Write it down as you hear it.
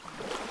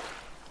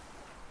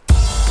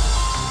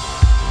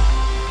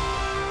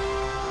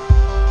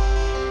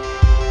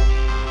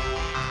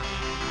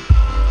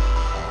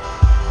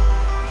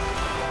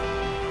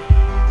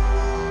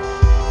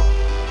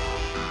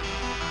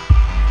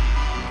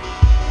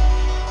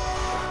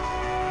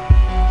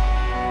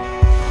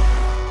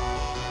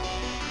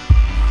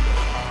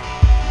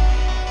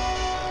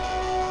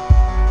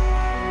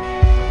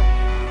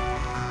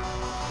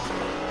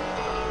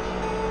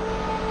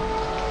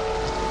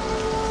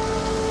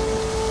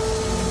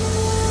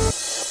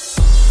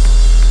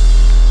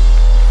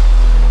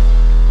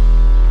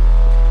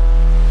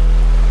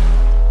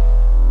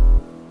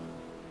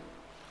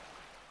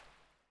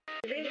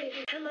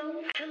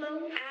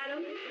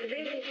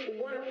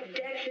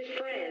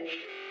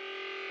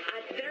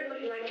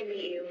to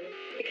meet you,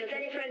 because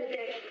any friend of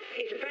Dex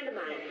is a friend of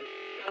mine.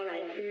 All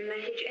right,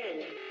 message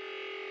end.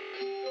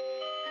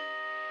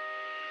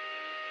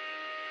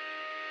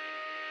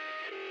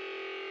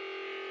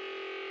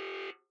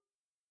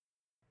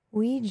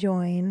 We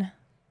join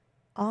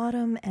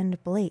Autumn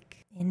and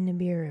Blake in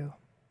Nibiru.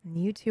 And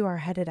you two are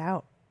headed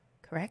out,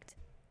 correct?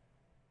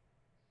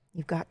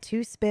 You've got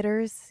 2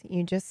 spitters.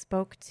 You just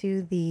spoke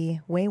to the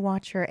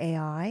Waywatcher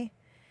AI,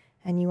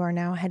 and you are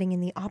now heading in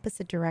the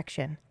opposite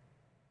direction.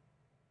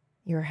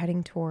 You're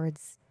heading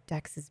towards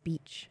Dex's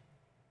beach.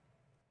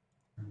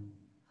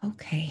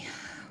 Okay,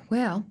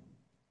 well,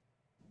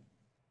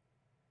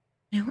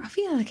 now I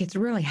feel like it's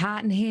really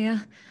hot in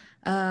here.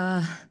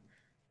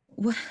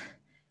 What?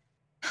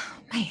 Oh,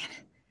 man,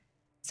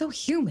 so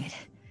humid.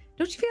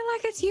 Don't you feel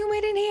like it's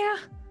humid in here?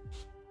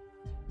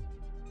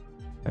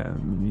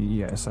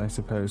 Yes, I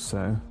suppose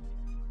so.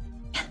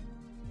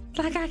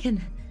 Like I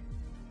can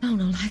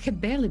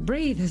barely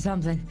breathe or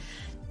something.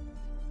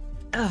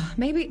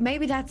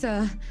 Maybe that's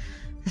a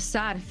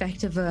side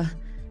effect of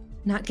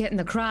not getting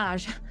the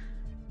crage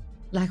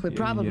like we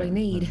probably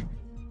need.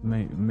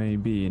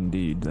 Maybe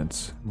indeed.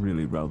 That's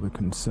really rather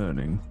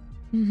concerning.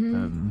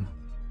 Mm-hmm.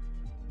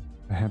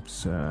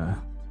 Perhaps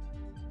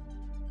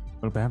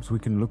we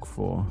can look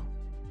for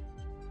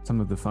some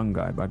of the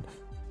fungi, but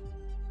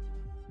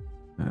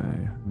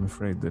I'm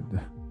afraid that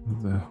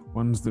the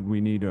ones that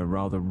we need are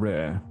rather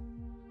rare.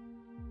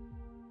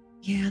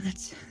 Yeah,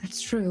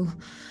 that's true.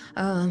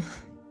 All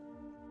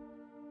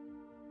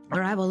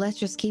right, well, let's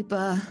just keep,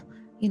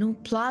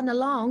 plodding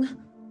along.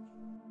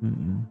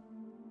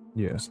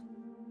 Yes.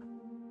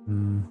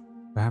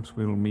 Perhaps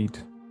we'll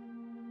meet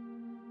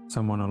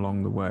someone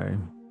along the way.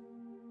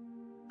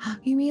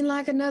 You mean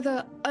like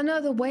another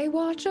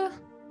Waywatcher?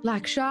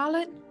 Like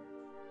Charlotte?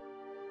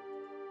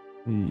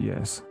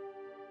 Yes.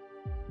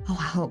 Oh,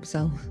 I hope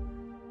so.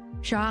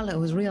 Charlotte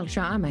was real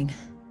charming.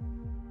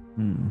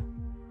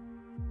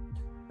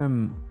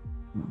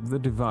 The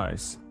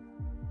device,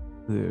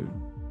 the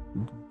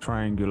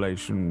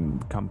triangulation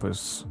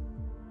compass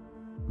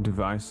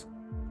device.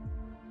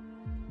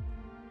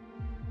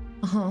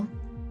 Uh-huh.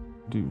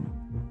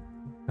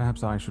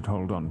 Perhaps I should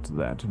hold on to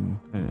that,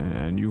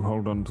 and you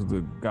hold on to the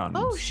guns.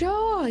 Oh,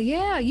 sure,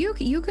 yeah. You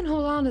can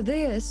hold on to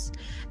this,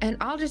 and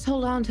I'll just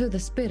hold on to the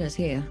spitters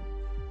here.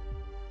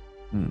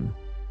 Can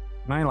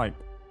I,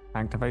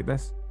 activate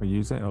this, or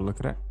use it, or look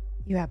at it?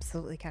 You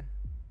absolutely can.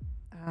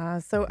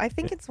 So I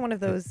think it's one of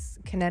those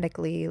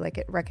kinetically,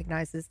 it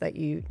recognizes that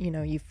you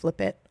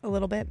flip it a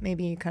little bit.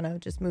 Maybe you kind of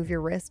just move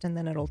your wrist and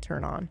then it'll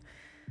turn on.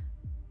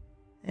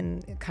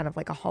 And kind of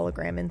like a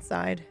hologram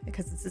inside,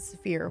 because it's a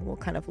sphere, will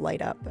kind of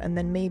light up. And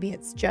then maybe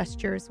it's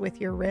gestures with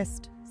your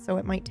wrist. So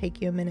it might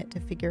take you a minute to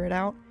figure it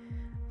out.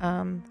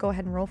 Go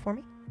ahead and roll for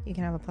me. You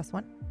can have a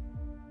 +1.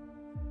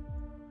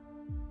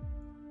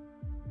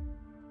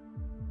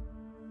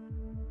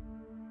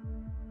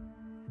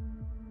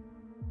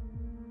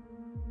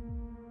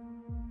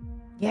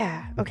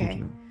 Yeah,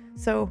 okay.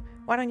 So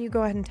why don't you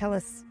go ahead and tell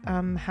us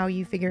how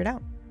you figure it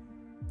out?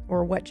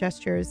 Or what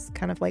gestures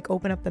kind of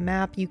open up the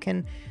map.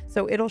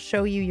 So it'll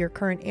show you your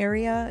current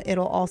area.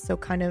 It'll also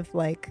kind of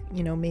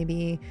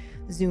maybe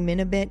zoom in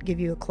a bit, give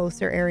you a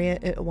closer area.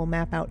 It will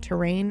map out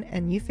terrain,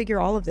 and you figure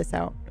all of this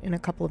out in a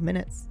couple of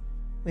minutes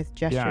with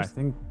gestures.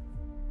 Yeah,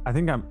 I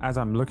think as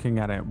I'm looking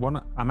at it,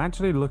 I'm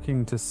actually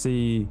looking to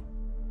see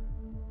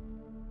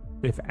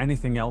if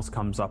anything else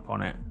comes up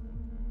on it.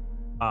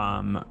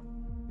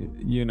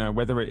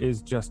 Whether it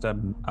is just a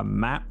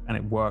map and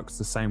it works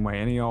the same way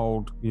any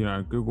old,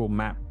 Google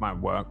map might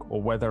work, or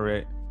whether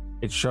it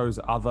shows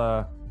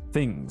other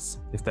things.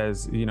 If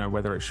there's,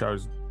 whether it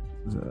shows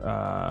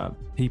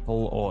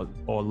people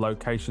or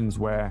locations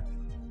where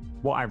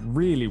what I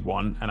really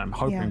want and I'm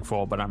hoping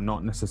for, but I'm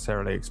not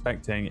necessarily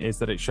expecting, is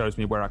that it shows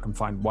me where I can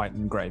find white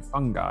and gray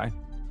fungi.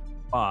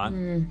 But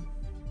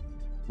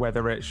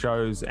whether it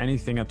shows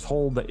anything at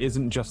all that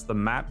isn't just the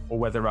map, or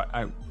whether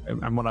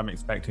and what I'm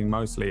expecting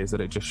mostly is that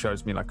it just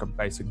shows me a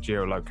basic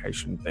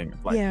geolocation thing.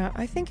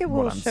 I think it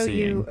will show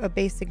you a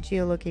basic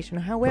geolocation.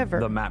 However,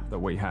 the map that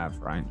we have,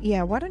 right?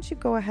 Yeah, why don't you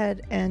go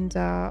ahead and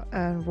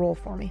roll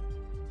for me?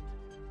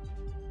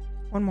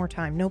 One more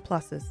time, no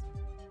pluses.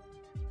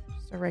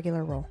 Just a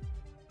regular roll.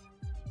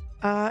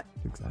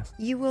 Success.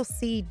 You will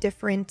see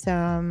different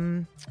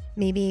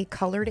maybe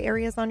colored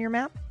areas on your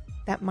map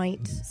that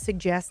might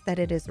suggest that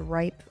it is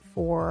ripe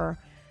for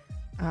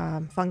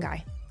fungi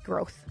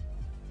growth.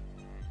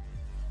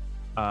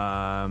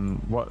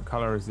 What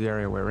color is the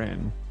area we're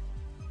in?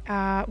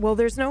 Well,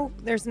 there's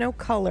no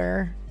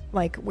color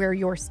where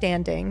you're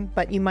standing,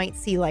 but you might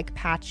see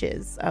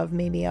patches of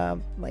maybe a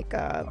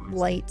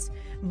light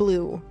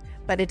blue,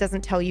 but it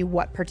doesn't tell you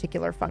what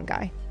particular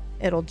fungi.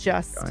 It'll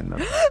just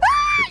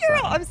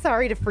I'm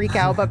sorry to freak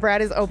out, but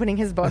Brad is opening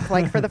his book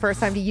for the first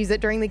time to use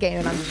it during the game,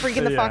 and I'm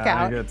freaking the fuck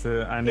out. It's page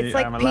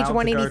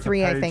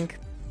 183, I think.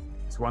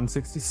 It's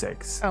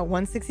 166. Oh,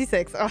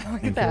 166. Oh,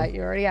 look at that.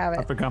 You already have it.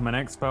 I've become an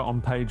expert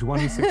on page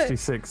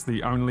 166,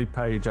 the only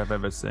page I've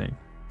ever seen.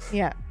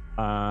 Yeah.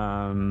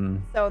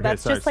 So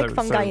that's just like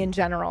fungi in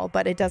general,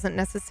 but it doesn't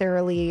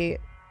necessarily.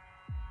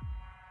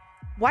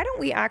 Why don't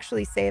we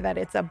actually say that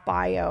it's a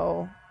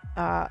bio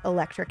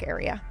electric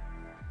area,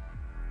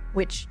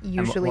 which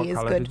usually what is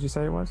color good. Did you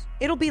say it was?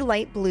 It'll be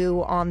light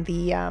blue on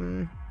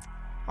the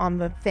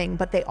thing,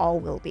 but they all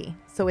will be.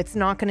 So it's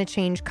not going to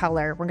change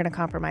color. We're going to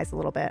compromise a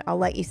little bit. I'll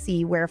let you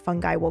see where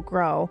fungi will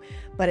grow,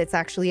 but it's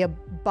actually a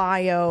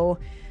bio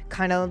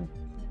kind of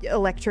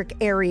electric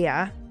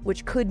area,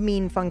 which could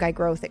mean fungi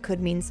growth. It could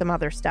mean some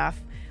other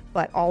stuff,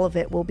 but all of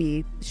it will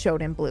be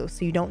showed in blue.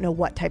 So you don't know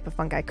what type of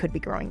fungi could be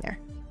growing there.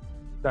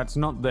 That's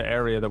not the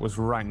area that was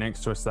right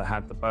next to us that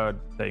had the bird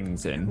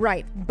things in.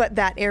 Right, but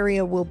that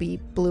area will be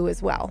blue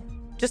as well.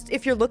 Just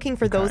if you're looking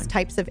for those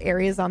types of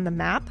areas on the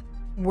map,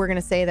 we're going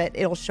to say that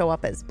it'll show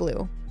up as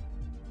blue.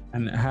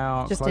 And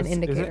how just close an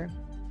indicator. Is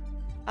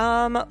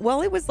it?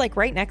 Well, it was like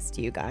right next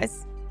to you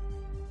guys.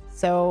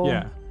 So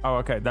yeah. Oh,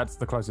 okay. That's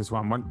the closest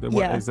one. What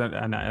is that?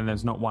 And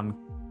there's not one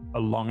a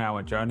long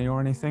hour journey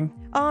or anything?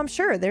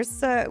 Sure.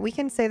 There's we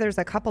can say there's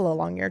a couple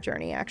along your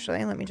journey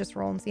actually. Let me just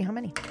roll and see how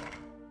many.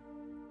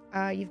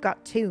 You've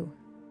got 2.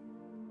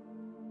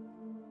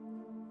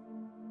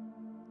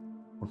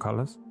 What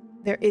colors?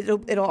 There,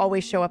 it'll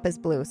always show up as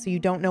blue, so you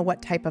don't know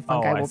what type of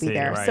fungi will be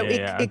there. Right, so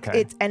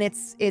okay.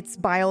 it's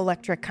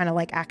bioelectric kind of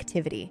like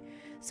activity,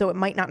 so it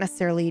might not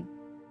necessarily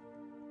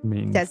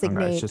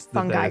designate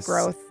fungi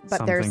growth,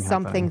 but there's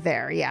something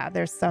there. Yeah,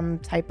 there's some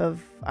type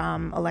of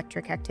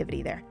electric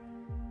activity there.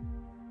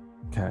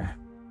 Okay.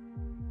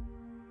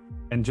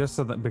 And just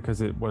so that, because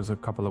it was a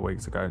couple of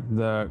weeks ago,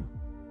 the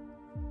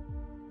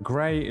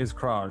gray is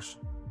Kraj,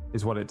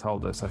 is what it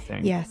told us, I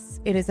think. Yes,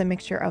 it is a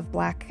mixture of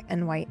black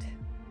and white.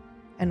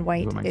 And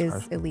white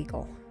is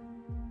illegal.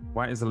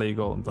 White is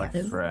illegal and black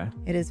is rare.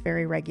 It is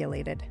very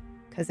regulated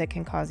because it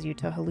can cause you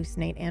to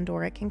hallucinate and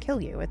or it can kill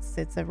you.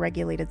 It's a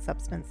regulated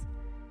substance.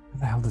 How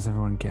the hell does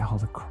everyone get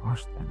hold of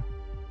Kraj then?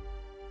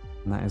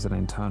 And that is an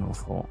internal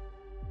thought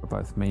for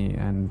both me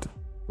and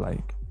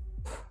Blake.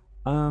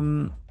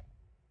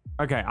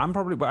 Okay, I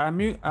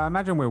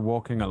imagine we're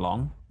walking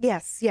along.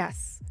 Yes,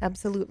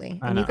 absolutely.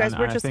 And you guys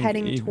were just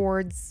heading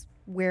towards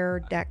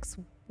where Dex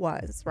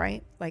was,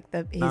 right? Like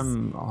his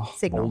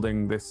signal.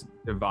 Holding this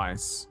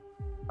device.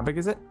 How big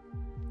is it?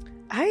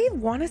 I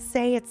want to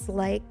say it's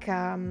like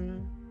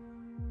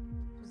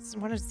just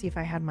wanted to see if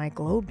I had my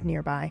globe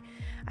nearby.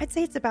 I'd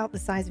say it's about the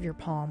size of your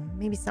palm,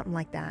 maybe something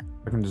like that.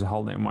 I can just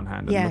hold it in one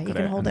hand and look at it. You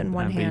can hold it in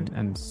one hand.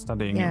 And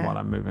studying it while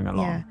I'm moving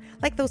along. Yeah,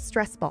 like those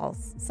stress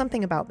balls,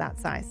 something about that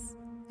size.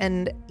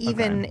 And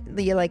even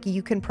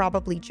you can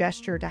probably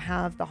gesture to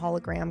have the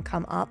hologram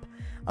come up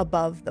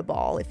above the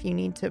ball if you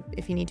need to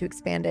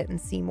expand it and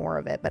see more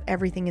of it. But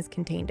everything is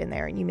contained in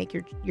there, and you make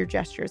your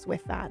gestures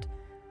with that.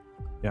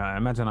 Yeah, I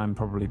imagine I'm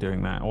probably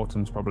doing that.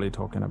 Autumn's probably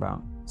talking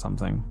about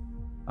something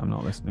I'm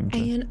not listening to.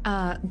 And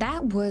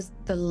that was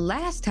the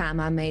last time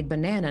I made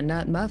banana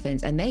nut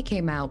muffins, and they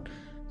came out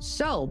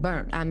so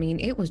burnt. I mean,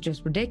 it was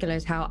just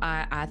ridiculous how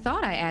I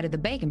thought I added the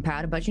baking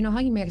powder, but you know how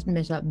you mix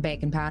up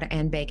baking powder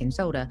and baking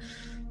soda.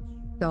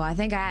 So I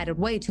think I added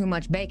way too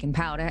much baking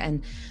powder,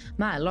 and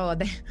my Lord,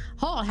 the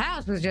whole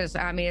house was just,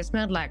 it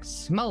smelled like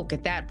smoke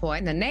at that point.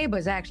 And the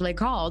neighbors actually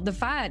called the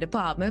fire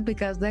department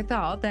because they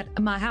thought that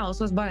my house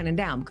was burning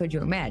down. Could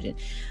you imagine?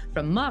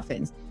 From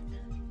muffins.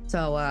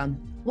 So,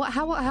 what's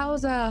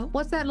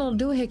that little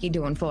doohickey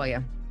doing for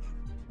you?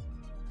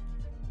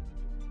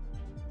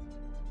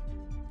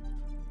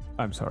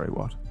 I'm sorry,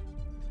 what?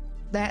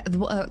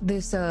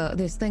 This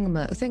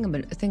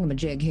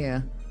thingamajig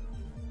here.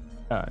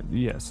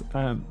 Yes.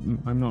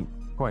 I'm not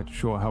quite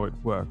sure how it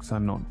works.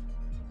 I'm not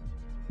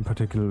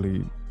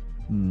particularly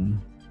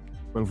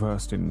well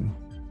versed in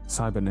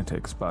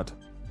cybernetics, but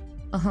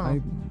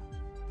I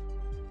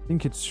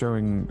think it's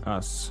showing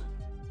us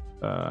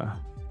the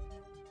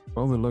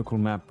local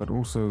map, but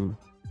also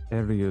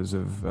areas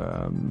of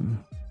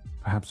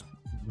perhaps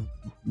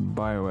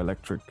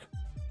bioelectric.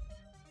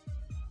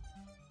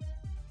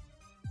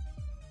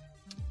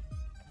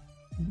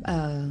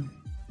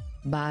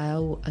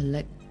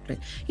 Bioelectric.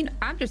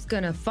 I'm just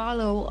gonna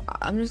follow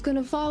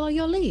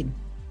your lead.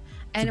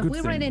 And if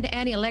we run into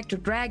any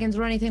electric dragons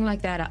or anything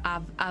like that,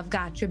 I've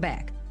got your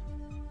back.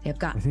 I've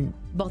got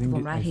both of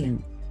them right here.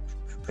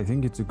 I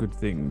think it's a good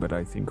thing, but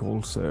I think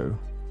also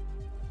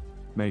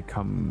may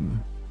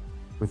come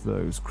with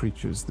those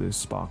creatures, the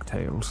spark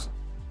tails,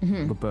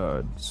 the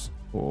birds,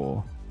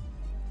 or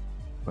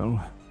who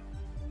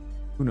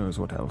knows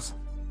what else.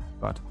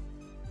 But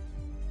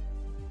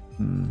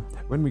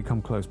when we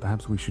come close,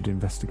 perhaps we should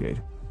investigate.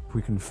 If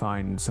we can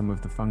find some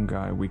of the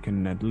fungi, we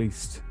can at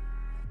least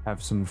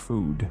have some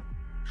food.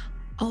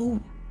 Oh,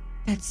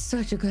 that's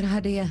such a good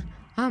idea.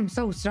 I'm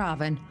so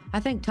starving.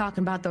 I think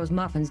talking about those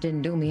muffins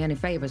didn't do me any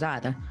favors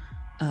either.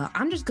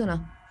 I'm just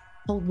gonna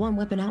hold one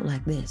weapon out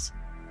like this.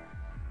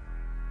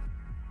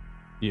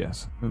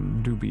 Yes,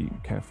 do be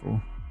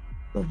careful.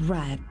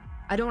 Right.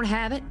 I don't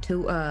have it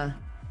to,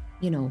 what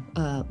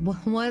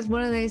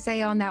do they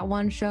say on that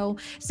one show?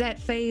 Set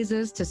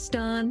phasers to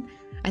stun.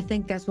 I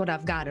think that's what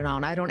I've got it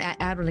on. I don't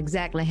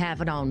exactly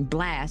have it on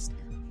blast.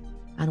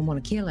 I don't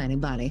want to kill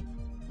anybody.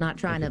 Not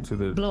trying To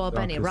the blow up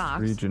any darkest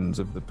rocks. regions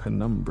of the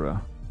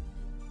penumbra.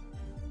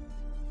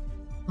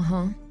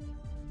 Uh-huh.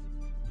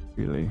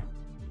 Really.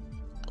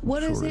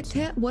 What does sure it it's-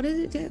 tell? What does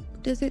it tell?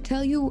 Does it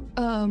tell you?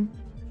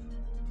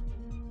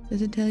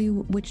 Does it tell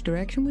you which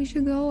direction we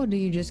should go, or do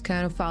you just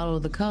kind of follow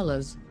the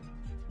colors?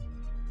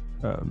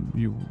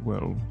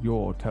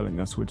 You're telling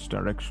us which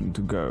direction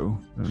to go,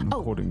 and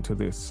Oh. according to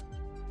this,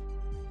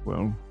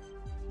 well,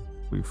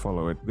 we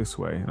follow it this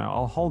way. Now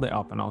I'll hold it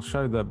up and I'll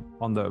show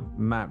on the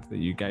map that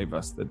you gave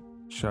us that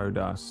showed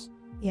us.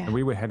 Yeah, And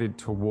we were headed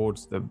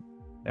towards the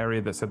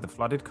area that said the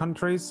flooded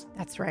countries,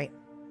 that's right.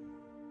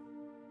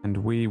 and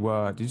we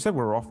were. Did you say we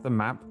were off the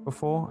map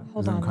before? Hold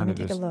 'Cause I'm on, let kinda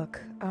me take a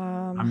look.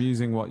 I'm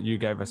using what you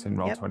gave us in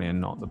Roll20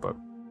 and not the book.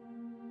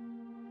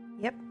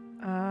 Yep.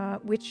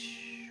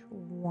 Which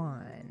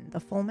one? The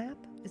full map?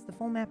 Is the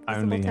full map I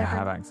visible only to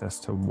have everyone? access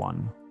to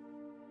one.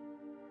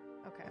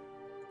 Okay.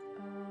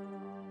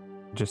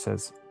 It just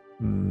says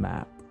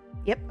map.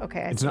 Yep.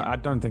 Okay. It's not. I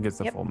don't think it's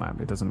the Yep. full map.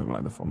 It doesn't look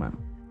like the full map.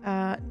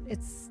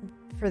 It's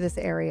for this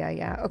area.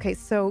 Yeah. Okay.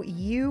 So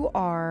you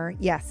are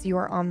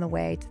on the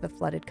way to the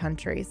flooded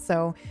countries.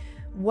 So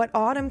what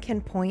Autumn can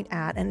point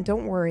at, and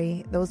don't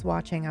worry, those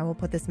watching, I will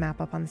put this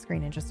map up on the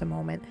screen in just a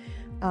moment.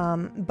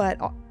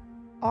 But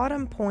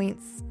Autumn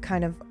points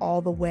kind of all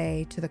the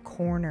way to the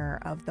corner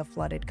of the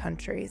flooded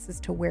countries as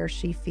to where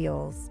she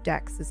feels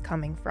Dex is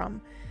coming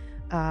from.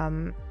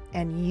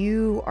 And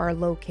you are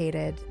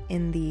located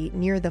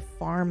near the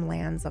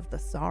farmlands of the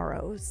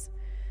Sorrows.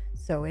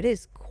 So it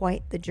is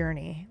quite the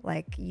journey.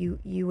 Like you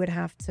would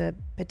have to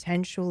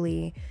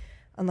potentially,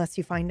 unless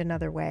you find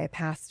another way,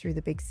 pass through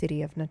the big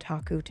city of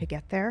Nataku to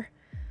get there.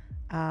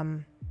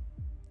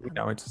 We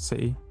know it's a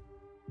city.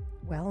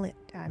 Well,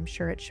 I'm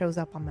sure it shows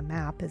up on the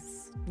map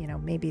as,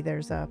 maybe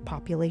there's a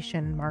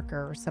population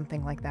marker or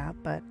something like that,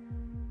 but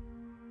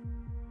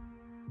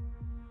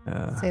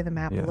say the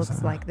map yes,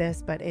 looks like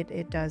this, but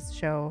it does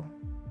show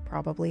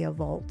probably a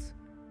vault,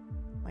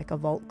 like a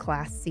vault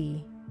class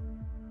C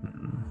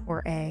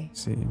or A.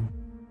 C.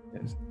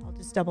 Yes. I'll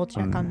just double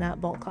check on that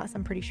vault class.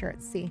 I'm pretty sure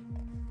it's C.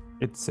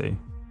 It's C.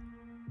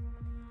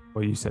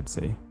 Well, you said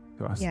C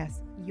to us.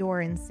 Yes,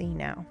 you're in C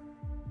now,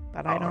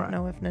 but I don't Alright.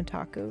 know if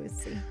Nataku is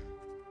C.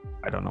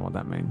 I don't know what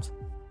that means.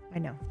 I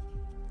know.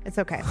 It's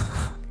okay.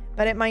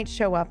 But it might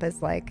show up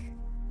as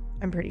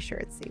I'm pretty sure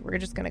it's C. We're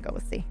just going to go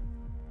with C.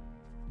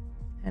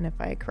 And if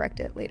I correct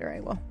it later, I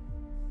will.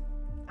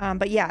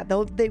 But yeah,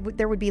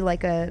 there would be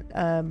like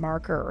a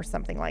marker or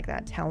something like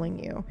that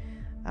telling you,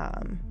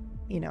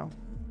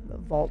 the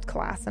vault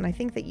class. And I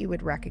think that you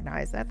would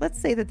recognize that. Let's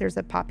say that there's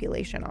a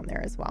population on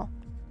there as well.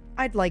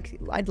 I'd like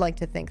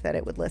to think that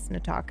it would list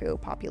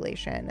Nataku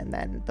population and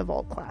then the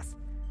vault class.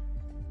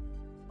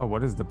 Oh,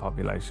 what is the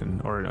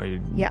population? Or are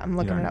you? Yeah, I'm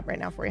looking you it know, up right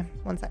now for you.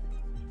 One sec.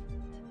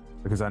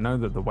 Because I know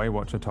that the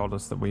Waywatcher told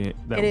us that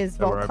It is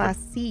Vault Class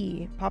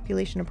C,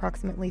 population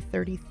approximately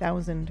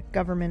 30,000,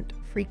 government,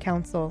 free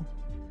council,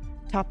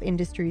 top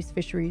industries,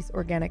 fisheries,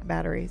 organic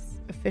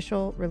batteries,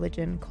 official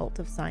religion, cult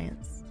of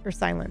science, or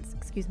silence,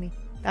 excuse me.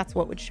 That's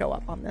what would show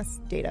up on this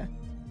data.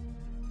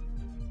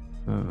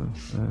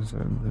 There's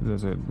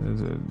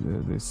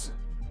this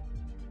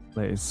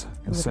place,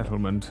 a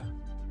settlement.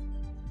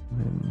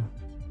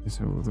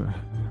 So the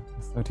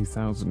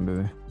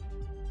 30,000.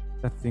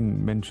 That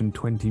thing mentioned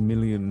 20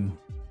 million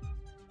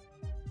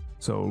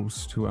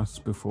souls to us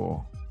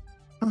before.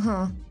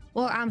 Uh-huh.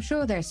 Well, I'm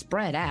sure they're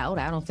spread out.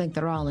 I don't think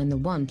they're all in the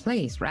one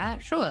place,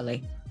 right?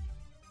 Surely.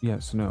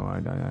 Yes, no,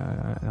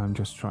 I'm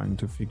just trying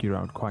to figure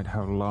out quite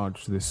how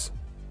large this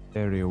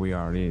area we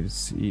are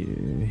is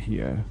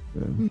here.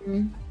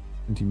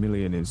 20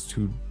 million is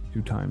two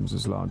times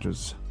as large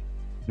as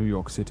New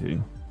York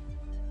City.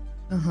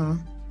 Uh-huh.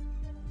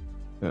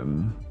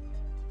 Do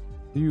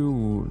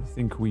you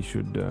think we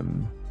should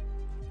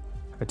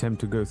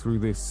attempt to go through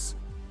this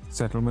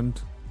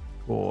settlement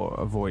or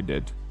avoid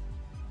it?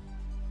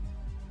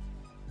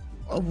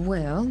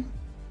 Well,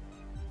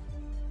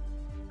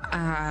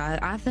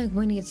 I think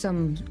we need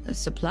some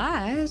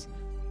supplies.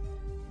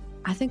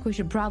 I think we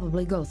should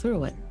probably go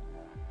through it.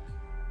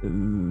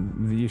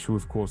 The issue,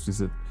 of course, is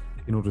that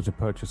in order to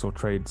purchase or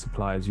trade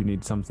supplies, you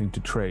need something to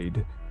trade.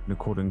 And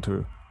according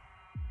to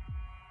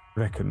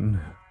Reckon,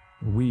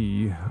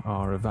 we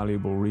are a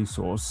valuable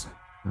resource.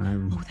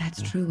 Oh,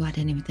 that's true. I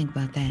didn't even think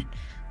about that.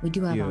 We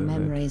do have our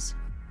memories,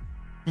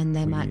 and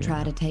they might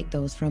try to take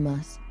those from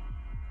us.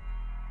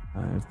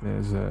 If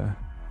there's a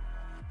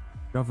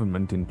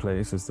government in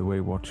place, as the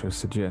Waywatcher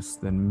suggests,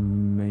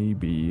 then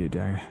maybe it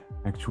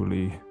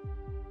actually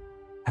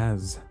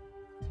has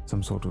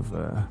some sort of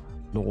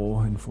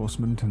law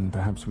enforcement, and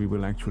perhaps we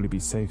will actually be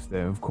safe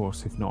there. Of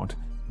course, if not,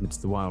 it's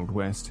the Wild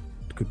West.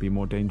 It could be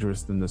more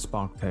dangerous than the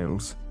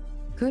Sparktails.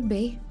 Could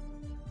be.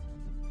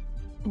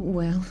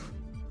 Well,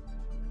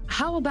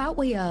 how about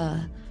we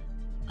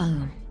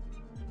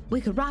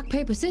could rock,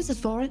 paper, scissors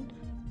for it?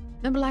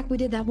 Remember like we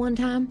did that one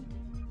time?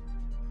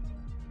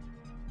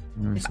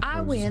 If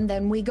I win,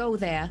 then we go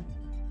there.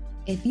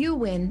 If you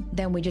win,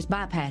 then we just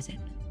bypass it.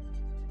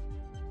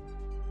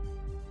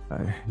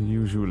 I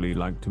usually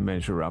like to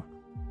measure up.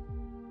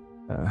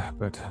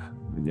 But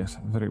yes,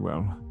 very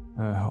well.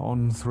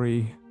 On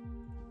 3.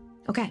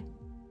 Okay.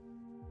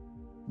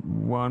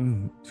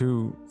 1,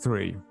 2,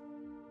 3.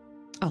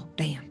 Oh,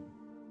 damn.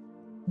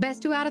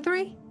 Best 2 out of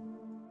 3?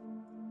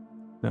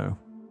 No,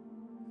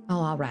 Oh,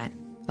 all right.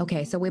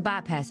 Okay, so we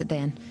bypass it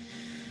then.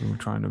 we will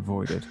try and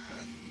avoid it.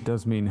 It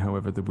does mean,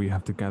 however, that we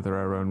have to gather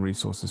our own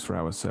resources for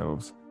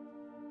ourselves.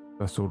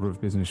 First order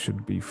of business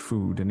should be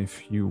food, and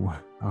if you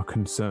are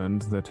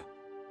concerned that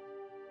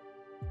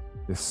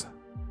this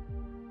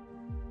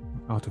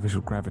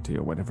artificial gravity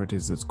or whatever it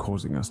is that's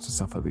causing us to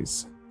suffer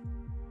these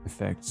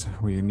effects,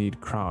 we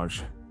need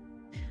Kraj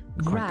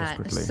quite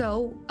desperately.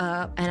 So,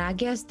 and I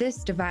guess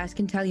this device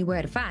can tell you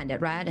where to find it,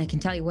 right? It can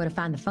tell you where to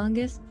find the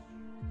fungus?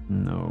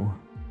 No,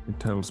 it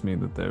tells me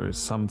that there is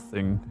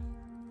something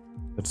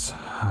that's,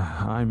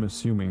 I'm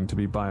assuming, to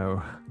be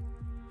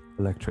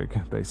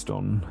bioelectric based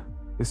on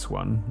this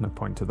one, and I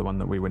point to the one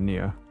that we were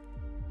near,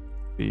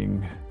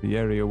 being the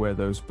area where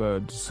those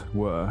birds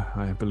were.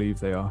 I believe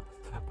they are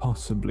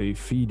possibly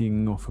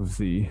feeding off of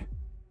the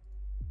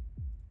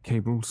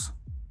cables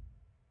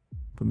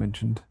we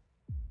mentioned.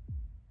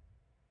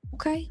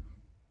 Okay.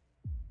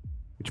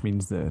 Which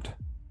means that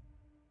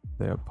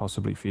they are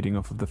possibly feeding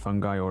off of the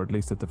fungi, or at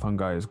least that the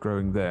fungi is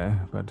growing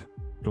there, but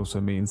it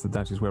also means that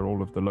that is where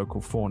all of the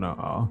local fauna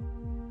are.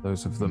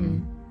 Those of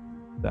them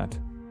that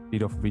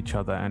feed off of each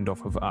other and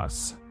off of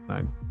us.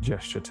 I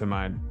gesture to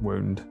my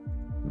wound.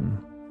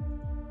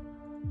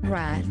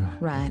 Right.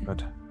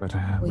 But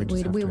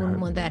We wouldn't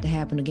want that to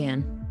happen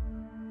again.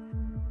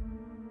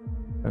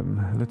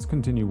 Let's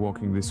continue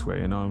walking this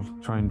way, and I'll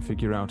try and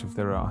figure out if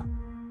there are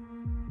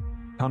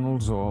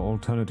tunnels or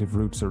alternative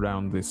routes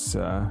around this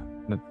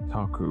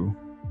Nataku.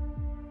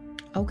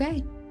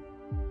 Okay.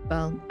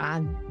 Well,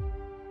 I'm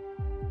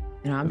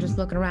just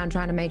looking around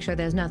trying to make sure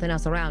there's nothing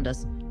else around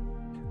us.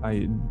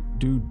 I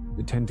do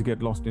tend to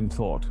get lost in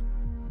thought.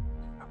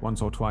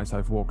 Once or twice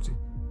I've walked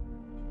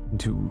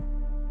into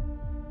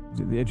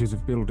the edges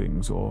of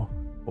buildings or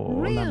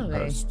Really?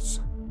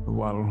 lampposts.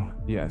 Well,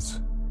 yes.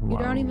 You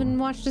don't even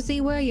watch to see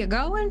where you're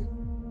going?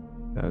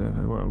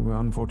 Well,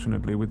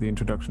 unfortunately, with the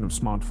introduction of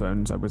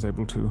smartphones, I was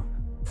able to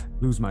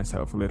lose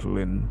myself a little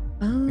in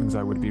things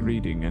I would be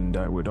reading, and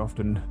I would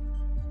often,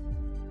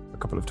 a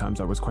couple of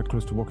times, I was quite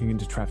close to walking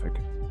into traffic.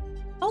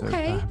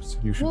 Okay. So perhaps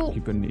you should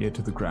keep an ear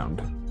to the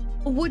ground.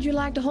 Would you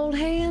like to hold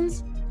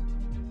hands?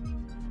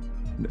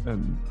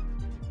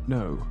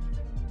 No.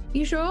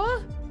 You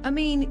sure? I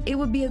mean, it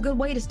would be a good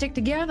way to stick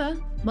together.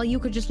 Well, you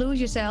could just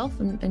lose yourself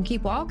and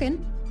keep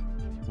walking.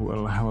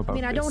 Well, how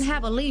about I don't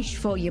have a leash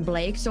for you,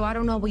 Blake, so I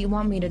don't know what you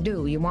want me to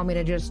do. You want me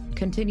to just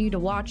continue to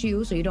watch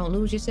you so you don't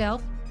lose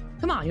yourself?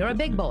 Come on, you're a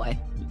big boy.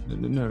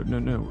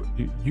 No.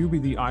 You be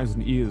the eyes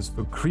and ears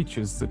for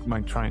creatures that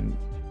might try and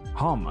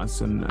harm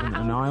us, and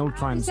I'll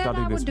try and study this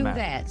map. I would do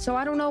that, so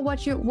I don't know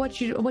what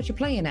you're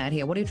playing at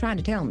here. What are you trying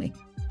to tell me?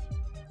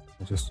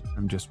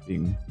 I'm just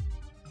being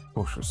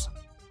cautious.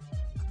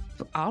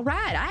 All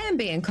right, I am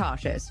being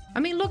cautious. I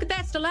mean, look at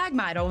that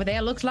stalagmite over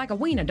there. Looks like a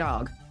wiener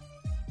dog.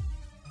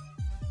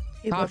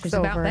 He Cautious looks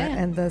about over, that.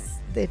 and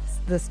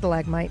the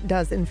stalagmite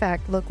does in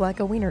fact look like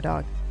a wiener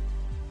dog.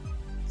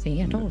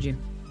 See, I told you.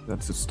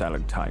 That's a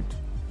stalactite.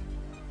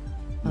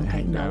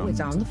 Okay, no, it's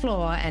on the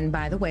floor. And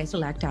by the way,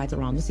 stalactites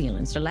are on the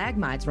ceiling.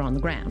 Stalagmites are on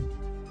the ground.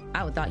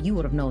 I would thought you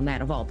would have known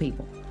that of all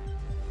people.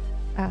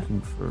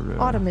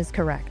 Autumn is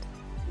correct.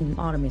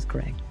 Autumn is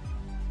correct.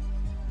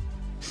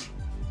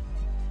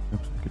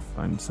 Perhaps we could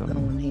find some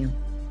Going here.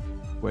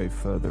 way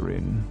further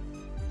in.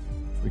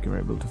 If we can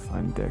able to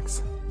find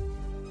Dex.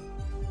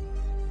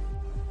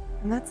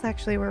 And that's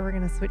actually where we're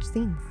going to switch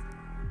scenes.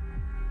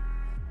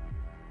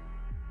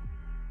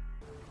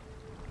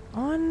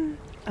 On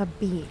a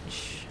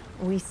beach,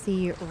 we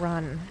see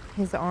Run,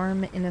 his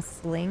arm in a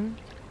sling.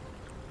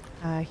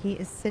 He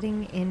is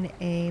sitting in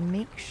a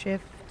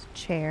makeshift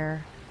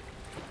chair.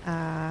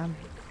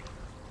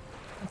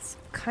 It's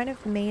kind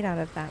of made out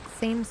of that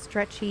same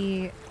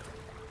stretchy,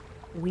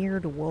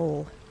 weird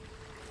wool.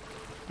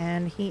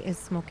 And he is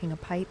smoking a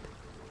pipe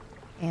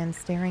and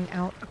staring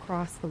out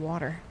across the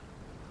water.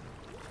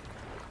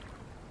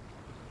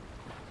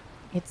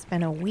 It's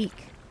been a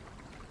week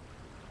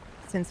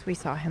since we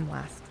saw him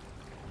last.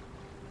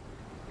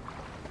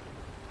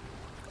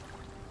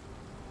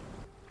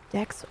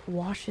 Dex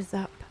washes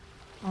up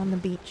on the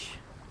beach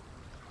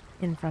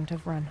in front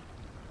of Run.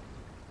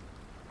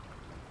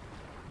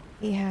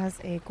 He has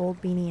a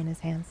gold beanie in his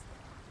hands.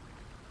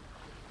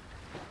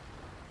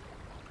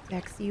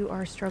 Dex, you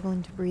are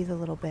struggling to breathe a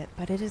little bit,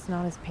 but it is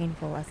not as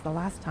painful as the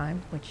last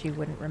time, which you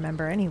wouldn't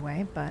remember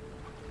anyway, but...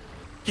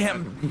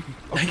 Kim!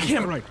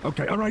 Kim! All right,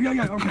 okay,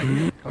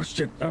 okay. Oh,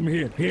 shit, I'm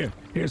here,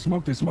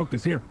 smoke this,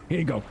 here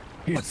you go.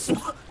 Here. What,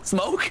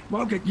 smoke?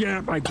 Smoke it,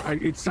 yeah,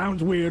 it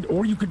sounds weird,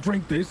 or you could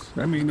drink this.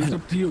 I mean, it's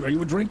up to you. Are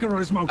you a drinker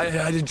or a smoker? I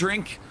had a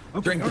drink.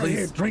 Okay, Drink, all right, please.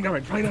 here, drink, all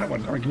right, try that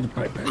one. All right, give me the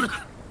pipe back. All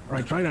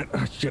right, try that.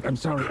 Oh, shit, I'm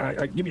sorry.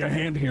 Give me a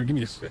hand here, give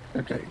me a sip.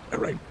 Okay, all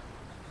right.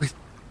 Please.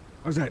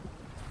 How's that?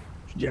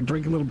 Yeah,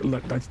 drink a little bit.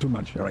 Look, that's too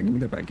much. All right, give me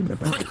that back. Give me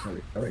that back.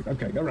 Sorry. All right.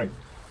 Okay. All right.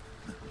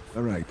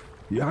 All right.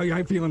 Yeah, how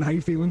you feeling? How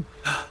you feeling?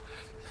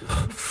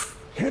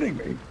 Kidding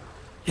me?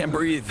 Can't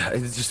breathe.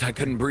 I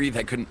couldn't breathe.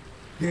 I couldn't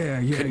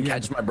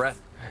catch my breath.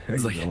 There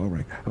It's you like, go. All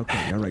right.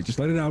 Okay. All right. Just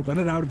let it out. Let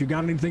it out. If you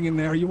got anything in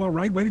there, are you all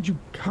right? Where did you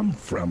come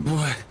from?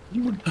 what?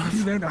 You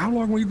there? How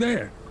long were you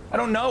there? I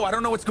don't know. I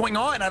don't know what's going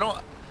on. I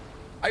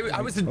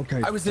was a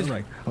Okay, I was a all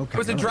right, okay, I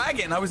was a all right.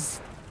 dragon. I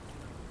was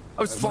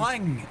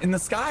flying in the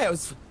sky. I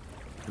was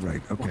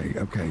Right. Okay.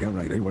 Okay. All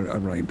right. All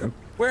right.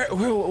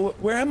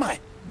 where am I?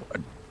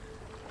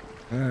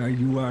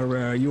 You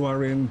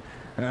are in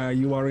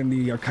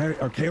the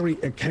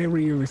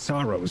Arcaria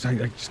Sorrows. I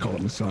just call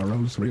them the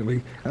Sorrows,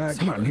 really.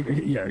 Come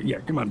on. Yeah.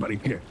 Come on, buddy.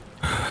 Here.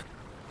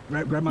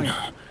 Grab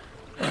my.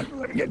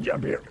 Let me get you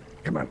up here.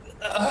 Come on.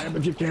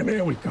 But you can't.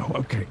 There we go.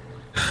 Okay.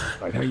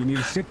 Right. How you need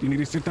to sit? You need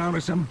to sit down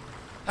or something?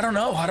 I don't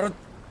know.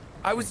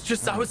 I was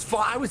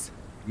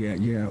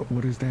Yeah.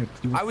 What is that?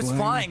 You were I was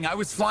flying. I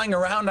was flying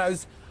around.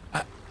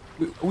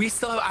 We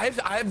still have,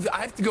 I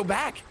have to go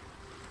back.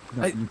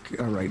 No,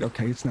 all right,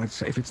 okay, it's not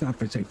safe. It's not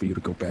safe for you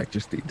to go back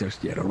just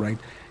yet, all right?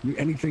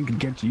 Anything can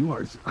get you.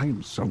 I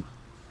am so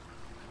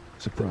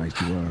surprised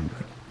you are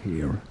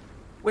here.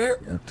 Where?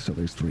 Yeah, so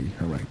there's 3,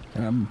 all right.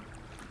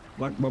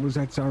 What was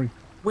that, sorry?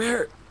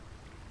 Where?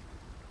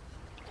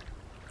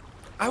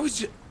 I was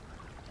just...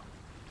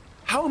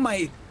 How am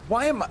I...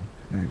 Why am I...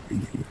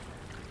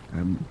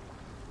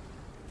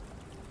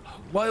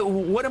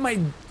 What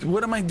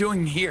am I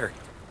doing here?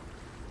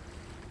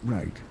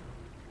 Right.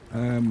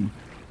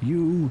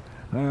 You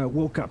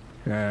woke up,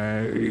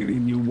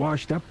 and you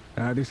washed up.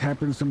 This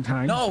happens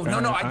sometimes. No,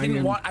 I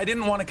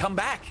didn't want to come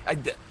back.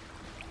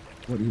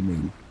 What do you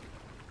mean?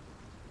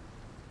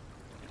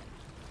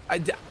 I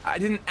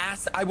didn't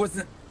ask. I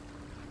wasn't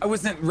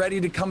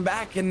ready to come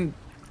back. And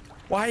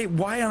why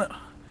am I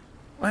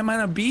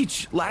on a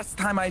beach? Last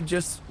time I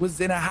just was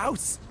in a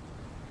house.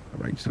 All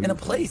right, so In a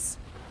place.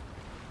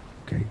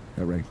 Okay,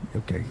 all right,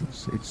 okay.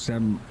 It's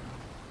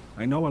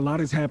I know a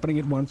lot is happening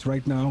at once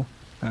right now,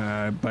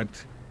 but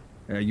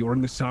you're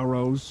in the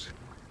Sorrows.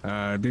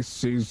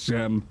 This is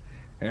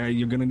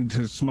you're gonna need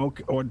to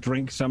smoke or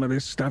drink some of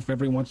this stuff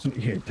every once in.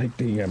 Here, take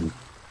the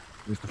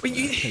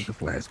take the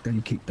flask. Then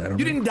you keep that.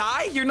 You didn't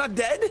die? You're not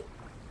dead?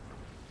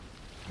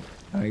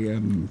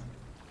 I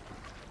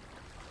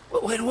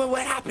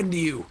What happened to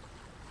you?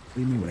 What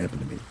do you mean? What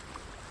happened to me?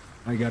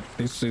 I got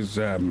this is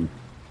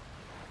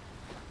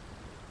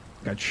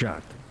got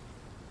shot.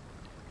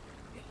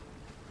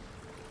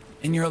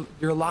 And you're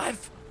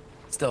alive?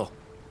 Still.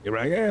 Here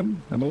I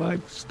am. I'm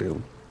alive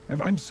still.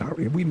 I'm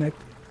sorry. Have we met?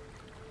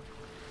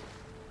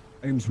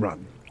 Name's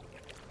Ron.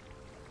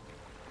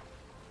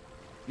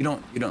 You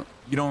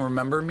don't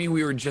remember me?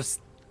 We just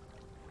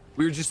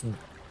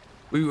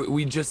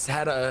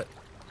had a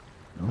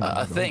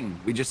thing.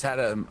 We just had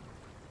a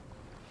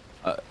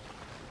Oh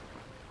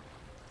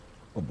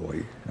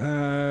boy.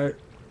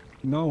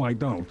 No, I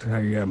don't.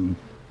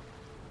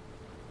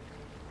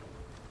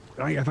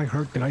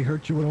 Did I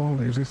hurt you at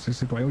all? Is this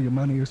do I owe you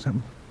money or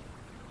something?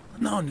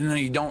 No,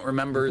 you don't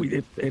remember.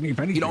 If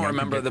anything, You don't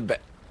remember the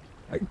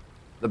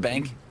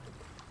bank?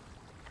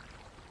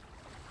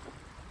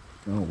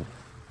 No,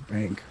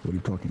 bank. What are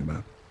you talking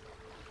about?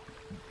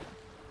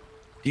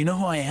 Do you know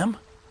who I am?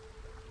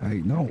 I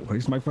know.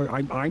 It's my first.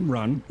 I'm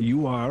Ron.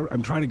 You are.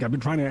 I've been trying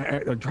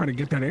to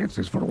get that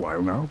answers for a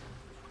while now.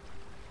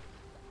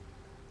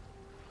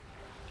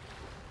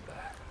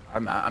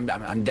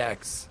 I'm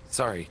Dex.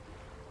 Sorry.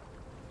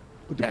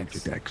 What the heck,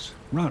 Dex?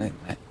 Ron.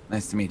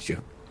 Nice to meet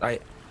you. I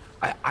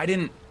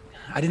didn't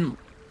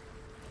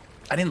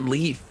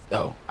leave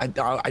though.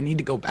 I need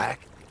to go back.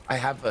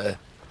 I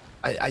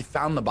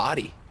found the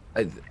body.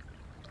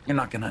 You're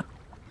not gonna.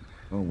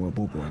 Oh well,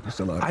 boy, there's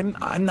a lot.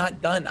 I'm not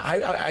done.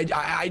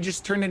 I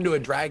just turned into a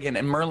dragon,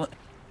 and Merlin.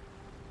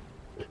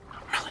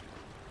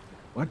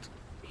 What?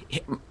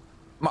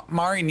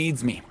 Mari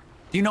needs me.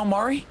 Do you know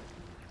Mari?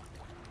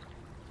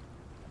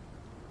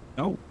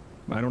 No,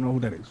 I don't know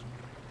who that is.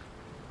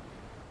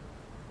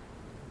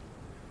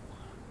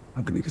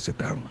 I'm gonna need to sit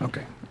down.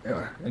 Okay.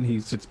 And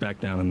he sits back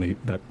down in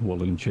that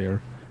wooden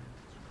chair.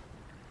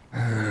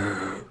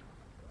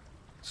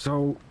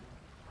 So,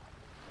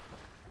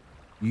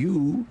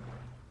 you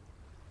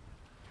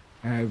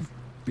have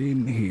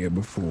been here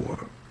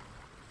before?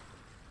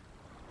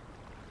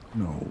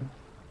 No.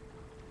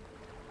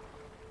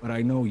 But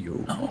I know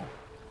you. No.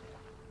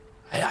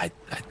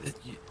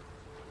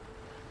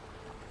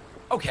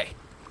 Okay.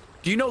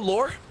 Do you know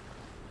Lore?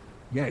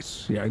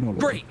 Yes. Yeah, I know.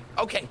 Great.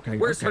 Okay.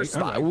 Where's her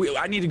spot? Right.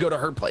 I need to go to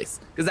her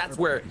place because that's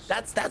where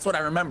that's what I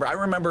remember. I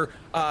remember,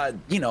 the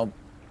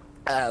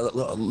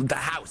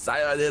house,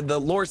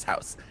 the Lore's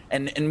house,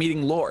 and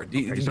meeting Lore.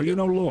 So you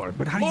know Lore,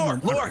 but how do you know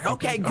Lore?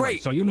 Okay, great.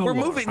 Right, so you know we're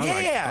Lore. moving. All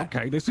right. Yeah.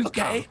 Okay. This is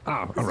okay.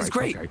 all this right. is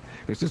great. Okay.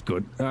 This is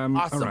good. Awesome.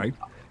 All right.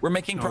 We're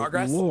making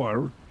progress.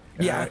 Lore.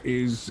 Yeah.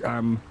 Is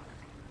I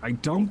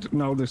don't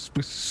know the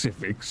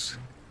specifics.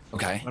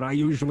 Okay. But I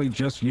usually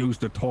just use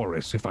the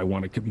Taurus if I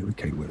want to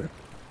communicate with it.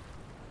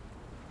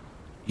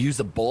 Use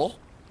a bull?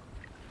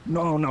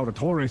 No, the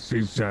Taurus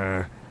is,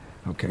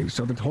 okay,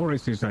 so the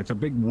Taurus is, it's a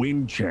big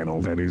wind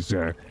channel that is,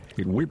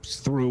 it whips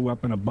through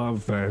up and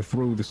above,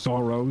 through the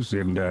Sorrows,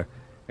 and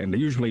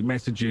usually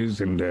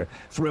messages and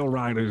thrill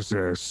riders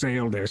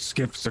sail their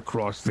skiffs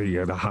across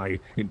the high,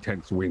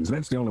 intense winds.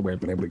 That's the only way I've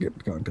been able to get in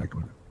contact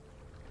with it.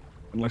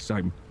 Unless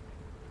I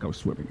go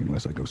swimming.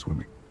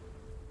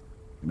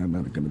 And I'm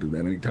not going to do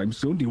that anytime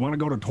soon. Do you want to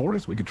go to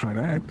Taurus? We could try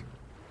that.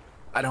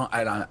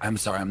 I'm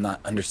sorry, I'm not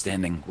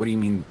understanding. What do you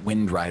mean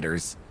wind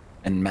riders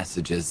and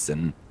messages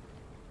and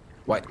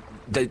what?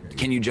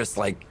 Can you just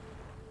like,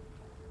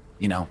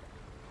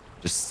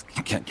 just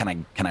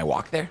can I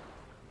walk there?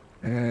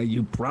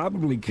 You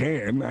probably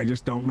can. I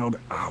just don't know.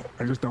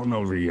 I just don't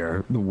know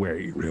the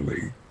way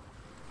really.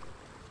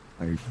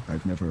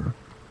 I've never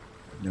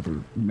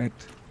met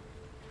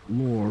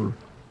Lore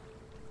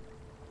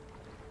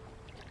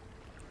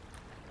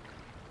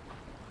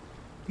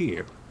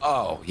here.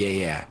 Oh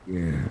yeah.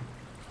 Yeah.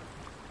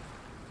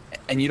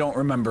 And you don't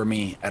remember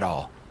me at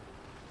all?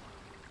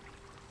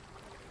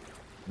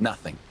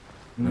 Nothing.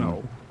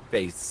 No.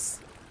 Face.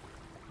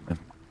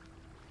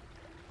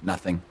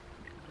 Nothing.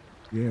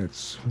 Yeah,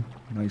 it's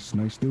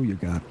nice do you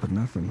got, but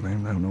nothing,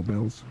 man. No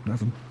bells,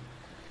 nothing.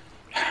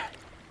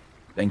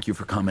 Thank you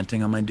for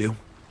commenting on my do.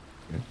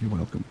 Yeah, you're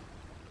welcome.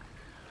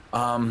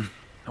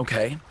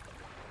 Okay.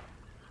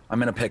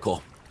 I'm in a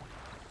pickle.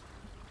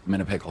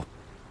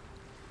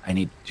 I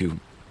need to.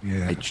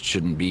 Yeah. I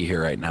shouldn't be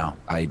here right now.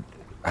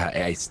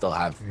 I still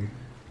have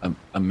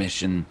a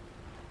mission.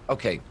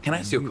 Okay, can I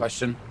ask you a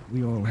question?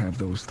 We all have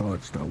those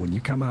thoughts, though. When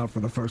you come out for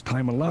the first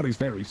time, a lot is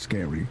very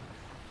scary.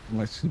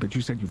 But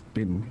you said you've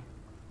been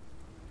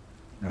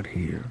not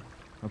here.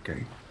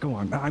 Okay, go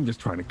on. I'm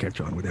just trying to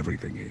catch on with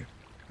everything here.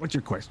 What's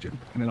your question?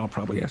 And then I'll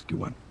probably ask you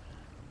one.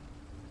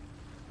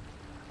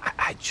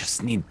 I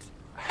just need.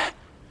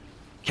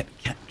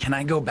 Can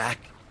I go back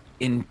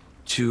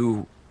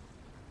into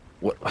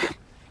what?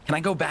 Can I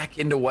go back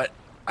into what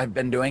I've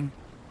been doing?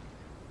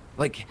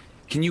 Like,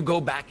 can you go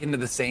back into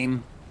the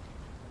same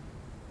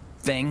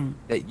thing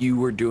that you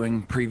were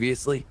doing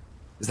previously?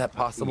 Is that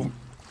possible?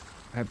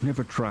 I've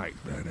never tried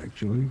that,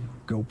 actually.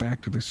 Go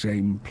back to the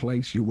same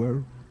place you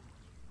were?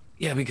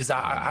 Yeah, because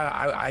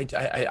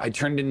I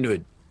turned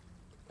into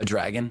a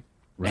dragon,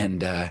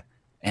 right.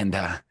 and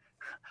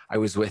I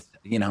was with,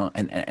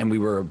 and we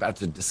were about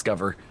to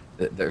discover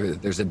that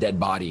there's a dead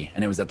body,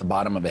 and it was at the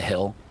bottom of a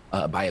hill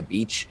by a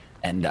beach,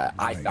 and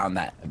I found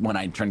that when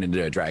I turned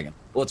into a dragon.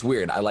 Well, it's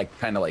weird. I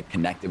kind of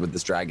connected with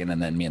this dragon,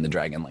 and then me and the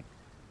dragon,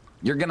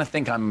 you're gonna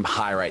think I'm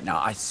high right now.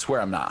 I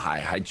swear I'm not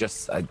high.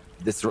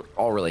 This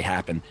all really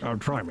happened. Oh,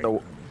 try me.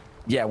 So,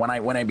 yeah, when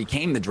I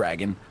became the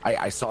dragon,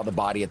 I saw the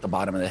body at the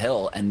bottom of the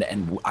hill, and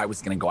I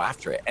was gonna go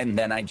after it, and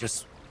then I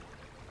just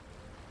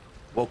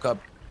woke up.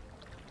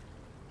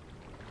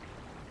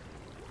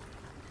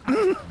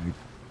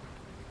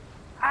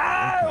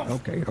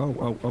 Okay.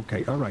 Oh,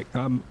 okay. All right.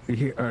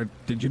 Here.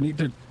 Did you need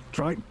to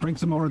drink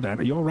some more of that?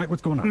 Are you all right?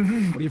 What's going on?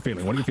 Mm-hmm. What are you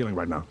feeling? What are you feeling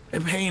right now?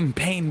 Pain.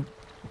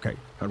 Okay.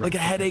 All right. Like a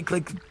headache,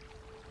 like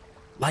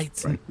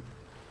lights. Right.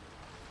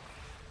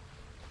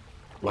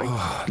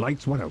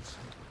 Lights. What else?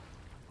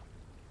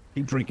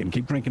 Keep drinking.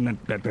 Keep drinking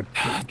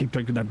that. Keep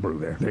drinking that brew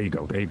there. There you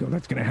go.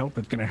 That's gonna help.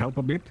 That's gonna help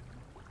a bit.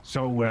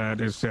 So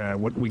there's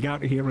what we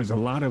got here is a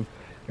lot of.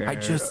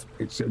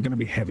 It's gonna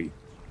be heavy.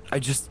 I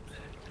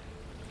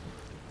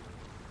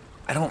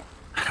don't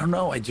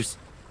know.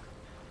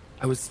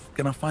 I was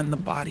gonna find the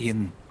body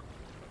and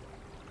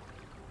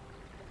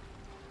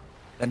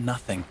then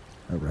nothing.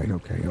 All right.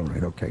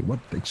 Okay. What?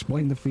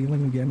 Explain the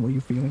feeling again. What are you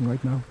feeling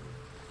right now?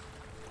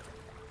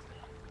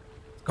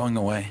 It's going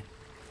away.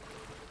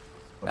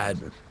 Bad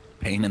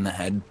pain in the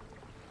head.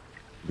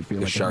 You feel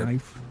like sharp. a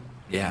knife?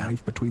 Yeah. A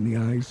knife between the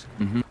eyes?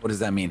 Mm-hmm. What does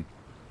that mean?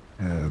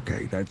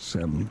 Okay, that's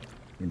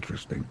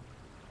interesting.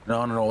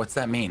 No. What's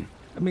that mean?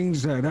 That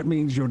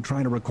means you're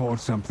trying to record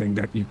something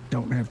that you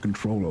don't have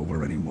control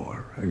over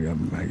anymore.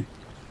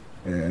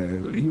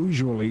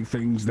 Usually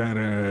things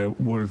that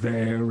were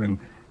there and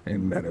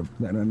that are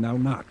now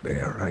not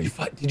there.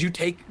 Did you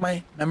take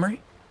my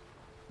memory?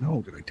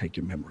 No, did I take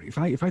your memory? If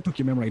I took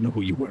your memory, I know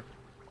who you were.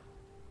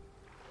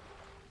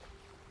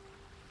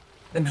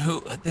 Then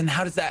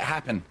how does that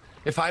happen?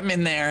 If I'm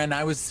in there and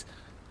I was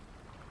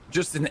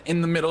just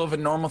in the middle of a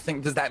normal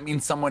thing, does that mean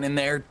someone in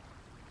there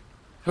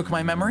took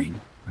my memory?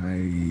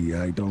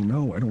 I don't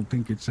know. I don't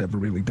think it's ever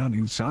really done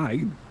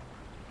inside.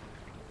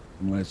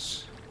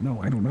 Unless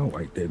I don't know.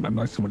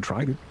 Unless someone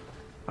tried it.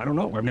 I don't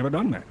know. I've never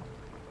done that.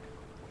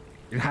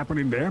 It happened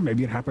in there.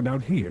 Maybe it happened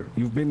out here.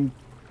 You've been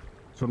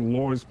sort of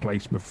Lore's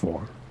place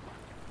before.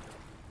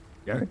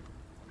 Yeah?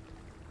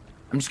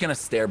 I'm just gonna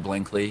stare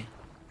blankly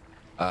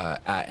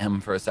at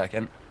him for a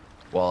second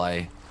while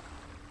I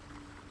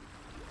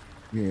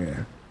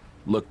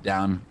look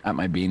down at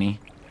my beanie.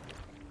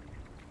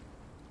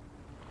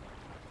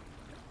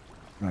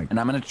 Right. And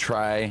I'm gonna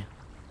try.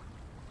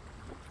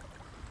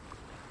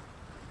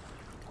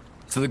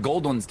 So the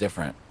gold one's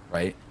different,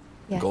 right?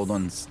 The Yes. gold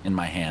one's in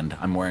my hand.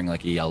 I'm wearing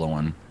like a yellow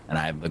one, and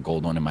I have the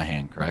gold one in my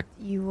hand, correct?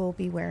 You will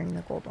be wearing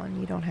the gold one.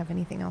 You don't have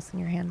anything else in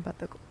your hand but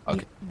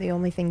Okay. the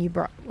only thing you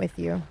brought with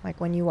you.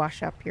 Like when you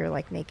wash up, you're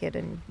like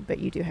naked, but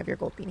you do have your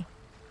gold beanie.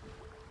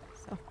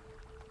 So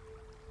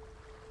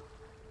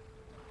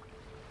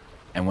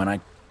And when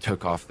I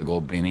took off the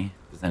gold beanie,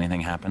 does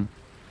anything happen?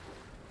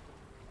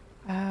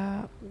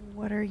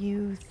 what are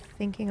you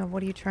thinking of?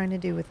 What are you trying to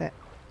do with it?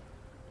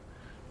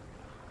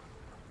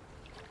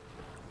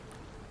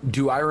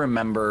 Do I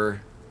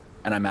remember,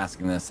 and I'm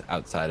asking this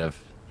outside of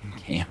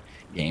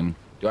game,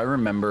 do I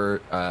remember,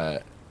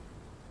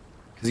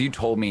 because you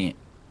told me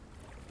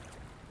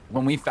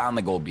when we found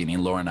the gold beanie,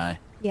 Laura and I,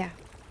 Yeah.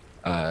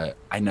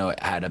 I know it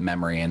had a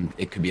memory, and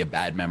it could be a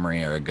bad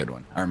memory or a good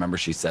one. I remember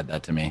she said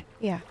that to me.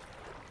 Yeah.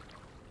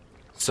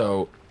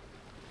 So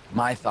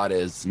my thought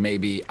is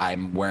maybe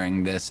I'm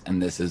wearing this and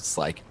this is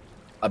like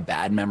a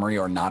bad memory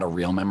or not a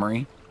real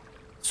memory.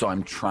 So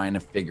I'm trying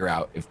to figure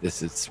out if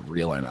this is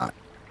real or not.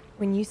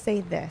 When you say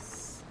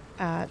this,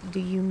 do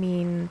you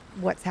mean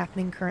what's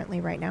happening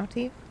currently right now to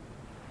you?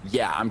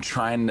 Yeah, I'm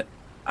trying to,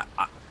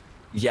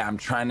 I'm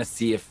trying to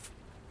see if,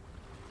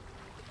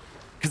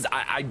 because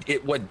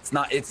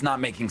it's not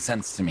making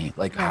sense to me,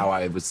 like how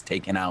I was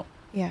taken out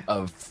Yeah.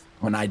 of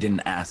when I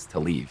didn't ask to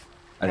leave.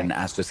 I didn't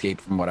ask to escape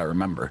from what I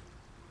remember.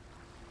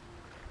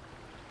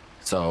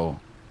 So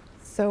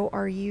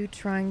are you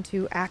trying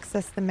to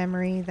access the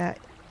memory that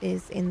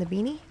is in the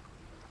beanie?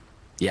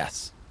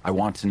 yes, I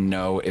want to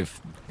know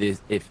if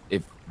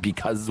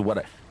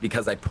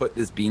because I put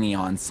this beanie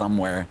on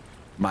somewhere,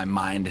 my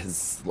mind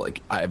has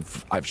like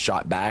I've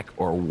shot back,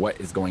 or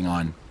what is going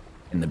on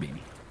in the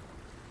beanie.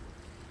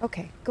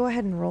 Okay, go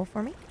ahead and roll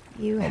for me.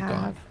 You Oh, have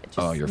God.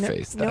 Oh, your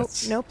face,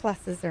 that's- no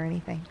pluses or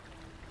anything.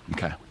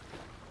 Okay.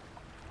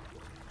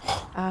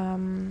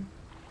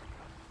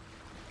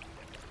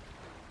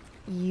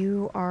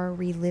 You are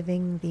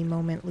reliving the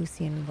moment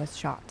Lucian was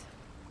shot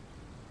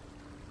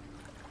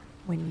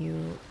when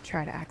you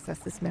try to access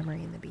this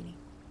memory in the beanie.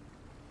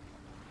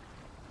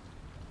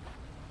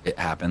 It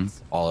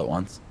happens all at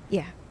once.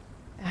 Yeah.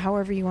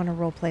 However you want to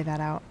role play that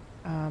out.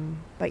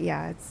 But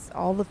yeah, it's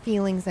all the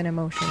feelings and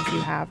emotions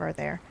you have are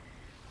there.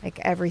 Like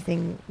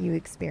everything you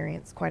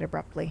experience quite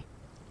abruptly.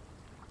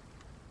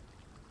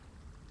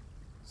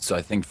 So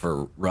I think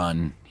for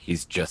Run,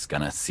 he's just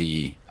gonna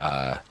see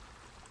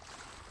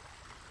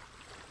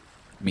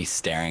me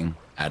staring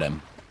at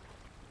him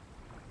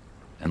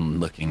and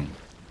looking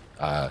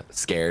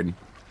scared.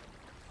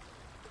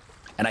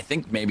 And I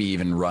think maybe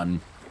even Run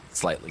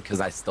slightly,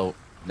 because I still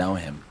know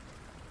him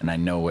and I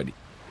know what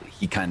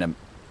he kind of,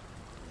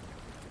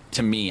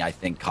 to me, I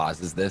think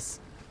causes this.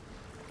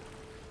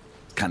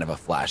 It's kind of a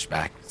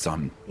flashback. So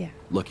I'm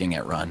looking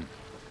at Run.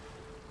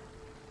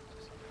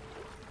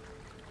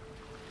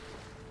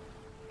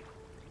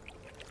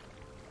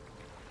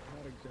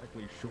 Not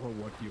exactly sure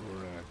what you've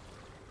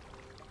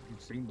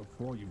seen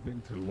before. You've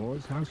been to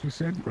Laura's house, you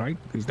said, right?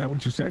 Is that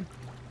what you said?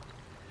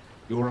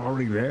 You were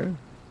already there?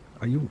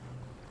 Are you...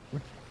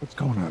 What's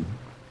going on?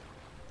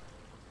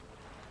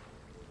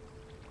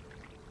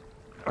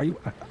 Are you...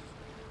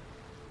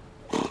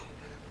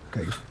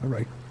 Okay, all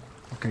right.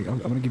 Okay, I'm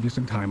gonna give you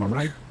some time, all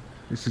right?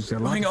 This is a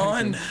lot Going to take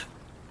on.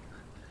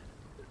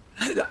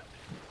 in.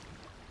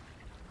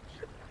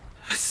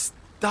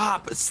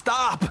 Stop!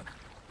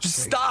 Just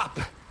stop!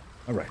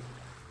 All right.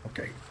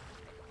 Okay.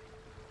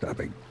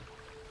 Stopping.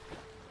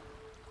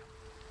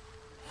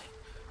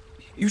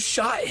 You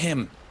shot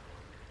him.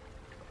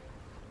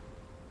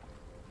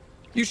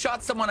 You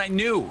shot someone I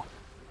knew.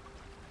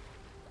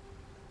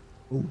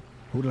 Who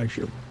did I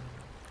shoot?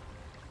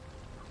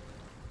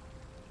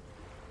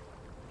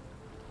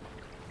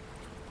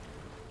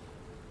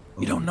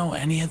 You don't know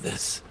any of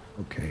this.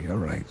 Okay, all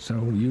right. So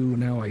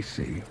now I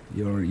see.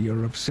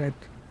 You're upset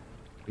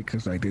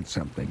because I did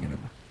something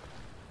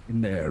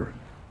in there.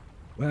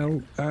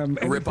 Well, I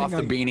rip off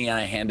the beanie and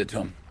I hand it to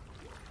him.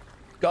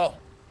 Go.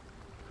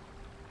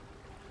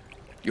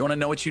 You want to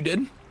know what you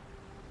did?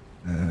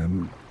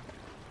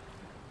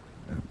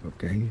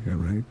 Okay, all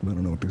right. I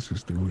don't know what this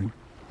is doing.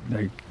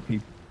 Like, he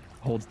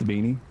holds the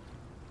beanie.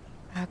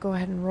 Go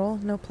ahead and roll.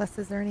 No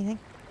pluses or anything.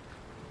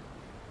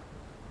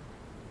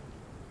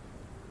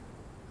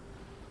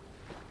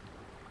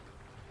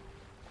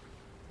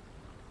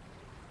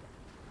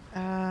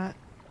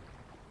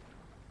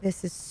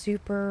 This is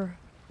super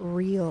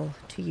real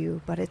to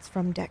you, but it's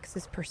from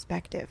Dex's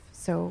perspective.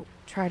 So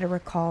try to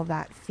recall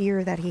that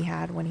fear that he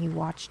had when he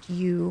watched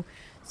you.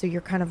 So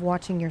you're kind of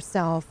watching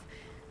yourself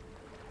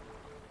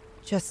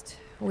just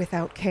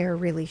without care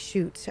really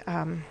shoot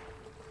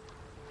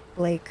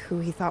Blake, who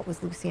he thought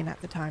was Lucian at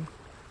the time.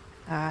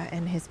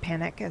 And his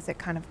panic as it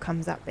kind of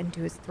comes up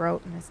into his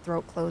throat, and his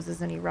throat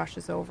closes and he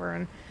rushes over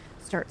and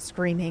starts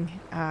screaming.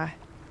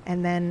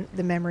 And then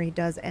the memory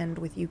does end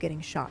with you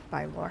getting shot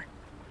by Lore.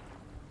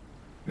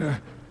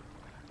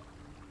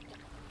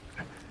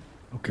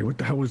 Okay, what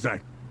the hell was that?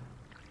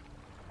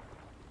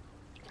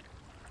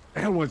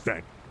 The hell was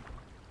that?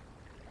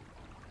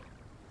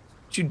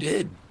 What you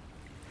did?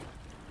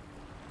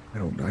 I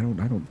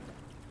don't.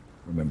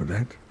 Remember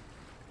that?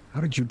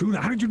 How did you do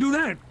that? How did you do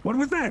that? What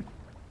was that?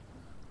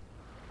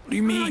 What do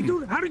you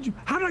mean? How did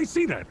I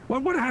see that?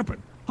 What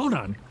happened? Hold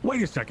on.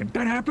 Wait a second.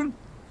 That happened?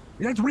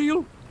 That's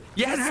real?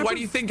 Yes. Why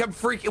do you think I'm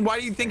freaking? Why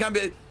do you think I'm?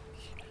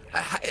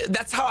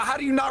 That's how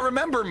do you not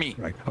remember me?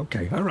 Right.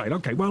 Okay. All right.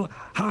 Okay. Well,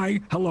 hi.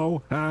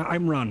 Hello.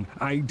 I'm Ron.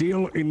 I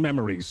deal in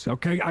memories.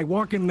 Okay. I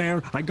walk in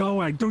there. I go.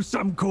 I do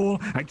something cool.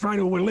 I try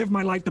to live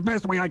my life the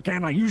best way I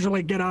can. I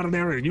usually get out of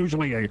there.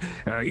 Usually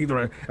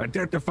either a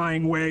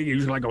death-defying way.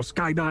 Usually I go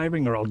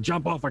skydiving or I'll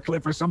jump off a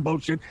cliff or some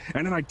bullshit.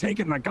 And then I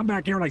take it and I come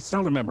back here and I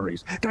sell the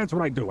memories. That's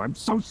what I do. I'm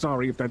so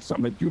sorry if that's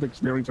something that you've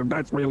experienced and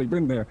that's really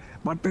been there.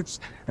 But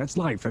that's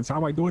life. That's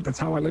how I do it. That's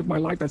how I live my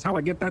life. That's how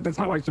I get that. That's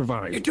how I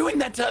survive. You're doing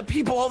that to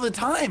people all the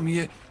time.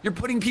 You're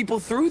putting people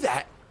through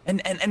that,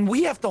 and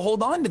we have to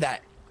hold on to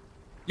that.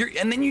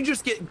 And then you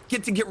just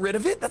get to get rid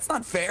of it. That's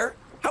not fair.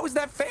 How is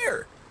that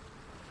fair?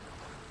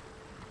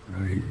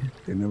 I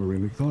never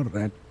really thought of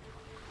that.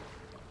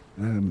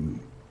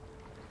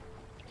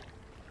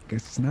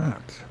 Guess it's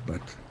not,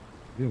 but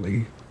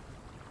really.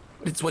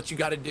 It's what you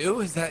got to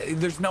do. Is that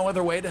there's no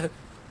other way to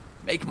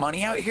make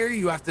money out here?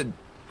 You have to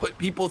put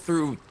people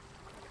through.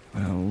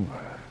 Well,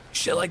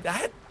 shit like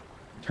that.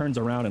 Turns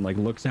around and like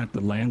looks at the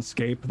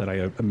landscape that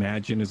I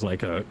imagine is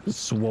like a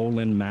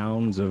swollen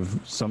mounds of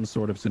some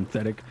sort of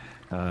synthetic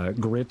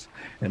grit,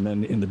 and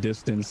then in the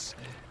distance,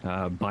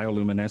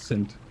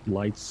 bioluminescent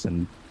lights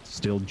and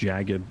still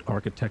jagged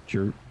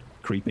architecture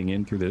creeping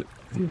in through the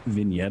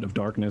vignette of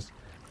darkness.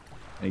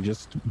 And he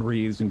just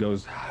breathes and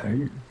goes,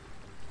 I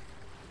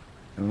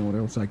don't know what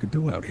else I could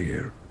do out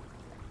here.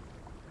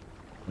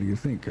 What do you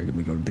think? Are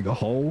we gonna dig a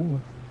hole?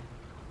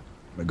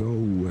 I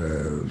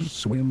go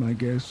swim, I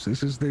guess.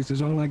 This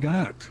is all I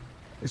got.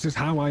 This is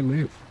how I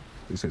live.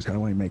 This is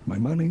how I make my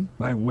money.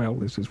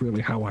 This is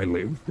really how I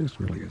live. This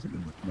really hasn't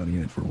been much money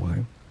in it for a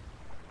while.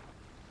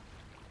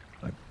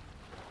 But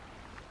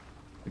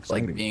It's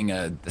like being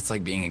a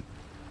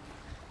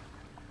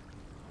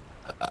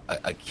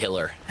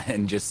killer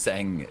and just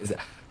saying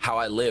how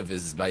I live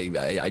is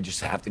I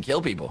just have to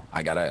kill people.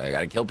 I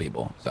gotta kill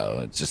people. So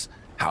it's just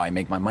how I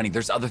make my money.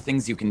 There's other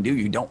things you can do.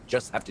 You don't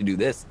just have to do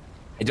this.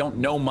 I don't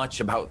know much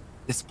about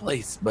this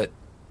place, but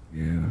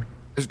yeah,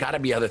 there's got to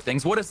be other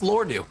things. What does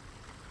Lore do?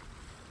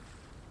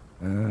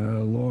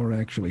 Lore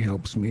actually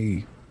helps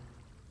me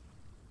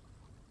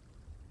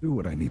do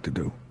what I need to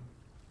do.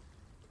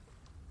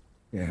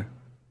 Yeah.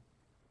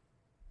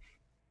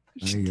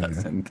 She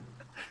doesn't.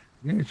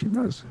 Yeah, she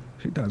does.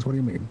 She does. What do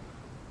you mean?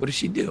 What does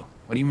she do?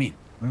 What do you mean?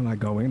 Well, I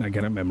go in, I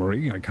get a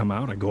memory, I come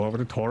out, I go over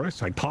to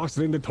Taurus, I toss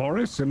it into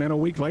Taurus, and then a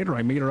week later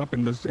I meet her up I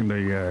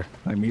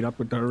meet up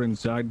with her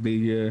inside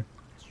the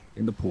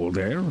in the pool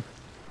there,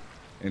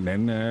 and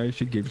then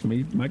she gives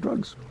me my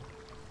drugs.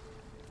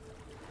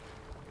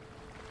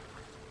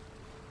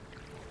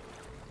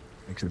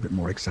 Makes it a bit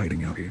more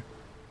exciting out here.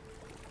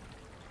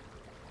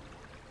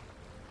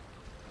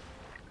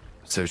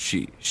 So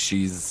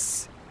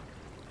she's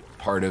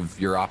part of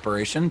your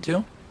operation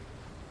too?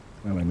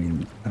 Well, I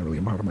mean, not really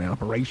a part of my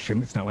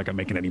operation. It's not like I'm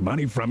making any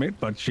money from it,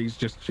 but she's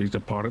a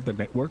part of the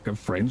network of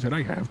friends that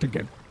I have to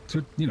get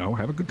to,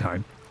 have a good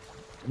time.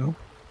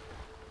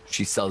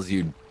 She sells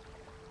you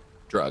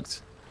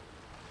drugs.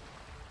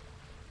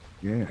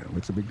 Yeah,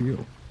 it's a big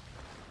deal.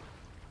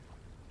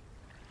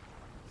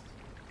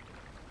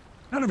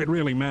 None of it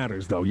really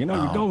matters, though. You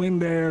go in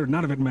there,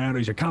 none of it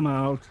matters. You come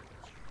out.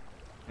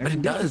 But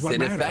it does.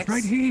 It affects.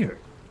 Right here.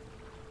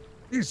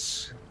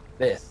 This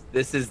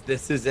is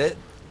it.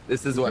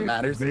 This is what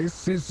matters.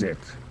 This is it.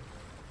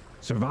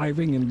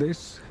 Surviving in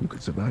this, you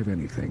could survive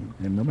anything,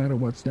 and no matter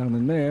what's down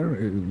in there,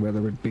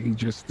 whether it be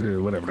just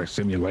whatever a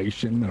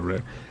simulation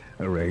or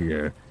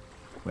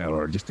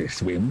just a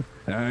swim,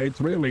 it's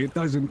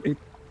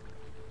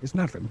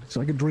nothing. It's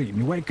like a dream.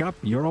 You wake up,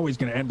 you're always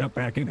going to end up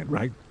back in it,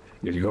 right?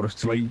 You go to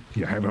sleep,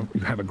 you have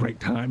a great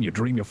time, you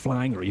dream you're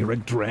flying, or you're a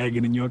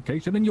dragon in your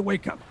case, and then you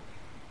wake up.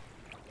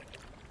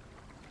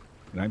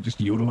 And I'm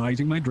just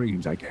utilizing my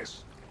dreams, I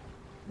guess.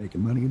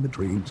 Making money in the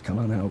dreams, come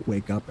on out,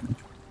 wake up, and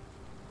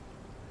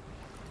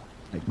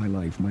make my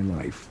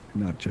life,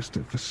 not just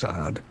a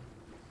facade,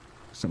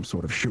 some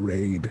sort of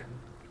charade.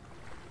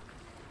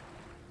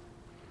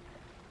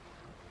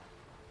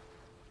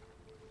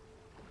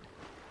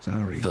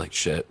 Sorry. I feel like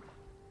shit.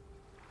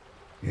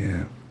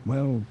 Yeah,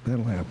 well,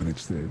 that'll happen.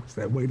 It's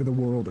that weight of the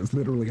world is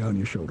literally on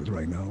your shoulders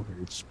right now.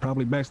 It's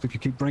probably best if you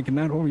keep drinking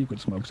that, or you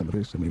could smoke some of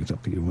this. I mean, it's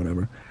up to you,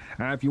 whatever.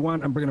 If you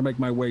want, I'm going to make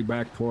my way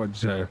back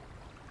towards where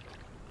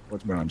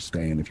I'm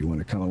staying. If you want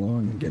to come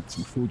along and get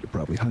some food, you're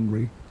probably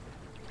hungry.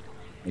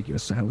 Make you a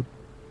salad.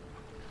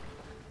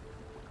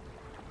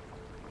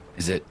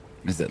 Is it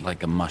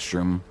like a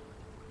mushroom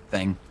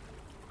thing?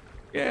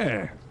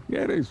 Yeah,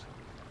 it is.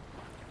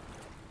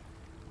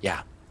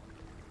 Yeah.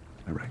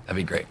 All right. That'd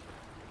be great.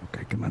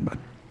 Okay, come on, bud.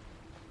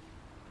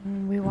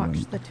 We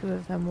watch the two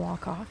of them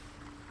walk off,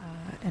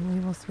 and we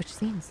will switch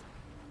scenes.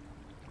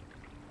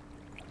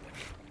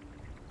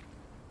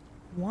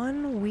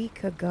 1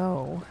 week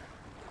ago,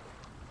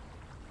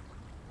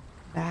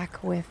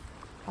 back with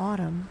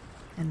Autumn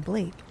and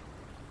Blake,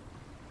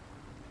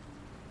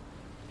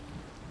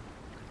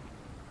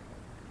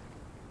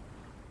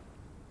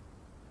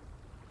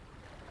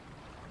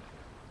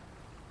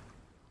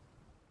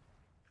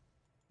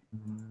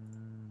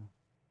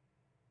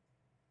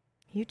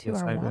 You two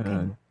Yes, are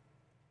walking.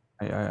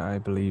 I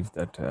believe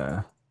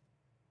that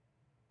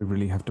we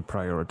really have to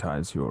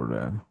prioritize your.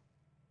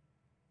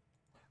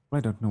 Well, I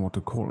don't know what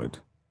to call it.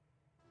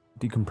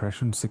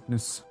 Decompression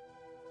sickness.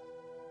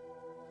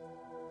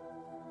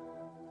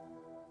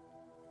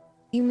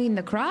 You mean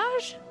the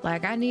Kraj?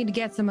 Like, I need to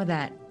get some of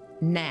that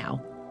now.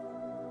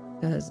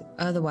 Because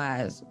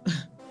otherwise.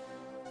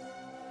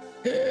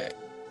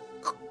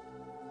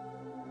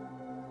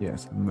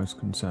 Yes, I'm most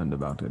concerned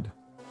about it.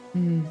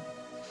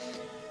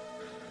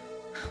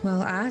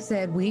 Well, I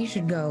said we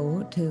should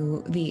go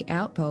to the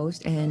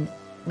outpost, and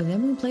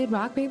then we played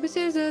rock, paper,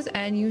 scissors,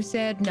 and you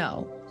said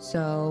no.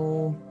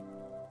 So.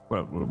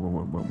 Well,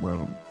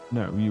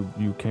 no,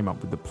 you came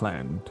up with the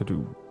plan to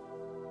do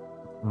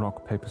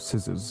rock, paper,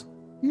 scissors.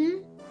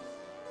 The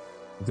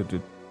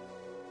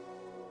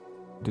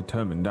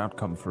determined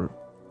outcome for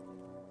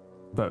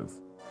both.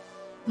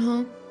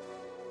 Uh-huh.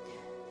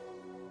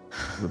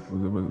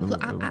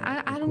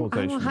 The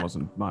causation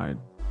wasn't mine.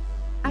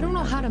 I don't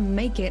know how to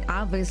make it,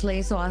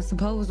 obviously, so I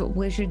suppose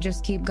we should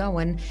just keep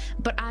going.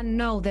 But I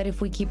know that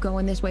if we keep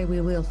going this way,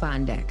 we will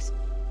find Dex.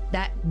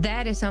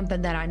 That is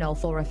something that I know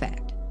for a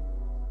fact.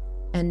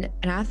 And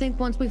I think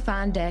once we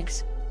find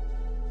Dex,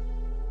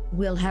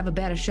 we'll have a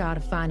better shot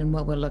of finding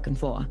what we're looking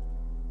for.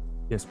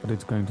 Yes, but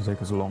it's going to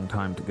take us a long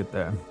time to get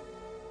there.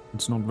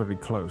 It's not very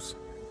close.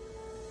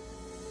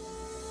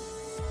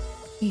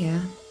 Yeah,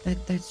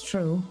 that's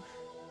true.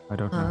 I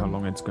don't know how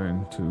long it's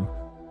going to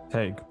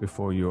take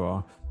before you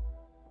are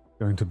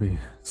going to be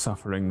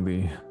suffering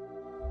the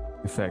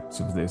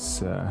effects of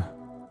this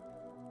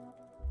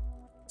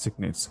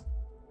sickness.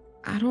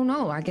 I don't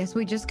know. I guess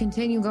we just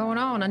continue going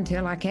on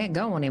until I can't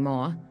go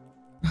anymore.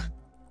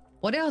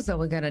 What else are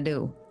we gonna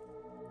do?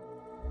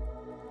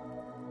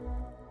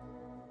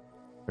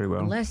 Very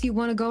well. Unless you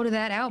want to go to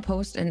that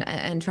outpost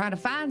and try to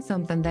find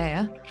something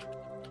there.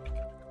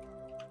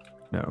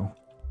 No.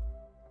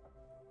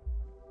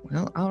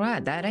 Well, all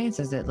right. That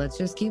answers it. Let's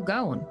just keep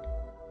going.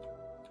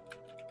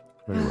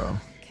 Very well.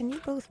 Can you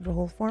both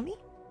roll for me?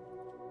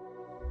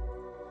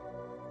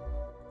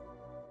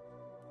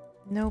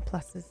 No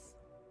pluses.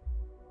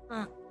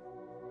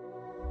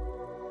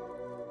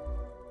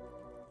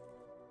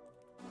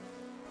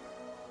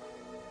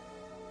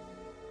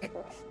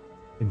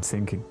 In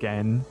sync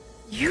again.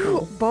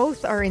 You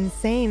both are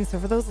insane. So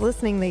for those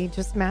listening, they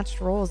just matched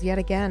rolls yet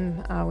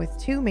again with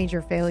 2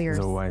 major failures.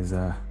 There's always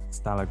a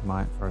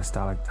stalagmite for a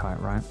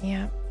stalactite, right?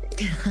 Yeah.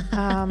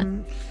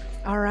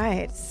 All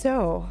right.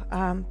 So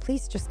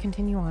please just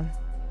continue on.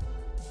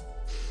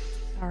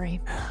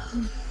 Sorry.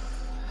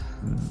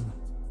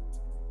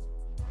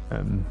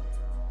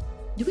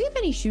 Do we have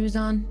any shoes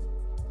on?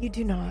 You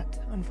do not,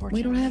 unfortunately.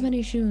 We don't have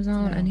any shoes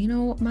on. No. And you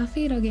know, my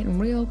feet are getting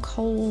real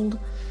cold.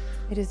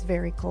 It is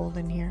very cold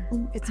in here.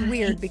 It's I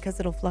weird hate- because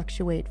it'll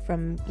fluctuate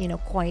from,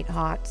 quite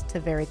hot to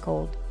very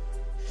cold.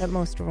 But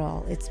most of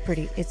all, it's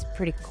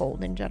pretty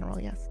cold in general,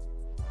 yes.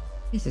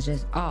 This is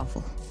just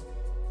awful.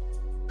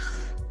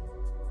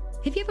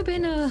 Have you ever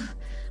been, I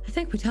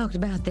think we talked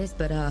about this,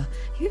 but, have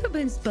you ever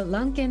been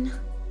spelunking?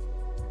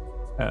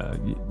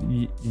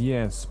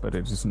 Yes, but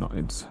it's not.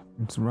 It's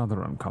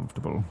rather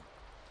uncomfortable.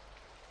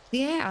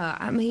 Yeah,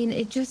 I mean,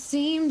 it just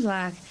seems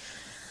like,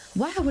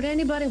 why would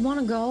anybody want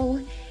to go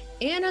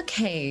in a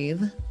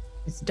cave?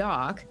 It's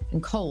dark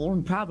and cold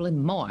and probably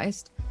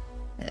moist.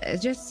 It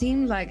just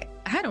seems like,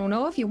 I don't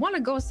know, if you want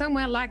to go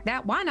somewhere like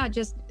that, why not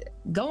just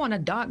go in a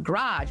dark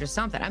garage or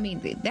something? I mean,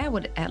 that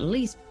would at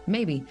least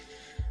maybe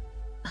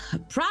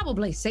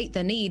probably sate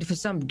the need for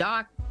some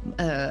dark,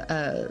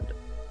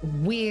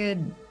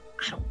 weird,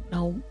 I don't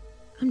know.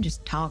 I'm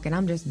just talking.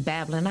 I'm just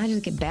babbling. I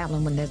just get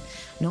babbling when there's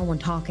no one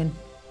talking.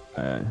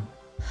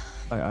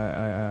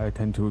 I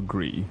tend to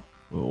agree.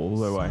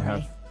 Although I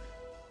have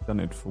done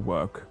it for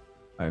work,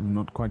 I'm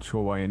not quite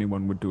sure why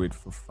anyone would do it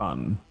for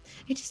fun.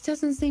 It just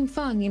doesn't seem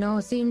fun,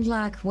 It seems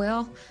like,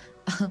 well,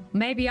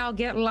 maybe I'll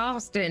get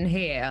lost in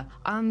here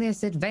on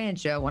this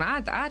adventure. When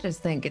I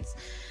just think it's,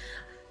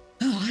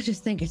 I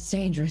just think it's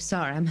dangerous.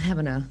 Sorry, I'm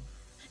having a.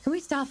 Can we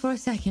stop for a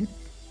second?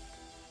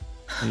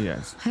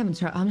 Yes. I'm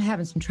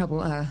having some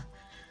trouble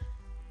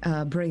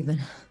breathing.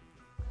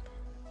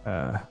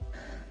 Well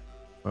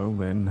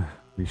then,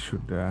 we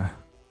should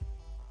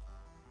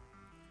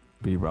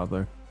be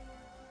rather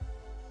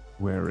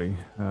wary.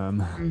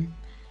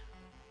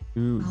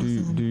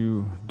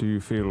 Do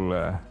you feel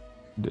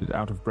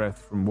out of breath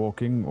from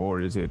walking,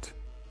 or is it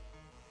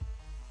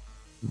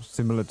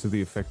similar to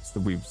the effects that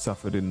we've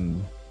suffered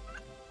in?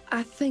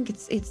 I think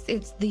it's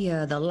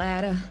the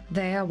ladder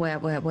there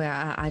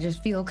where I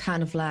just feel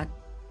kind of like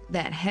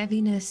that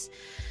heaviness,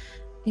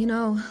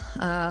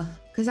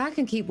 because I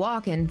can keep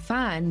walking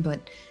fine,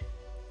 but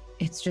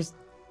it's just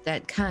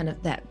that kind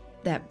of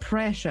that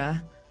pressure,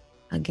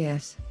 I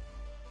guess.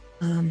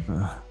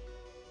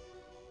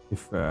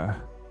 If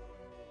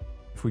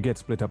we get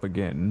split up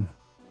again,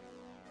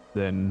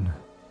 then,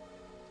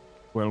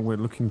 well, we're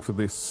looking for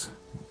this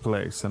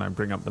place, and I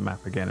bring up the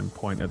map again and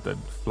point at the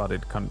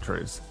flooded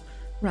countries.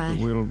 Right.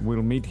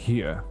 We'll meet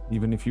here,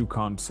 even if you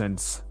can't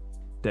sense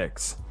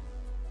Dex.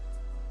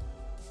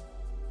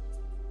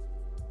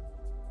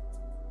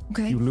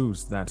 Okay. You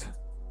lose that,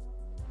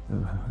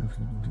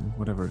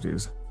 whatever it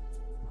is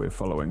we're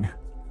following.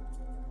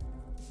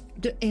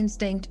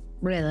 Instinct,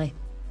 really.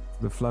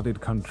 The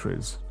flooded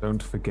countries.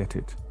 Don't forget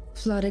it.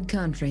 Flooded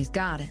countries,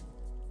 got it.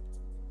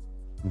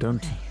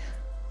 Don't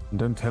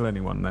tell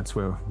anyone that's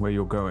where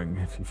you're going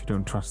if you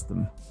don't trust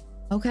them.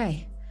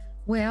 Okay.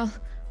 Well,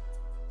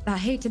 I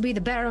hate to be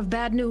the bearer of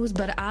bad news,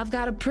 but I've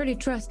got a pretty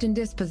trusting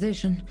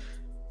disposition.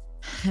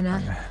 And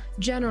I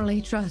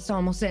generally trust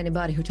almost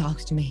anybody who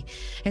talks to me.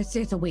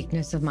 It's a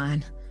weakness of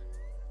mine.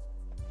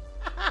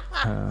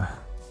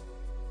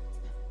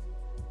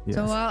 Yes.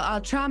 So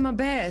I'll try my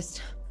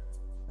best.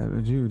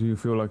 Do you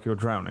feel like you're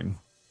drowning?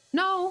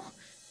 No,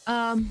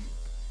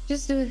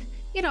 just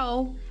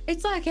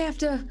it's like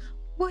after,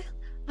 well,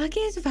 I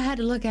guess if I had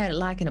to look at it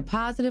like in a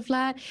positive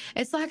light,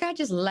 it's like I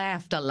just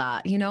laughed a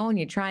lot, and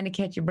you're trying to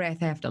catch your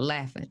breath after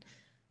laughing.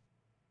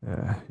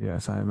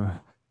 Yes, I'm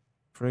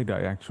afraid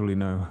I actually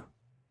know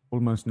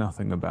almost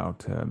nothing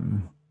about,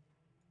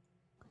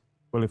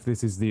 well, if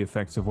this is the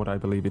effects of what I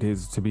believe it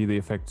is to be the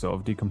effects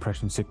of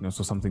decompression sickness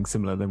or something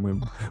similar, then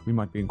we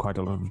might be in quite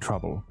a lot of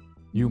trouble.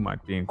 You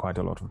might be in quite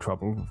a lot of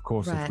trouble. Of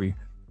course, right. If we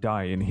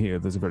die in here,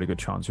 there's a very good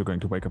chance you're going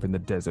to wake up in the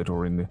desert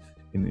or in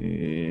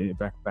the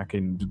back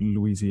in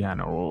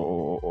Louisiana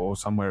or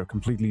somewhere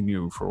completely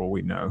new for all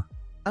we know.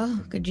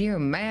 Oh, could you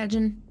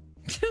imagine?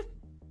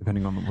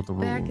 Depending on what the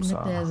rules Back in the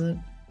are. desert.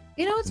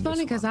 It's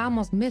funny because I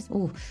almost miss.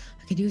 Oh,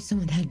 I could use some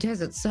of that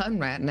desert sun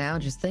right now,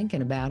 just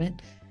thinking about it.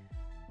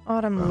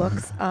 Autumn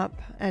looks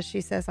up as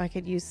she says, I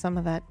could use some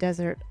of that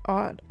desert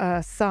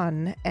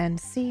sun, and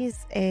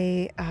sees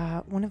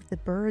one of the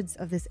birds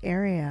of this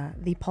area,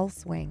 the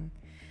pulsewing.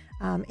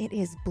 It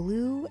is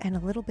blue and a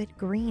little bit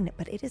green,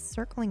 but it is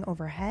circling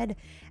overhead,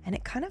 and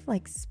it kind of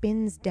like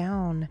spins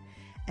down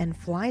and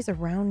flies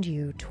around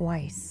you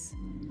twice.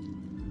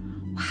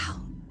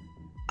 Wow.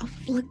 Oh,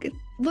 look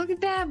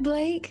at that,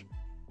 Blake.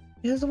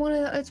 It's one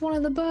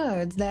of the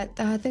birds that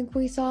I think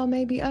we saw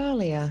maybe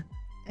earlier.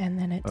 And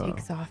then it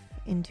takes off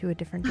into a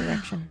different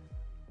direction.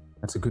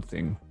 That's a good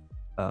thing.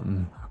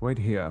 Wait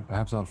here.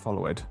 Perhaps I'll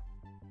follow it.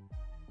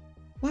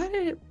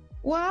 Well,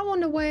 I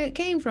wonder where it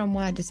came from,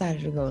 why it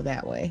decided to go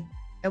that way.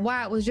 And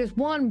why it was just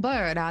one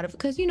bird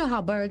because you know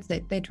how birds,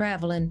 they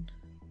travel in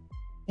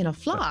a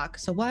flock.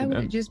 So why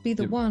would it just be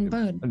the one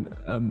bird?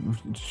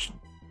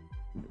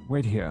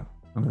 Wait here.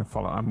 I'm going to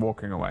follow. I'm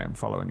walking away. I'm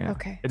following it.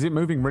 Okay. Is it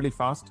moving really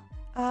fast?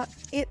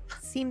 It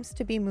seems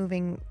to be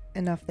moving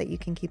enough that you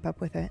can keep up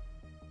with it.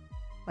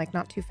 Like,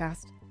 not too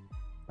fast.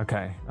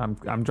 Okay,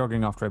 I'm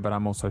jogging after it, but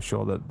I'm also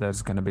sure that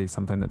there's going to be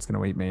something that's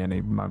going to eat me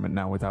any moment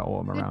now without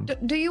Autumn around.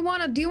 Do you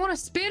want to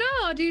spit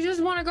or do you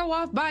just want to go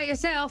off by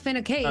yourself in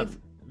a cave?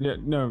 Yeah,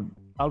 no,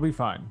 I'll be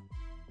fine.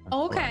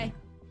 Okay,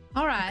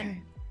 all right.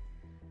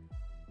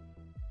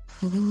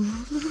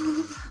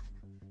 Okay.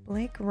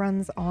 Blake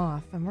runs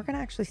off, and we're going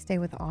to actually stay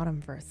with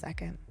Autumn for a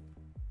second.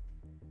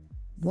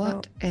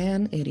 What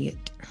an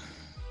idiot.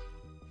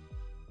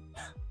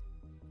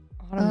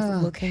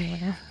 Autumn's looking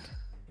around.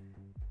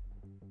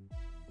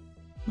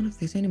 I wonder if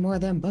there's any more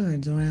of them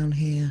birds around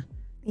here.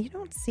 You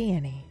don't see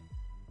any.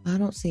 I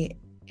don't see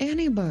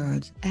any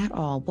birds at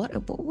all.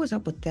 What was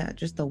up with that?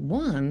 Just the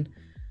one?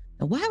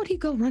 Now, why would he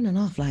go running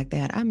off like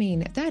that? I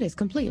mean, that is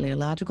completely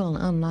illogical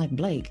and unlike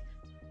Blake.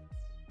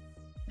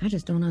 I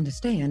just don't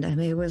understand. I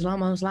mean, it was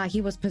almost like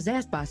he was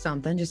possessed by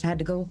something, just had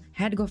to go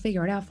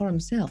figure it out for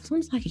himself. It's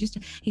almost like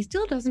he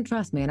still doesn't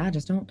trust me, and I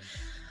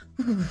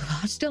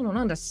still don't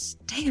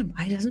understand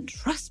why he doesn't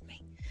trust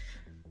me.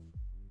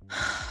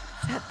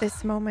 At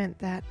this moment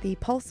that the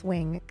pulse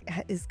wing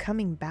is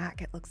coming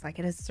back, it looks like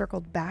it has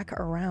circled back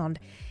around.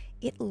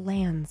 It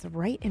lands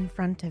right in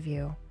front of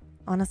you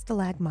on a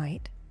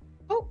stalagmite.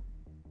 Oh.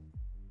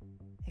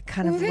 It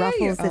kind of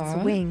ruffles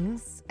its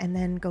wings and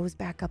then goes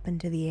back up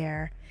into the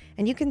air.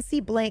 And you can see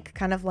Blake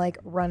kind of like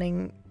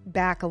running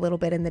back a little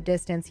bit in the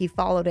distance. He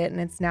followed it and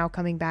it's now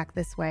coming back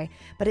this way,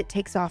 but it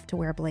takes off to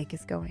where Blake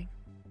is going.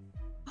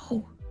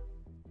 Oh.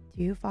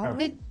 Do you follow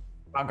it?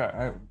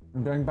 Okay,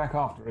 I'm going back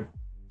after it.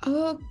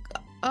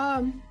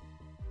 I'll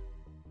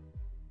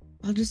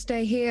just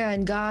stay here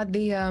and guard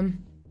the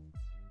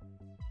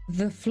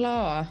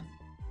floor.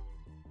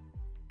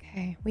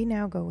 Okay, we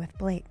now go with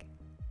Blake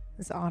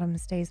as Autumn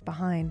stays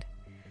behind.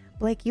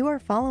 Blake, you are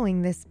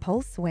following this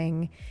pulse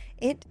wing.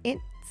 It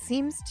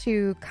seems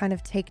to kind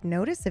of take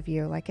notice of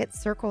you. Like it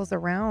circles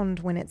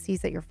around when it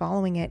sees that you're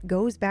following it,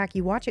 goes back.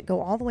 You watch it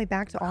go all the way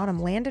back to Autumn,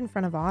 land in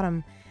front of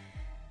Autumn.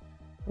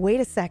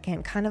 Wait a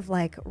second, kind of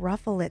like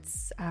ruffle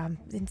it's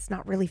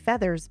not really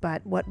feathers,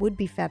 but what would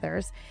be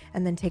feathers,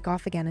 and then take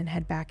off again and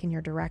head back in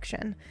your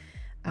direction.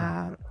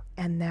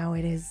 And now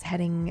it is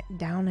heading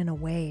down and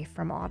away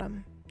from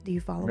Autumn. Do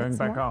you follow it? Going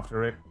back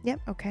after it.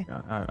 Yep, okay.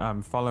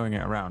 I'm following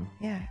it around.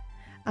 Yeah.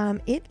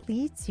 It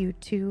leads you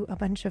to a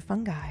bunch of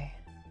fungi.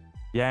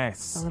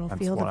 Yes, A little that's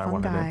field what of I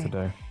wanted fungi. it to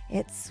do.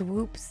 It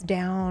swoops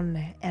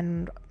down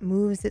and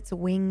moves its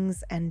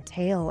wings and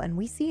tail, and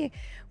we see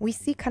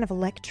kind of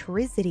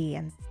electricity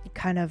and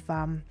kind of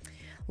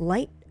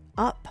light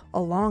up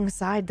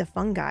alongside the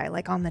fungi,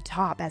 like on the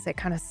top as it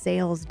kind of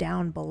sails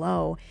down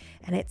below.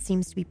 And it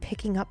seems to be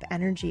picking up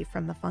energy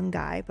from the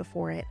fungi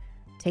before it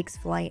takes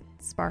flight,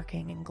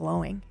 sparking and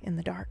glowing in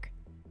the dark.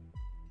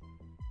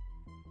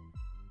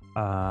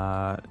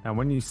 And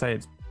when you say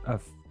it's a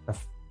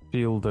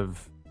field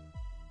of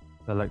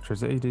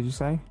electricity, did you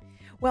say?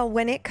 Well,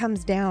 when it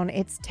comes down,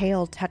 its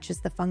tail touches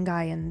the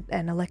fungi and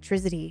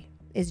electricity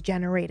is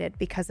generated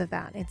because of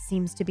that. It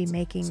seems to be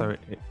making... So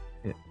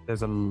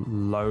there's a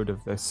load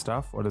of this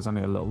stuff, or there's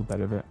only a little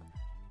bit of it?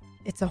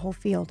 It's a whole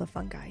field of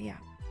fungi, yeah.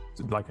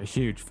 Like a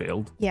huge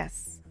field?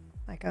 Yes,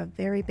 like a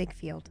very big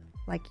field.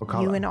 Like What you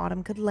color? and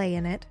Autumn could lay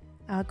in it.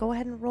 Go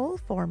ahead and roll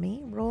for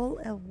me. Roll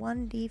a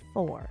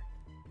 1d4.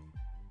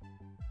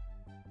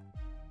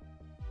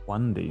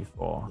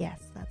 1d4?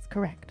 Yes, that's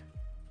correct.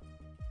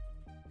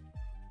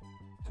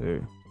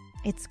 2.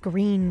 It's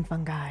green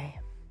fungi.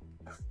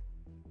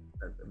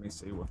 Let me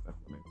see what that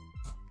means.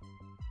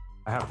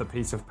 I have the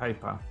piece of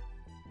paper.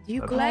 Do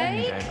you that call?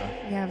 Amy gave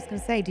her. Yeah, I was gonna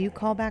say, do you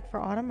call back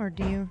for Autumn or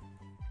do you?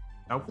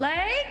 Nope.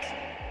 Blake?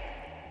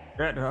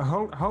 Yeah,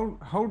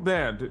 hold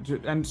there,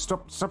 and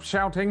stop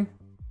shouting.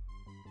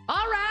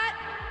 All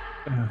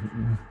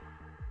right.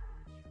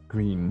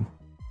 Green,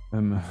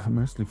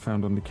 mostly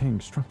found on decaying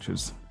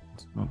structures.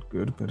 It's not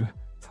good, but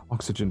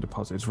oxygen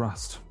deposits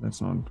rust.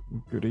 That's not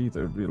good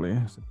either, really.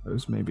 I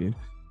suppose maybe it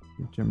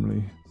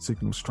generally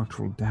signals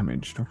structural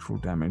damage.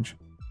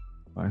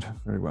 Right,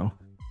 very well.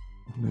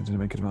 To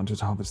make advantage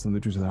to harvest them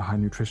due to their high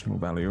nutritional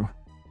value.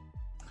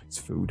 It's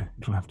food.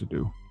 It'll have to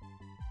do.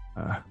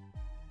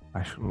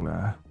 I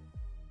shall.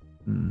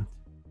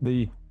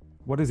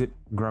 What is it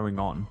growing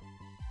on?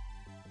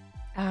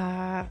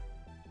 How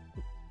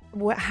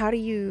do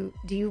you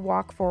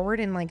walk forward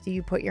and like do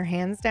you put your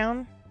hands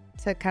down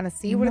to kind of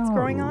see what it's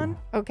growing No. on?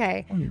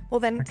 Okay. Well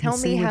then I can tell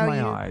see me with how my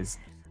you eyes.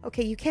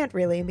 Okay, you can't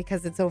really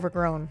because it's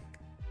overgrown.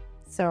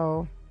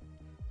 So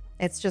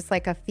it's just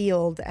like a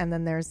field and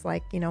then there's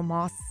like,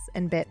 moss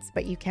and bits,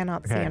 but you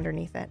cannot see Okay.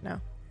 underneath it. No.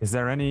 Is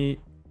there any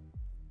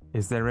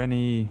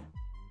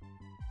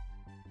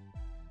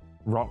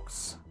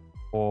rocks,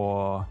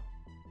 or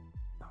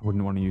I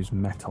wouldn't want to use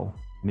metal.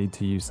 I need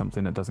to use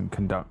something that doesn't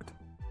conduct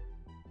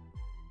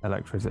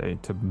electricity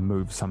to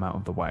move some out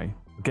of the way.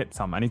 Get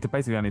some. I need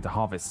to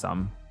harvest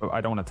some, but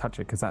I don't want to touch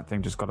it because that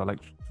thing just got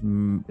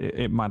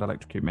it might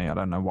electrocute me. I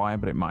don't know why,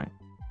 but it might.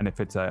 And if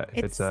it's a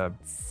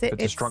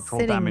structural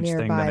sitting damage thing,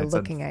 nearby then it's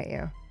looking at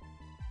you.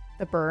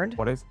 The bird.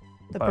 What is?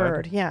 The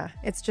bird. Yeah.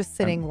 It's just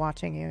sitting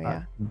watching you.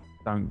 Yeah.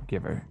 Don't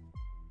give her.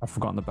 I've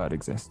forgotten the bird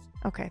exists.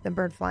 Okay. The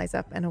bird flies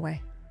up and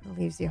away. It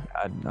leaves you.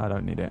 I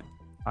don't need it.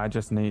 I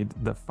just need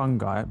the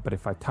fungi, but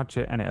if I touch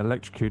it and it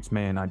electrocutes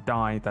me and I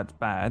die, that's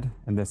bad.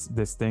 And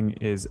this thing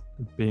is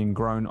being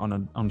grown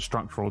on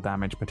structural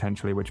damage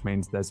potentially, which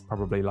means there's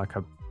probably like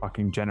a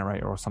fucking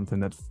generator or something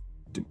that's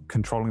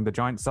controlling the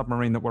giant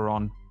submarine that we're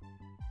on,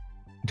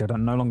 which I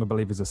don't no longer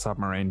believe is a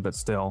submarine, but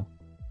still,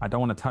 I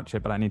don't want to touch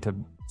it, but I need to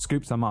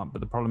scoop some up.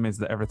 But the problem is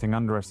that everything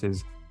under us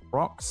is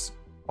rocks,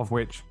 of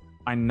which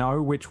I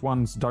know which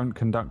ones don't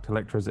conduct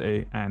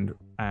electricity, and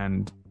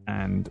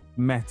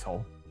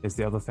metal is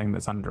the other thing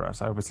that's under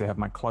us. I obviously have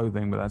my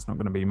clothing, but that's not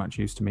going to be much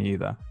use to me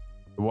either.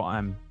 What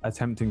I'm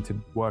attempting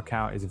to work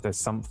out is if there's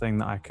something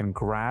that I can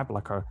grab,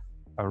 like a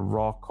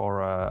rock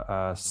or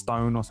a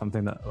stone or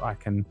something that I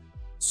can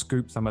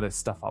scoop some of this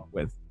stuff up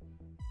with,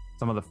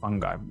 some of the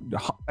fungi.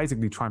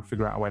 Basically try and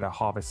figure out a way to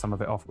harvest some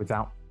of it off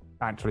without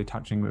actually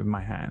touching it with my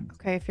hands.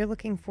 Okay. If you're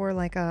looking for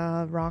like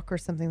a rock or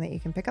something that you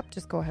can pick up,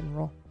 just go ahead and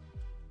roll.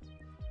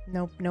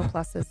 No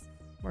pluses.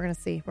 We're going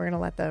to see. We're going to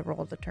let the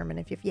roll determine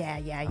if you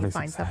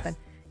find something.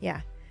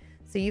 Yeah.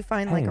 So you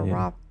find like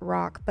a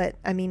rock, but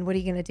I mean, what are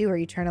you going to do? Are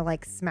you trying to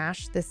like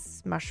smash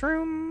this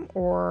mushroom,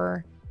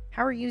 or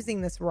how are you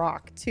using this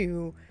rock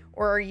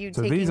or are you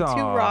taking two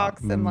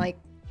rocks and like...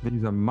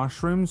 These are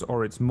mushrooms,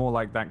 or it's more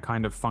like that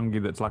kind of fungi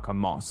that's like a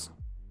moss?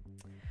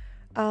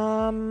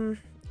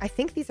 I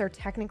think these are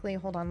technically,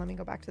 hold on, let me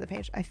go back to the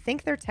page. I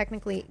think they're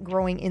technically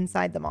growing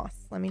inside the moss.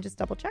 Let me just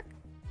double check.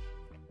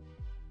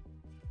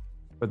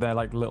 But they're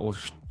like little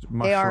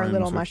mushrooms. They are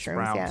little with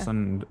mushrooms, sprouts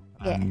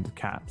yeah. and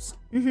caps.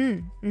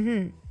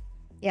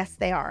 Yes,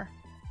 they are.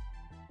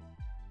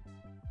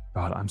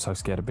 God, I'm so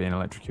scared of being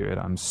electrocuted.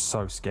 I'm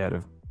so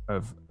scared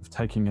of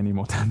taking any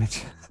more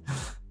damage.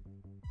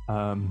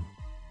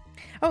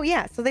 Oh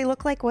yeah, so they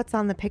look like what's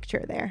on the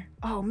picture there.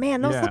 Oh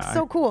man, those look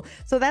so cool.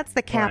 So that's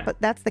the cap. Right.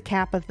 That's the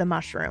cap of the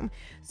mushroom.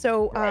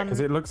 So because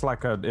it looks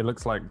like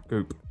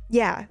goop.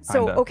 Yeah.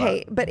 So Kinda,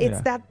 okay, but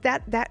it's yeah.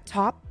 that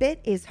top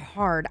bit is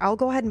hard. I'll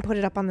go ahead and put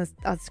it up on the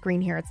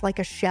screen here. It's like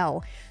a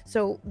shell.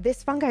 So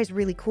this fungi is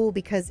really cool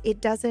because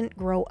it doesn't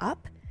grow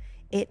up.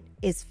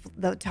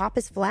 The top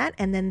is flat,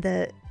 and then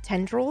the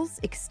tendrils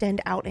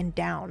extend out and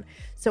down.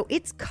 So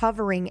it's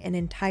covering an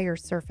entire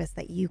surface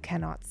that you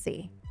cannot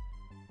see.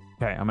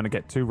 Okay, I'm gonna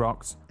get 2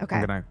 rocks.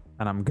 Okay.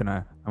 I'm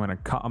gonna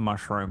cut a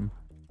mushroom.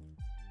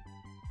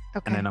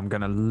 Okay. And then I'm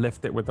gonna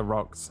lift it with the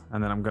rocks,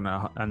 and then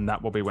and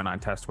that will be when I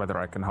test whether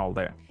I can hold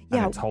it. Yeah.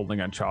 And it's holding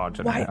a charge,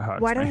 and it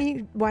hurts why don't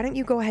me.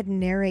 you go ahead and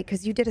narrate,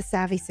 because you did a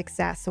savvy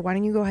success, so why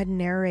don't you go ahead and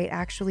narrate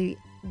actually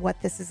what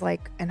this is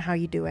like and how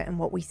you do it and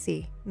what we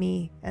see,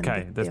 me and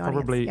Okay, the there's audience.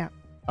 probably Yeah.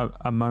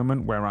 a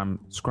moment where I'm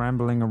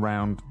scrambling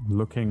around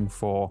looking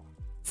for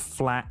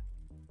flat,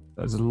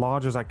 as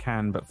large as I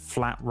can, but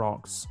flat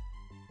rocks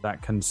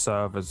that can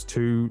serve as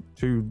two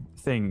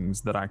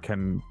things that I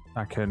can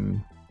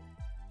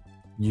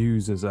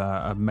use as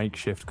a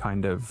makeshift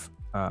kind of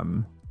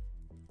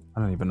I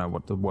don't even know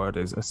what the word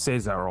is, a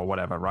scissor or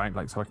whatever, right?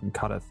 Like, so I can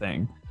cut a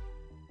thing.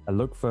 I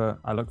look for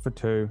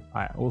two.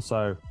 I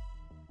also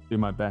do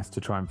my best to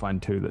try and find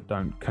two that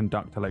don't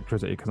conduct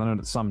electricity, because I know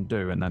that some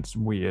do, and that's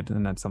weird,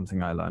 and that's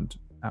something I learned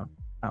out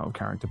of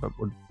character, but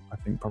would, I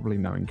think, probably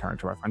know in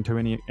character. I find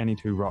any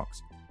two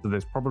rocks. So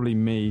there's probably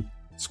me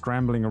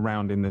scrambling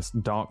around in this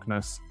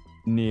darkness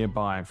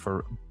nearby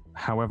for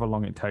however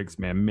long it takes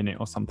me, a minute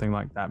or something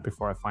like that,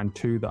 before I find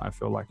two that I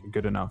feel like are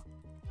good enough.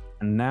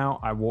 And now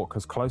I walk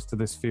as close to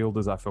this field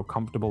as I feel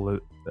comfortable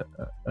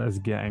as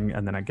getting,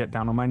 and then I get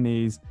down on my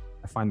knees,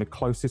 I find the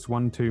closest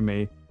one to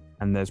me,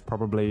 and there's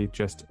probably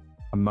just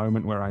a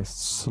moment where I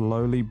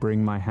slowly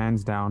bring my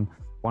hands down,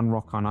 one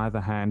rock on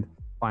either hand,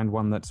 find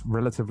one that's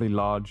relatively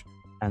large,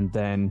 and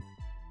then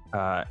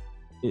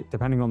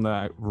depending on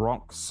the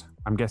rocks,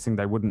 I'm guessing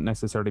they wouldn't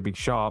necessarily be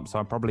sharp, so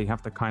I probably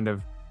have to kind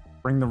of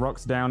bring the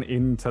rocks down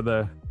into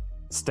the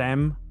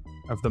stem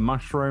of the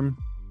mushroom.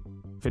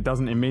 If it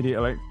doesn't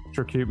immediately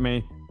electrocute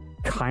me,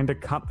 kind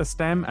of cut the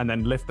stem and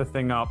then lift the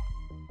thing up,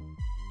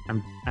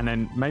 and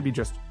then maybe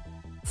just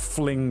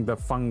fling the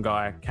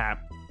fungi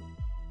cap.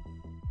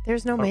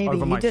 There's no maybe. over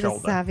You my did shoulder.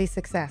 a savvy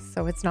success,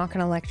 so it's not going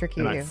to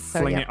electrocute And I you.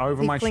 fling it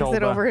over he my flings it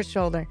shoulder. over his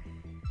shoulder.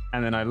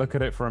 And then I look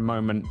at it for a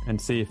moment and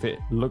see if it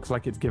looks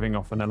like it's giving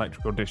off an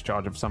electrical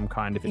discharge of some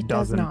kind. If it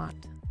does doesn't, not.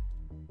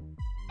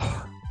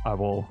 I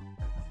will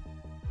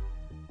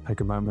take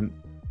a moment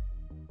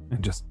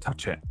and just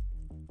touch it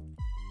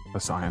for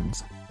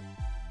science.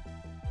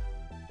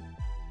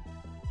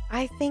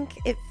 I think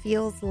it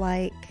feels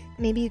like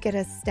maybe you get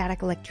a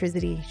static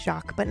electricity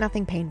shock, but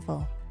nothing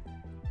painful.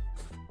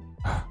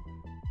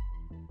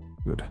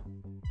 Good.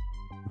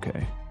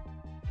 Okay.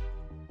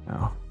 Now,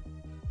 how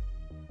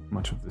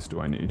much of this do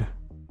I need?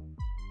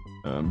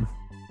 Now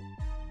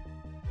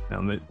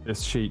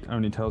this sheet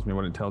only tells me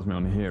what it tells me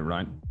on here,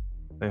 right?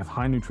 They have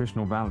high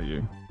nutritional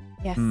value.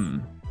 Yes.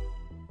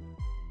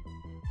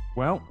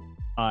 Well,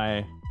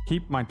 I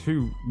keep my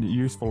two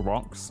useful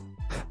rocks,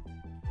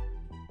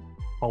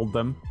 hold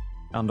them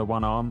under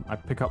one arm. I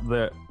pick up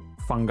the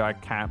fungi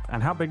cap,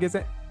 and how big is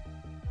it?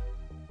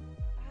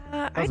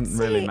 Doesn't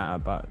really matter,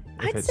 but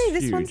if I'd it's say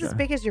this huge, one's as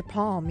big as your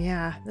palm.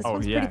 Yeah, this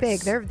one's pretty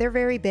big. yes. They're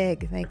very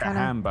big. They like a kind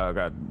of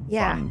hamburger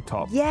bun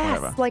top. Yes,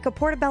 whatever. like a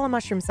portobello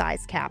mushroom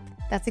size cap.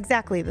 That's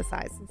exactly the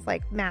size. It's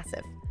like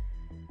massive.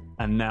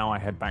 And now I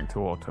head back to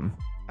Autumn.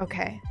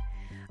 Okay.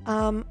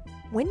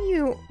 When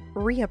you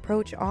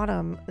reapproach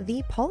Autumn,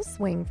 the pulse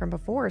wing from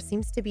before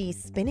seems to be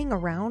spinning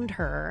around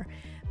her,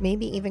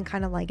 maybe even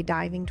kind of like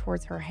diving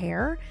towards her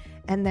hair.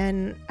 And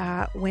then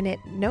when it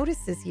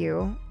notices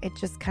you, it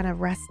just kind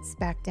of rests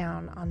back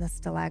down on the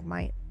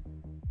stalagmite.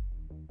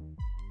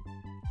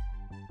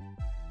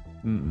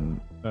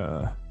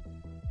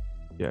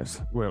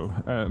 Yes, well,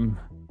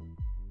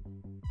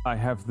 I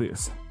have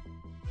this.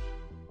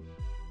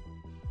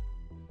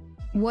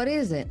 What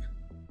is it?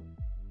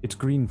 It's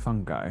green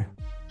fungi.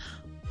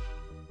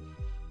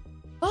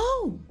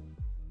 Oh,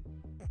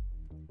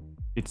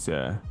 It's,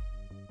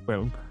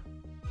 well,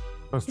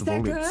 first is of that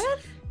all, good?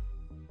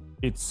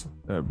 it's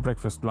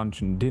breakfast,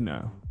 lunch, and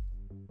dinner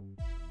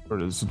for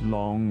as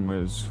long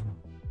as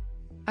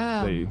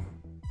Oh, they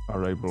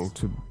are able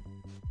to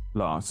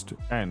last.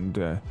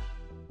 And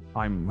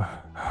I'm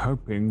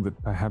hoping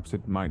that perhaps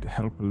it might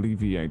help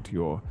alleviate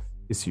your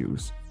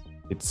issues.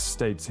 It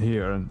states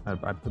here, and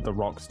I put the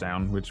rocks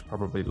down, which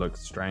probably looks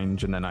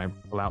strange, and then I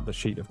pull out the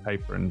sheet of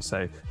paper and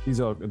say,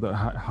 these are the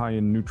high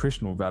in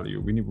nutritional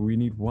value. We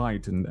need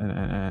white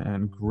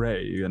and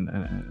gray and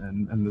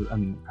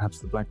perhaps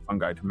the black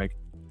fungi to make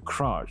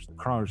courage. The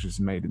courage is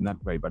made in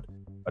that way, but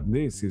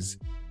this is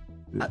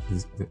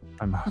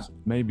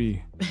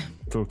maybe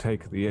it'll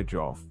take the edge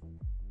off.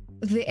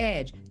 the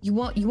edge. You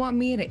want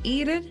me to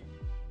eat it?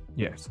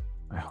 Yes,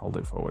 I hold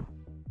it forward.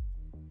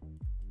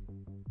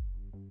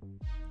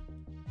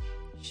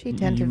 She You may-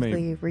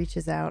 tentatively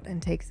reaches out and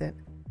takes it.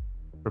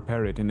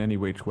 Prepare it in any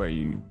which way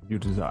you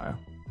desire.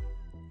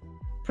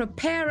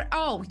 Prepare.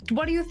 Oh,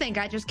 what do you think?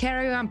 I just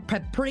carry on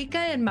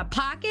paprika in my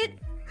pocket?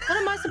 What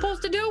am I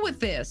supposed to do with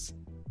this?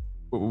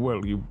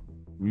 Well, you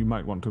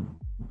might want to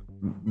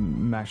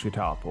mash it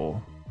up,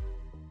 or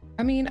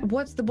I mean,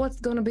 what's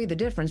going to be the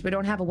difference? We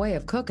don't have a way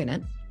of cooking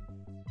it.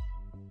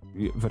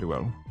 very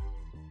well.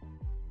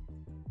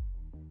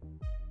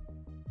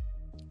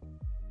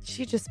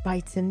 She just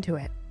bites into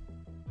it.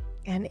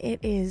 And it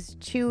is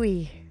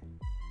chewy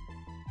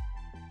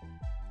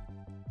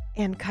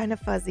and kind of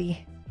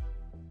fuzzy.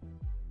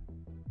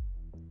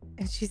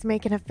 And she's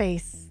making a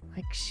face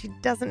Like she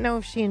doesn't know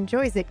if she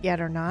enjoys it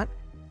yet or not.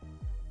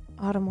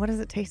 Autumn, what does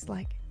it taste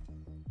like?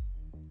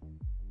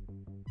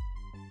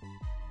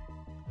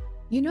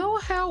 You know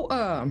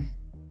how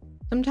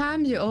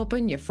sometimes you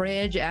open your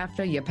fridge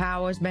after your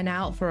power's been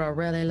out for a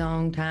really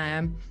long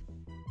time?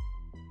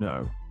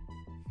 No.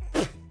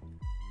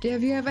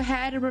 Have you ever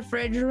had a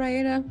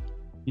refrigerator?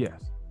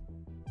 Yes.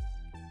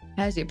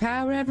 Has your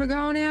power ever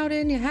gone out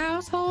in your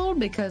household?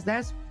 Because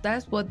that's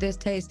what this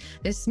tastes.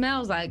 This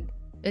smells like.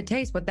 It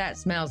tastes what that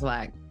smells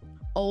like.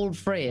 Old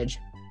fridge.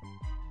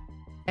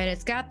 And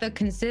it's got the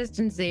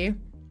consistency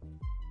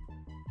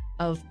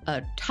of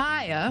a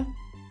tire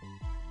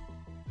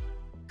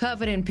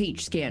covered in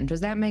peach skin.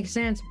 Does that make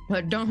sense?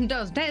 It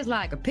doesn't taste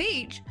like a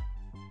peach.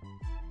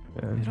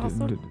 It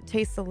also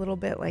tastes a little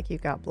bit like you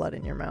got blood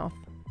in your mouth.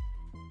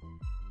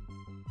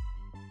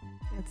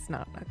 It's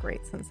not a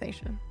great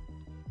sensation.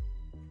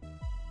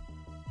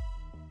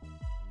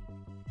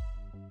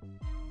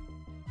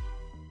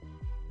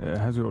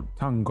 Has your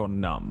tongue gone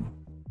numb?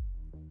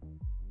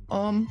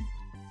 I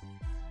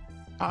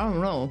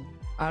don't know.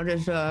 I'm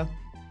just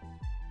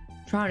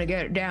trying to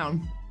get it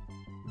down.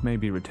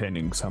 Maybe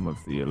retaining some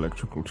of the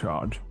electrical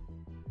charge.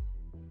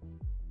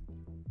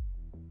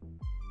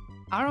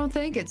 I don't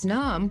think it's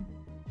numb.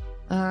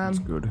 That's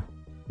good. Do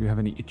you have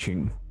any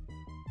itching?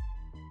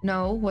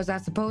 No. Was I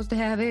supposed to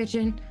have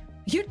itching?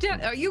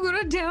 Are you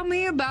gonna tell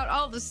me about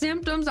all the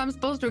symptoms I'm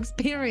supposed to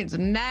experience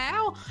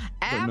now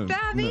after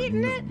I've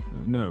eaten it?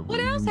 No. What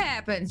else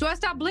happens? Do I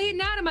start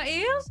bleeding out of my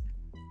ears?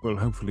 Well,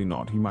 hopefully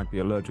not. You might be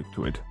allergic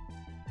to it.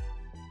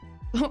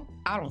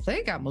 I don't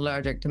think I'm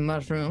allergic to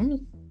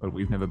mushrooms. Well,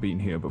 we've never been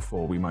here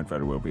before. We might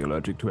very well be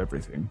allergic to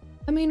everything.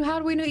 I mean, how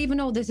do we even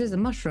know this is a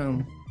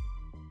mushroom?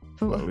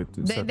 Well,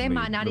 they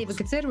might not even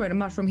consider it a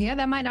mushroom here.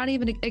 That might not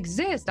even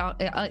exist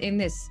in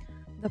this.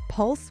 The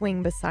pulse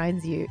wing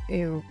beside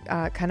you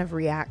kind of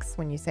reacts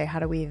when you say, "How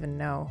do we even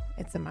know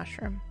it's a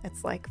mushroom?"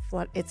 It's like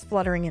it's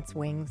fluttering its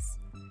wings,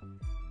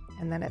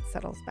 and then it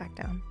settles back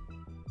down.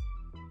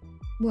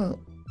 Well,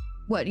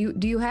 what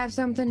do you have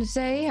something to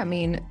say? I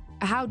mean,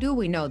 how do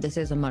we know this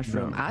is a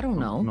mushroom? No, I don't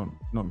know.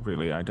 Not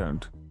really. I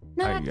don't.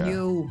 Not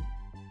you.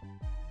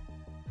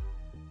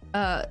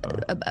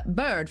 A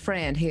bird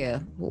friend here.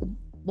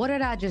 What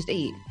did I just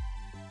eat?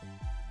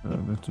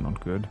 That's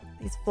not good.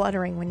 He's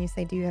fluttering when you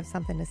say, "Do you have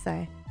something to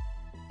say?"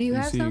 Do you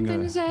have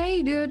something to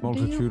say, dude?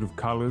 Multitude of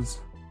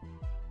colors.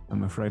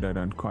 I'm afraid I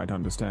don't quite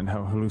understand how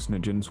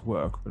hallucinogens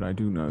work, but I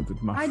do know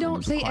that mushrooms I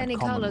don't see any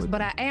colors,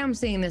 but I am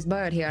seeing this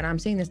bird here, and I'm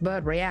seeing this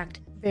bird react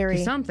to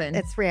something.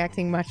 It's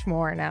reacting much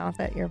more now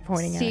that you're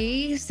pointing at.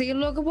 See,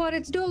 look at what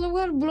it's doing.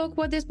 Look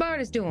what this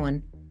bird is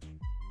doing.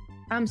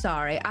 I'm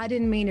sorry, I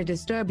didn't mean to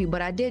disturb you,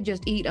 but I did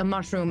just eat a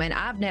mushroom, and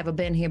I've never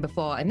been here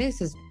before, and this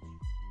is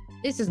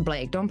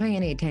Blake. Don't pay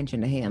any attention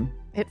to him.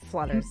 It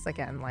flutters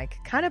again, like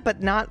kind of,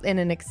 but not in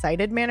an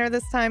excited manner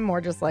this time.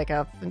 More just like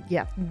a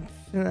yeah.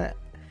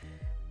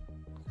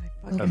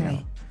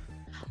 Okay.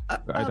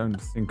 I don't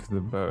think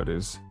the bird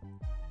is.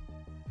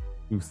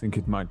 You think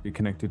it might be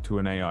connected to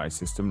an AI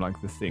system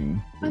like the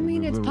Thing? I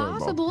mean, it's robot.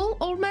 possible,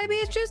 or maybe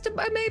it's just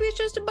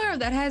a bird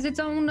that has its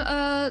own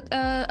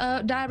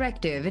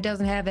directive. It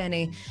doesn't have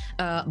any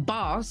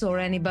boss or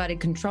anybody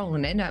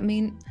controlling it. I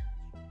mean,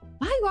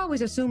 why do you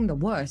always assume the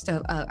worst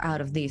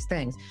out of these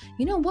things?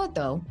 You know what,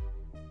 though?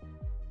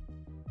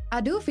 I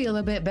do feel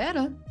a bit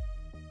better.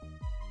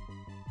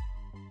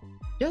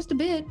 Just a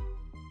bit.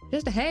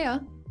 Just a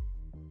hair.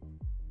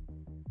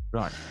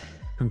 Right.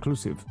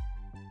 Conclusive.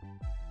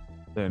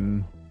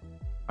 Then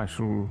I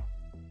shall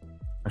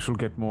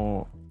get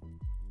more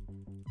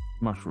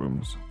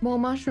mushrooms. More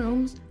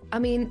mushrooms? I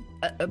mean,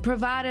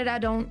 provided I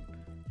don't,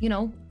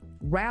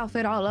 Ralph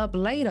it all up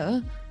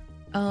later.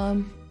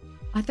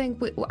 I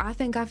think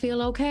I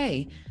feel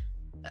okay.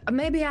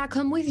 Maybe I'll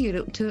come with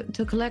you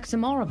to collect some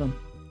more of them.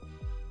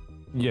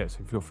 Yes,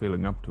 if you're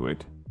feeling up to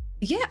it.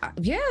 Yeah.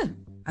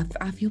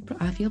 I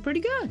feel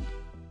pretty good.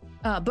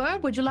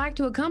 Bird, would you like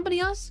to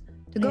accompany us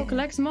to go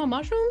collect some more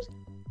mushrooms?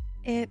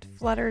 It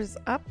flutters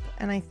up,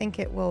 and I think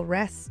it will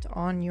rest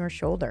on your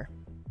shoulder.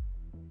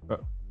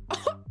 Look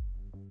at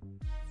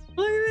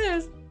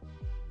this.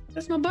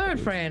 That's my bird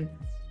friend.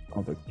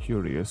 Rather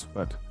curious,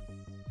 but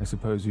I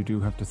suppose you do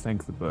have to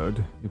thank the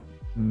bird. It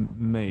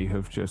may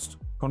have just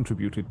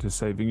contributed to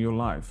saving your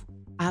life.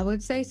 I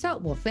would say so.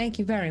 Well, thank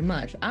you very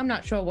much. I'm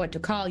not sure what to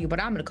call you, but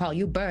I'm going to call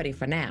you Birdie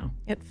for now.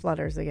 It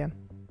flutters again.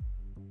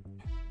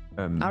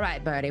 All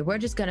right, Birdie. We're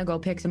just going to go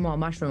pick some more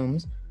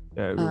mushrooms.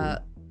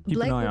 Keep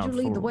Blake, an eye would out you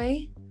lead the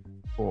way?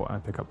 Or I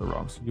pick up the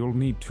rocks. You'll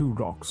need 2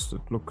 rocks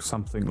that look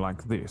something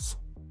like this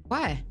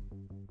Why?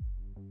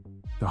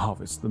 to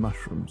harvest the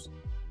mushrooms.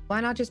 Why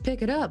not just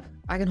pick it up?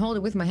 I can hold it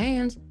with my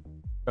hands.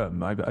 I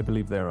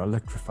believe they're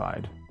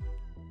electrified.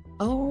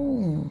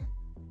 Oh.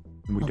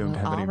 And we don't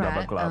have any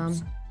rubber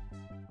gloves.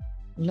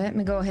 Let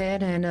me go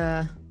ahead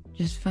and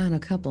just find a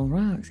couple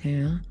rocks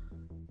here.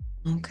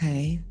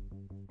 Okay.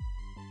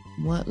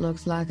 What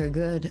looks like a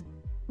good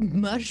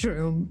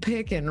mushroom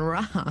picking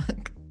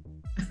rock?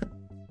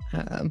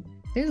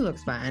 This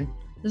looks fine.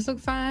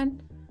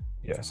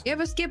 Yes. You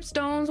ever skip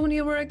stones when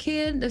you were a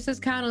kid? This is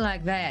kind of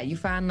like that. You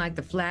find like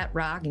the flat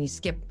rock and you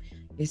skip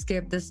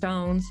the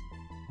stones.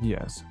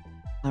 Yes.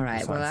 All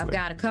right. Well, I've Precisely.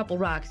 got a couple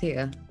rocks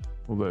here.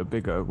 Although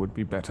bigger would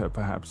be better,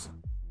 perhaps.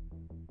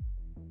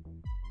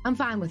 I'm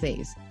fine with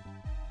these.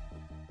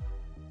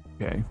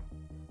 Okay.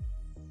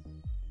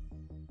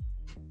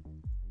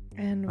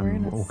 And we're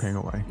I'm gonna walking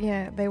away.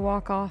 Yeah, they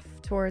walk off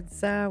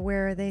towards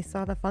where they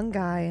saw the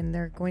fungi, and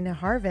they're going to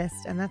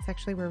harvest, and that's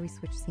actually where we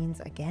switch scenes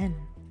again.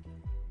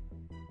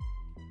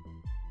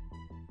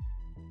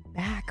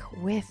 Back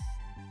with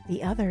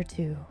the other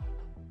two,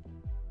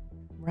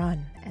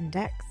 Run and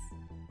Dex.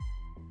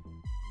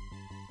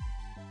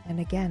 And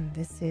again,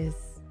 this is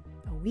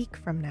a week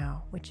from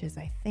now, which is,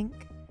 I think,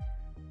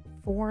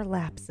 4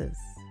 lapses.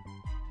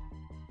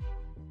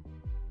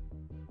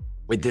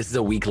 Wait, this is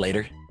a week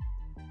later?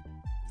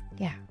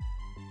 Yeah.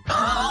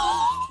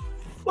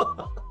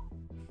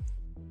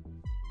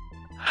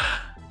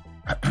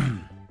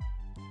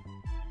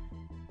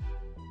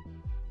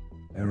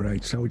 All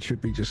right, so it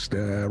should be just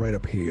right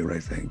up here, I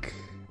think.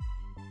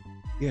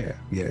 Yeah,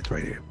 it's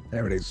right here.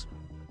 There it is.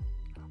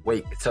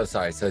 Wait, so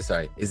sorry.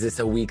 Is this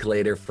a week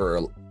later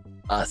for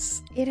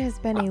us? It has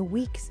been a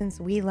week since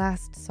we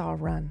last saw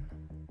Run.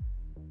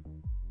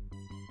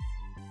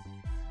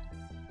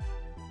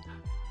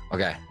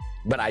 Okay,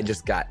 but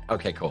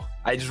okay, cool.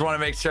 I just want to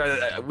make sure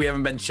that we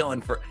haven't been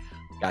chilling for.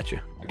 Got you.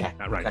 Okay.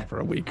 Not right for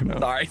a week, no.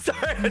 Sorry.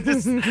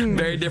 Just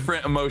very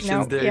different emotions,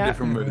 Nope, very yeah.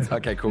 different moods.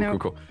 Okay, cool.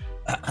 Nope.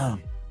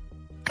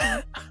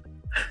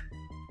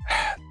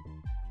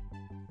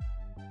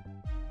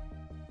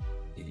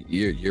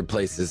 Your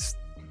place is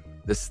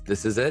this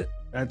is it?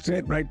 That's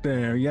it right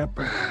there. Yep.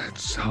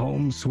 It's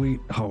home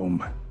sweet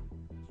home.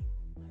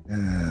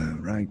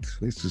 Right.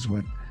 This is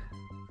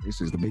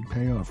the big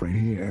payoff right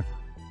here.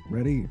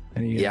 Ready?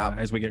 And Yeah.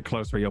 as we get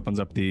closer, he opens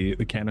up the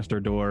canister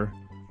door,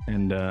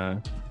 and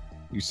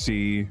you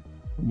see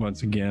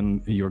once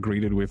again you're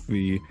greeted with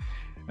the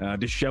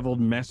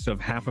disheveled mess of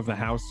half of the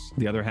house.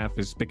 The other half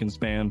is spick and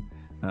span.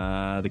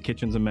 The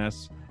kitchen's a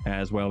mess,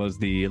 as well as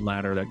the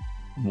ladder that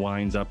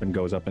winds up and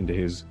goes up into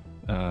his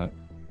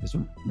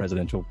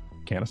residential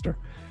canister.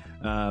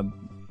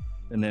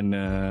 And then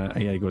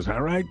he goes,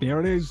 all right, there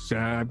it is.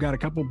 I've got a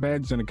couple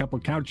beds and a couple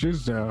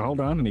couches.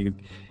 Hold on. And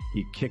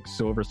he kicks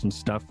over some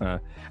stuff. I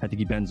think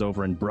he bends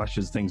over and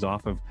brushes things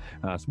off of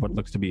what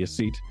looks to be a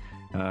seat.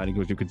 And he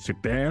goes, you could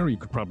sit there. You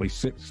could probably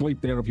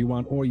sleep there if you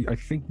want. Or I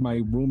think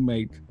my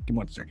roommate, give me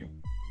 1 second.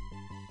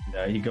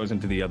 He goes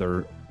into the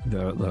other,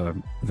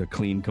 the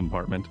clean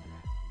compartment.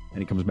 And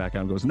he comes back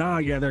out and goes, nah,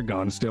 yeah, they're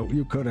gone still.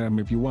 You could,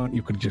 if you want,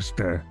 you could just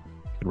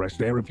rest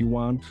there if you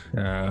want.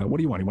 What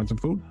do you want? You want some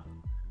food?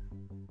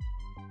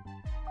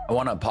 I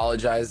want to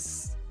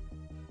apologize.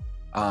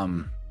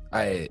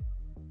 It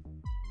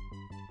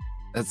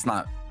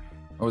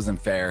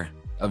wasn't fair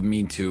of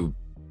me to.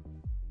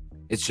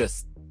 It's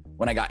just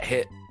when I got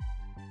hit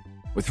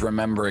with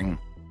remembering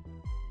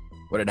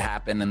what had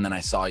happened, and then I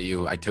saw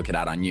you, I took it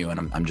out on you,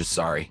 and I'm just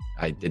sorry.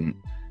 I didn't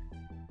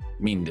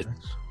mean to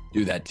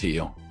do that to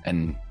you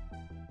and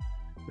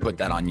put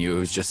that on you. It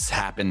was just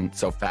happened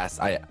so fast.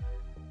 I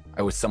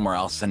was somewhere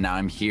else, and now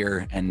I'm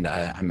here, and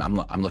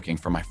I'm looking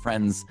for my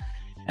friends,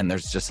 and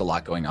there's just a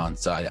lot going on.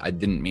 So I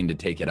didn't mean to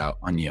take it out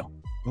on you.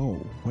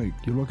 Oh, wait,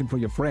 you're looking for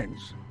your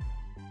friends?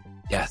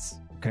 Yes.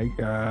 Okay,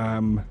 I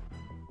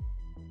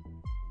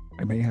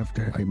may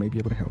be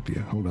able to help you.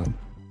 Hold on.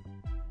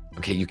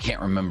 Okay, you can't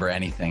remember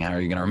anything. How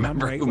are you going to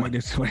remember?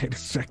 Wait a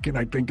second.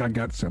 I think I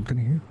got something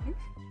here.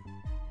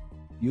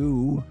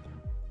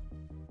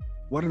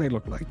 What do they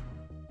look like?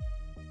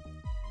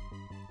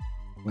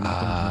 What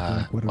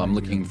I'm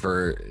looking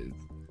for.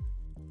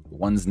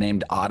 One's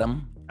named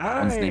Autumn.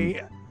 One's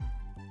named.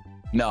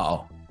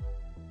 No.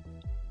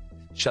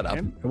 Shut up.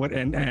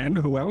 And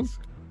who else?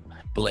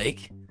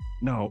 Blake.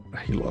 No,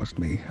 he lost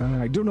me.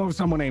 I do know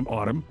someone named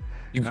Autumn.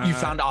 You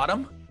found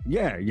Autumn?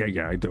 Yeah,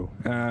 I do.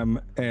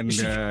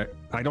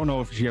 I don't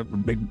know if she has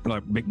big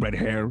red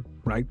hair,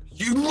 right?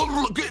 You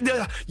look good.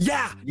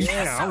 Yeah.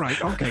 Yes. All right.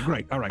 Okay,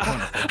 great. All right.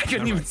 Wonderful. I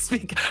couldn't even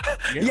speak.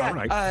 Yeah. All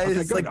right. Okay,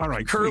 it's good. like All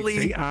right. curly.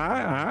 See,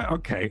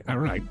 okay. All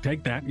right.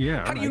 Take that.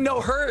 Yeah. How do you know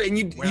her and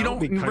you don't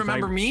because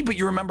remember me, but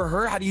you remember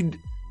her? How do you?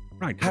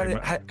 Right.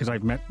 How Because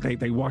I've met.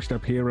 They washed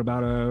up here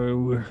about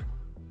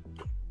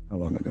how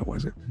long ago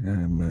was it?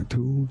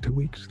 2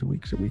 weeks. A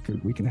week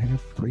and a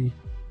half. 3.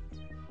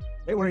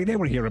 They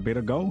were here a bit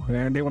ago,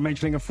 and they were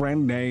mentioning a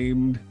friend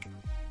named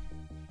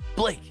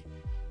Blake.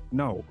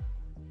 No,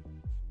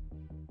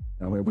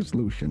 it was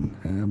Lucian.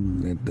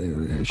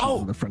 She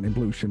was a friend named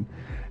Lucian.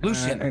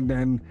 Lucian. And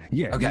then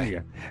Okay.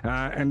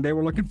 and they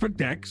were looking for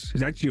Dex.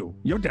 Is that you?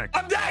 You're Dex.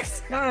 I'm Dex.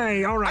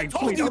 Hey, all right. I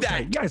told you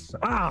okay. that. Yes.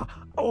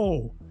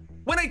 Oh.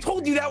 When I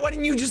told you that, why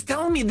didn't you just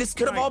tell me? This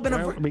could have all been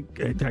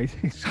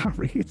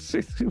sorry, it's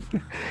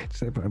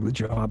part of the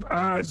job.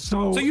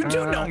 So you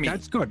do know me.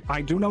 That's good.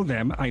 I do know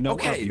them. I know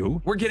of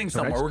you. We're getting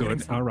somewhere. That's We're good.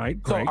 getting somewhere. All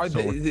right,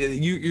 So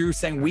great. you're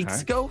saying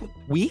weeks ago?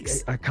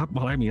 Weeks? A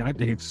couple. I mean,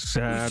 that's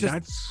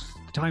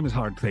time is a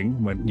hard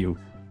thing when you.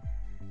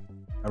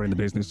 are in the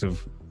business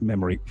of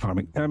memory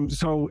farming.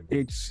 So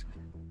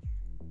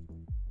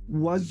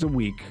was a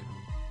week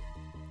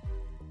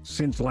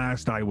since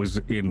last I was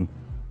in.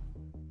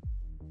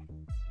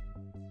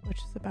 Which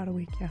is about a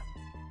week, yeah.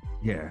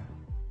 Yeah.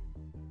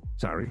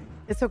 Sorry.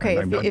 It's okay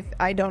I'm if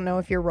I don't know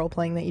if you're role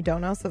playing that you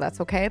don't know, so that's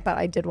okay. But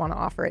I did want to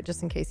offer it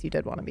just in case you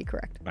did want to be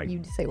correct. Right.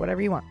 You say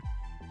whatever you want.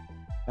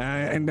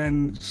 And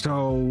then,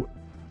 so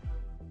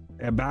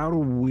about a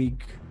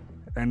week,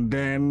 and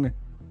then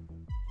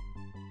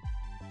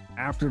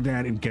after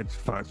that, it gets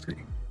fuzzy,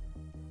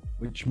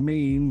 which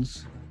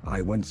means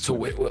I went. So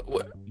wait,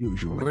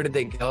 usually, where did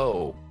they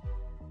go?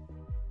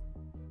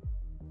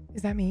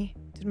 Is that me?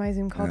 Did my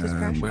Zoom call just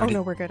crash?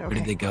 No, we're good. Okay. Where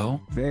did they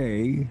go?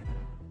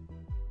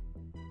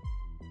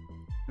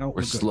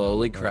 We're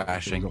slowly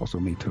crashing. Also,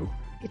 me too.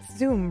 It's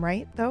Zoom,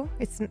 right? Though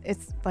it's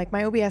like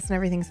my OBS and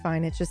everything's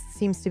fine. It just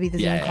seems to be the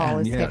Zoom call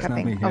is it's not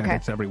hiccuping. me. Yeah, Okay.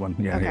 it's everyone.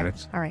 Yeah, Okay. yeah,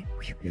 that's All right.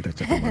 yeah, that's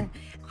everyone.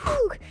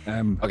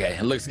 Okay,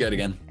 it looks good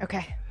again.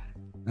 Okay.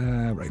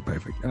 Right,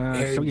 perfect.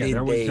 Where So yeah, did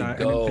there was they and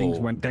then things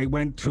go? went. They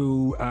went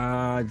to.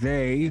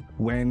 They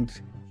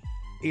went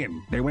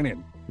in. They went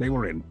in. They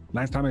were in.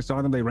 Last time I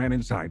saw them, they ran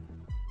inside.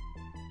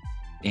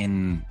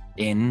 In.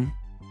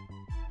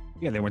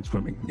 Yeah, they went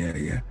swimming.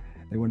 Yeah.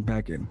 They went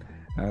back in.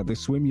 The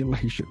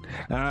swimulation.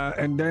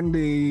 And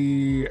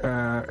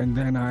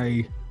then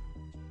I.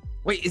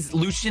 Wait, is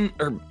Lucian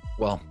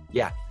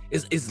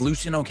Is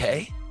Lucian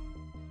okay?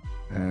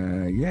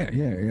 Yeah,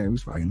 it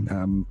was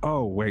fine.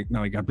 Oh wait,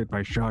 no, he got bit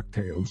by shark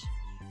tails.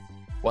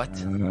 What?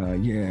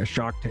 Yeah,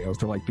 shark tails.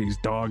 They're like these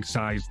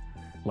dog-sized,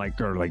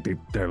 they're like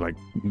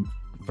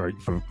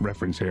for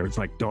reference here. It's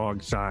like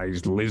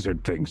dog-sized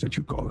lizard things that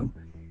you call them.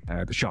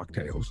 The shark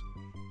tails.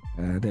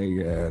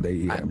 They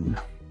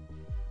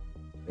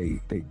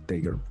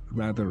are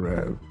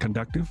rather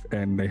conductive,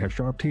 and they have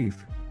sharp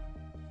teeth.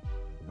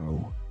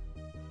 So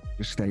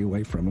just stay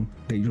away from them.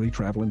 They usually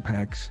travel in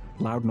packs.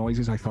 Loud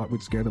noises I thought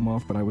would scare them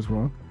off, but I was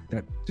wrong.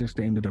 That just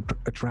ended up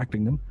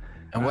attracting them.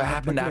 And what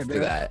happened after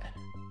that?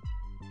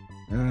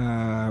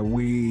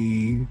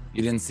 You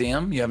didn't see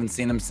him? You haven't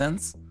seen him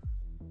since?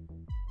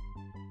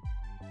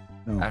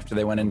 No. After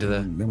they went into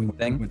the thing?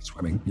 They went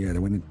swimming. Yeah, they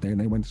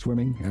went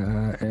swimming,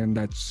 and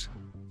that's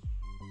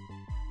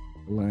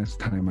the last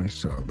time I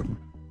saw them.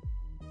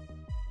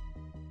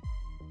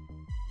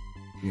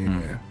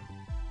 Yeah.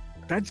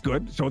 That's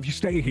good. So if you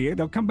stay here,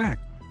 they'll come back.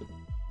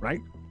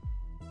 Right?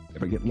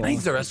 If I get lost,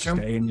 use the restroom?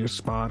 Stay in your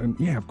spot. And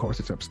yeah, of course,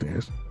 it's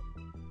upstairs.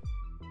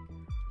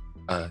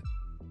 That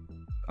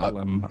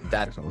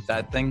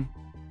thing?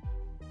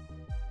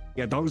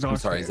 Yeah, those are I'm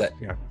sorry, stairs.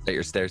 is that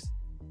your stairs?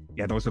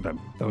 Yeah, those are them.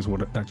 That's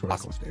what I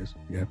call stairs.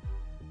 Yeah.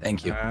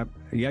 Thank you.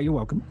 Yeah, you're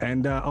welcome.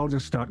 And I'll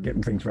just start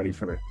getting things ready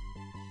for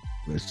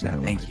this.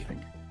 Thank you.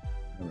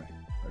 All right.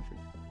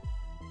 Perfect.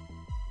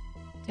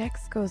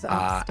 Dex goes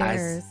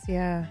upstairs.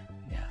 Yeah.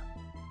 Yeah.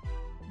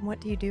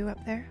 What do you do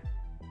up there?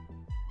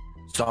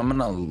 So I'm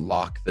gonna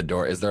lock the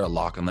door. Is there a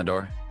lock on the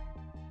door?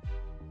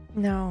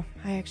 No,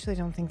 I actually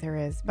don't think there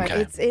is, but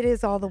Okay. it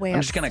is all the way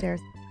I'm just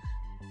upstairs.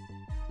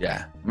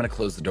 Yeah, I'm gonna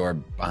close the door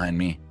behind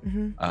me.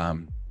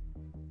 Mm-hmm.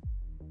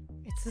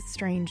 It's a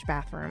strange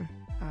bathroom.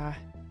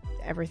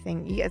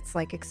 Everything, it's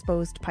like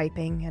exposed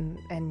piping,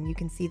 and you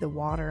can see the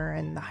water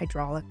and the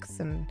hydraulics,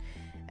 and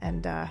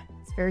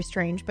it's very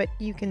strange. But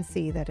you can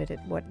see that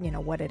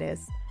what it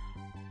is.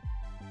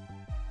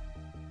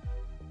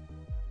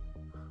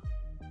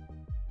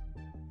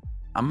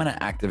 I'm gonna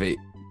activate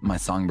my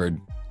songbird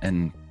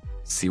and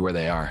see where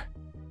they are.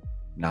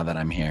 Now that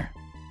I'm here.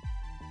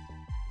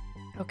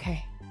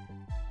 Okay.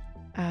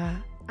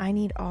 I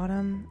need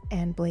Autumn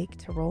and Blake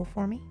to roll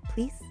for me,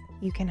 please.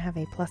 You can have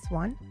a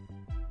 +1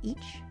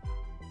 each.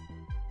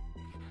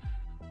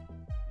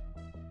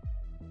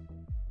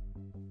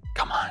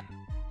 Come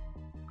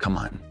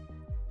on.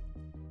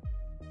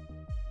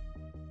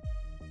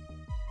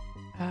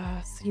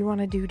 So you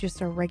want to do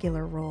just a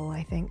regular roll,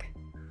 I think.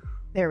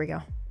 There we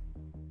go.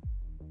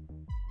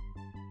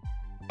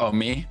 Oh,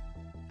 me?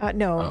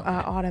 No, Oh, okay.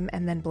 Autumn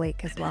and then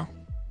Blake as well.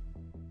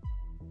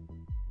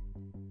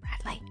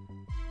 Bradley.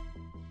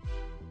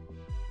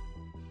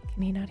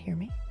 Can he not hear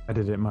me? I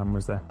did it. Mine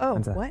was there. Oh,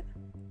 Mine's there. what?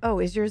 Oh,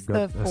 is yours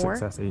Got the a 4?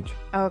 success each.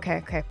 Oh,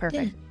 okay,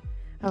 perfect.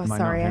 Oh, Am I not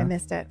sorry, I here?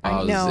 missed it. Oh,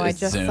 I know, I it's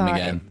just Zoom saw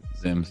again.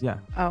 Zoom's Yeah.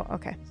 Oh,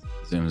 okay.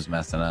 Zoom's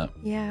messing up.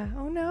 Yeah.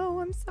 Oh no,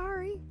 I'm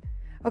sorry.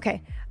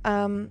 Okay.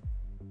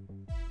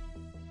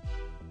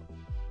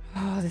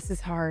 Oh, this is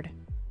hard.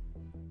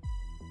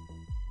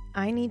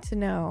 I need to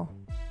know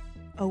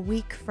a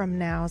week from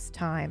now's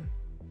time.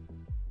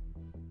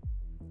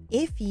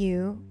 If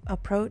you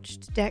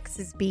approached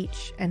Dex's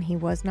beach and he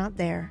was not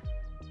there,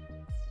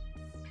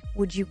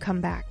 would you come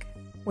back?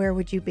 Where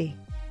would you be?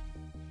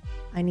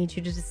 I need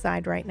you to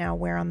decide right now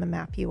where on the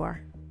map you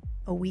are.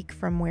 A week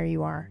from where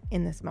you are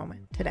in this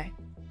moment, today.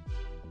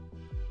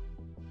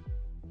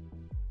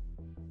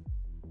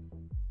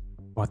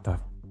 What the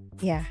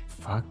Yeah.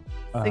 fuck?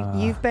 So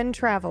you've been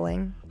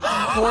traveling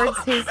towards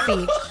his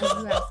beach.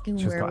 Are you asking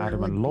Just where got we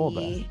Adam would and Law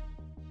be?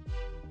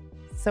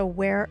 So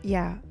where,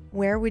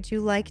 Where would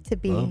you like to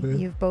be? Love it.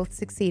 You've both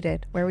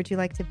succeeded. Where would you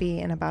like to be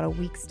in about a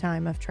week's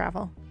time of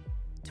travel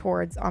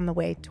on the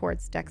way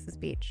towards Dex's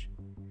Beach?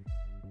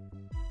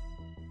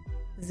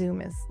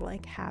 Zoom is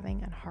like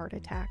having a heart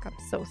attack. I'm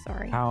so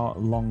sorry. How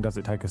long does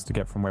it take us to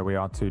get from where we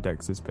are to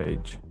Dex's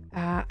Beach?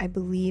 I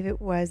believe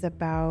it was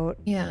about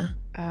Yeah.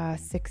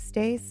 6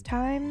 days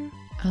time.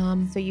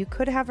 Um, So you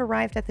could have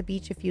arrived at the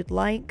beach if you'd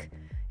like.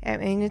 I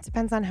mean, it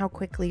depends on how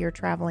quickly you're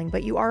traveling,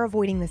 but you are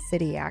avoiding the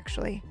city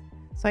actually.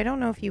 So I don't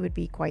know if you would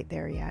be quite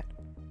there yet.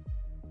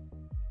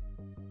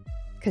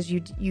 Because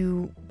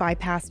you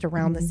bypassed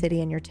around the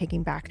city and you're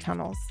taking back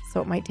tunnels.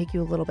 So it might take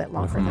you a little bit If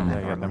longer we're than not that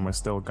there yet, then normally. we're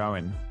still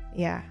going.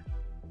 Yeah.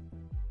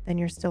 Then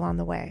you're still on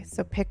the way.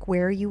 So pick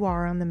where you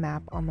are on the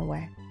map on the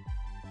way.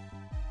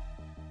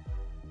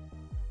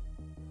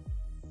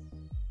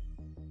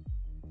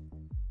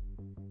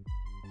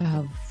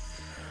 uh,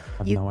 I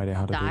have You- no idea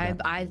how to do I,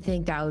 that. I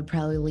think I would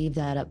probably leave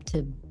that up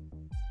to.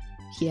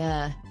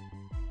 Yeah.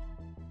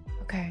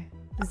 Okay.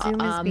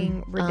 Zoom is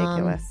being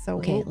ridiculous. So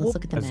okay, we'll- let's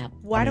look at the As- map.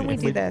 Why I don't mean,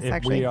 we do this if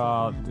actually? we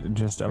are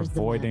just Where's the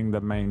avoiding the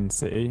main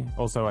city.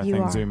 Also, I You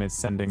think are. Zoom is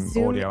sending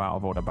Zoom- audio out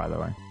of order, by the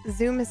way.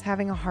 Zoom is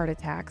having a heart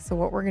attack. So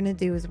what we're going to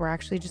do is we're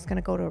actually just going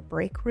to go to a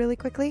break really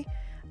quickly.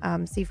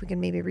 See if we can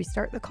maybe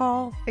restart the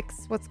call,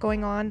 fix what's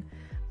going on.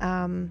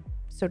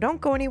 So don't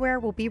go anywhere.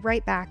 We'll be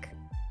right back.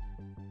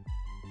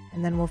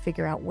 And then we'll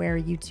figure out where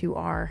you two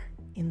are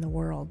in the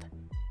world.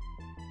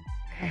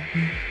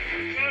 Okay.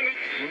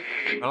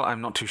 Well,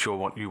 I'm not too sure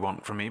what you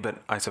want from me,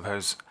 but I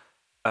suppose.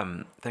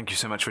 Thank you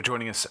so much for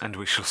joining us, and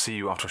we shall see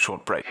you after a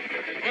short break.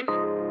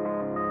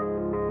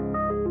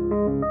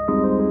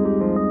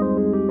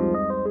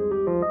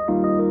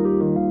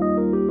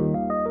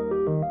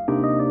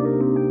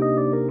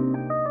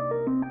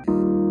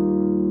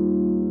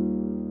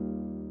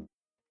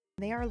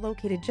 They are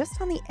located just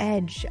on the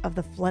edge of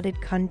the flooded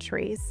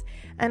countries.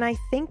 And I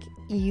think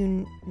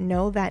you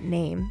know that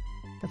name.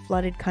 The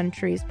flooded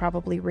countries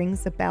probably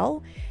rings a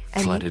bell.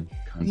 And Flooded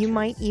you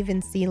might countries.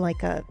 even see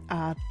like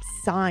a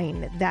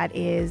sign that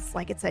is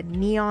like it's a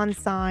neon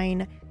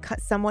sign,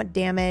 somewhat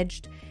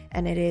damaged,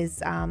 and it is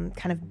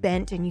kind of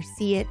bent, and you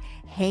see it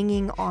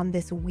hanging on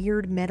this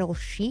weird metal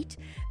sheet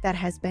that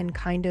has been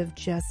kind of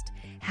just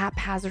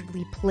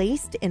haphazardly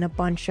placed in a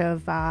bunch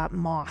of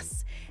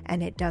moss.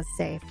 And it does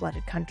say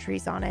flooded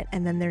countries on it.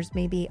 And then there's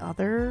maybe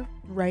other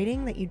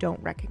writing that you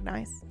don't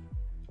recognize.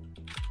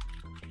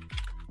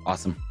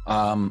 Awesome.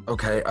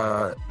 Okay.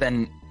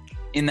 Then,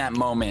 in that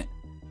moment,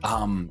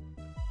 I'm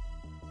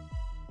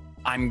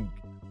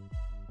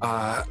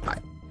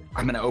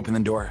gonna open the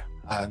door.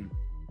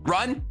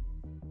 Run,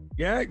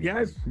 Yeah,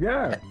 yes,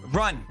 yeah.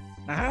 run.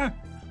 Uh-huh.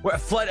 Where,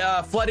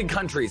 flooded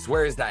countries.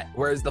 Where is that?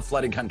 Where is the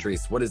flooded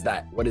countries? What is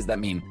that? What does that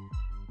mean?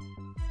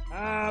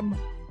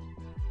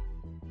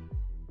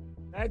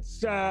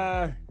 That's,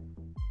 I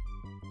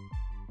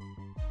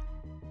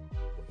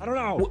don't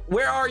know.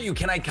 Where are you?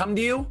 Can I come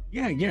to you?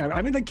 Yeah,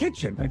 I'm in the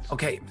kitchen. It's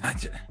Okay.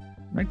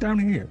 right down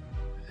here.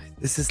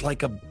 This is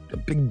like a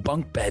big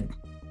bunk bed.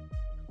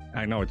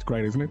 I know, it's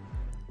great, isn't it?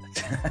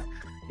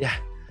 Yeah.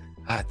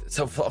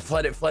 So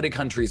flooded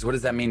countries. What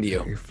does that mean to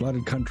you?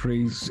 Flooded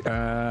countries,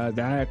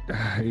 that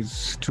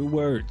is 2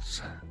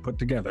 words put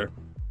together.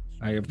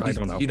 I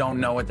don't know. You don't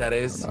know what that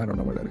is? I don't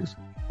know what that is.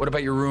 What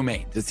about your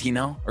roommate? Does he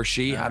know or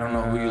she? I don't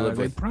know who you live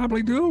They with.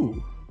 probably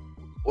do.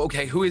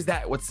 Okay, who is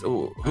that? What's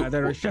who?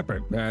 They're a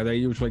shepherd. They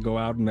usually go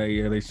out and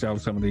they sell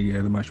some of the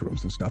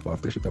mushrooms and stuff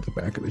off the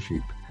back of the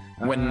sheep.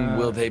 When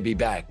will they be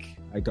back?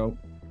 I don't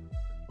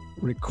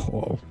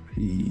recall.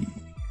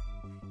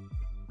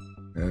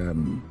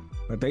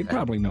 But they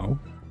probably know.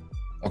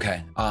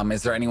 Okay.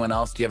 Is there anyone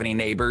else? Do you have any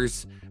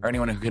neighbors or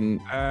anyone who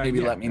can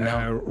maybe let me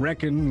know?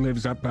 Reckon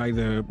lives up by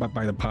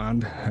the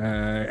pond,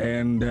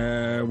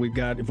 and we've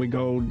got, if we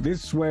go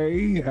this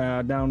way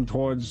down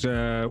towards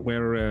where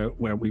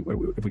we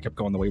if we kept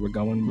going the way we're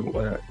going,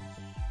 we'll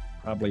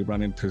probably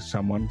run into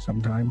someone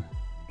sometime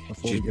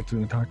before we get to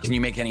the taco. Can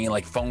you make any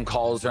like phone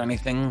calls or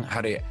anything?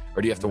 Or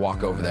do you have to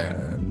walk over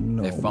there?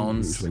 No, They have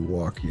phones? we usually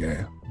walk.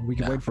 Yeah, we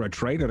can Yeah. wait for a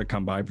trader to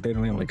come by, but they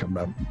only come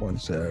by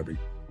once every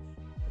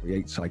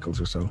 8 cycles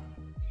or so.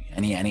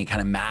 Any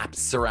kind of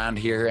maps around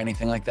here?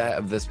 Anything like that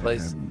of this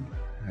place?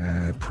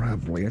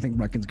 Probably. I think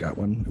Reckon's got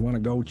one. You want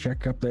to go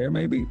check up there,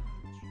 maybe?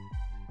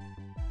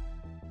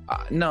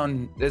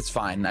 No, it's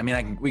fine. I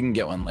mean, we can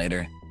get one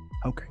later.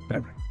 Okay,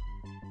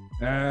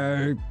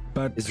 better.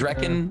 But Is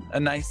Reckon a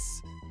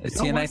nice? Is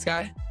he a nice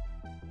guy?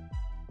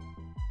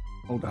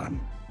 Hold on.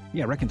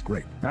 Yeah, Reckon's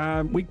great.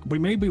 I'm gonna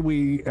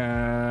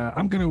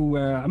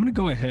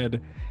go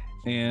ahead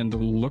and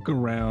look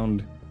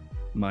around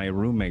my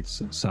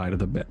roommate's side of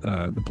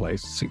the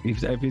place. See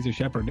if he's a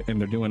shepherd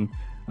and they're doing,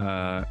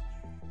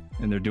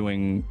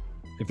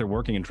 if they're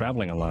working and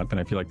traveling a lot, then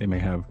I feel like they may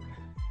have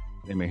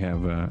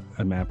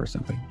a map or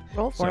something.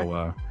 Roll for it.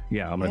 So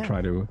yeah, I'm gonna Yeah.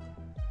 try to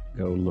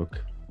go look.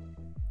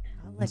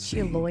 I'll let's let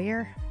you see.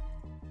 lawyer.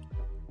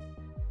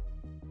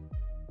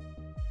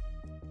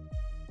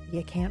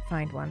 You can't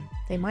find one.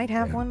 They might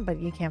have Yeah. one, but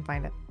you can't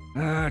find it.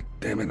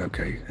 Damn it.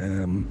 Okay.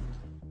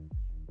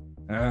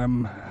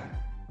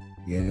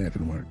 Yeah, it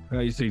didn't work.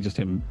 You see just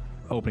him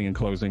opening and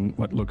closing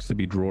what looks to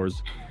be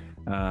drawers.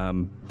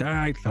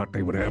 I thought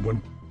they would have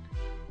one.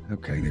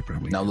 Okay, they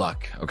probably. No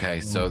luck.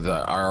 Okay, so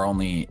our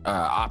only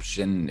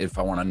option, if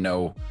I want to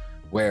know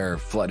where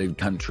flooded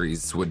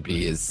countries would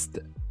be, is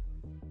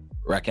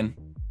reckon.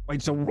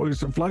 Wait, so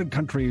flooded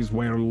countries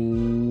where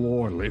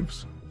Lore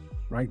lives,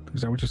 right?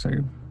 Is that what you're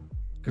saying?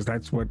 Because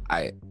that's what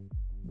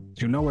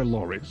you know where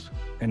Lore is,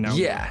 and now.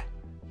 Yeah.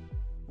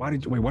 Why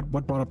did you wait?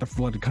 What brought up the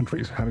flooded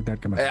countries? How did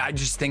that come out? I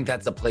just think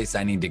that's a place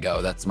I need to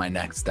go. That's my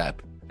next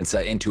step. It's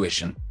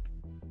intuition.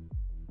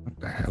 What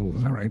the hell?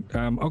 All right.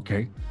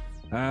 Okay.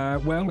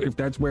 Well, if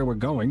that's where we're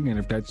going, and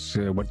if that's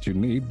what you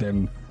need,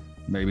 then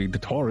maybe the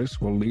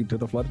Taurus will lead to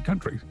the flooded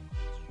countries.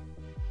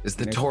 Is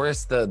the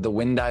Taurus the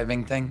wind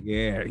diving thing?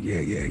 Yeah.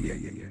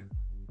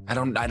 I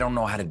don't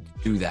know how to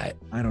do that.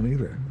 I don't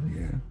either.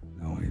 Yeah.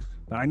 No,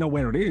 I know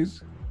where it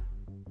is.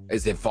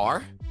 Is it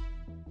far?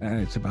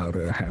 It's about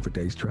half a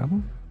day's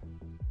travel.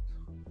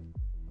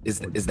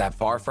 Is that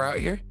far for out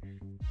here?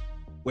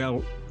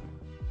 Well,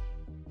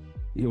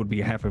 it would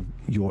be half of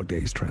your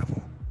day's travel.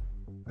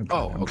 I'm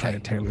trying to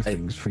tailor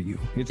things for you.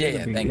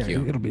 Thank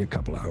you. It'll be a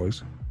couple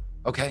hours.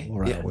 Okay.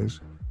 4 hours.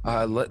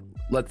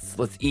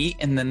 Let's eat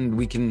and then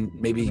we can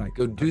maybe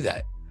go do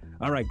that.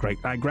 All right, great.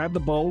 I grab the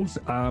bowls.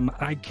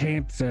 I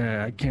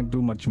can't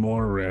do much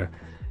more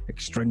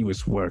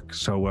extraneous work,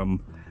 so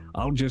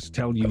I'll just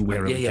tell you where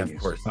everything is. Of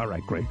course. All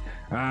right, great.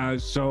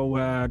 So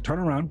turn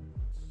around.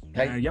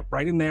 Okay. Yep,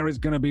 right in there is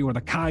going to be where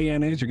the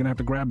cayenne is. You're going to have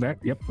to grab that.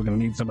 Yep, we're going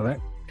to need some of that.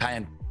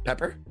 Cayenne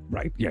pepper?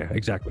 Right, yeah,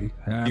 exactly.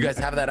 You guys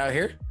have that out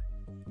here?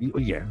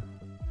 Yeah.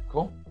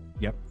 Cool.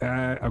 Yep.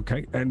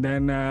 Okay. And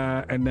then,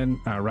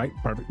 all right,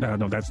 perfect.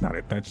 No, that's not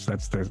it. That's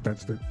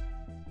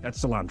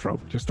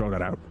cilantro. Just throw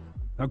that out.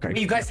 Okay.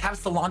 You guys have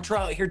cilantro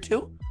out here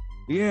too?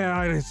 Yeah,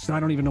 I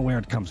don't even know where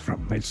it comes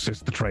from. It's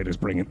just the traders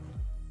bring it.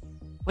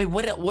 Wait,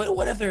 what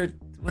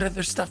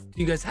other stuff do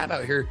you guys have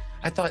out here?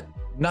 I thought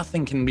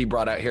nothing can be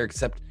brought out here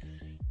except.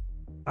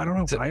 I don't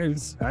know. I'm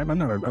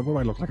not. What do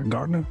I look like, a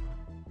gardener?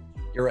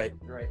 You're right.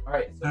 All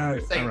right. So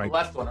you're saying the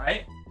left one,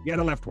 right? Yeah,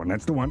 the left one.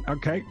 That's the one.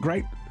 Okay,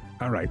 great.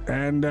 All right.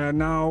 And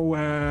now,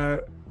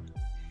 oh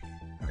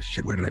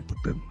shit, where did I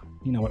put them?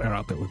 You know what?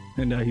 Out there.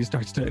 And he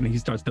starts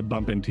to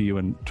bump into you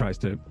and tries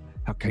to.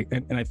 Okay.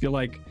 And I feel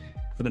like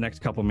for the next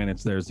couple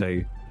minutes, there's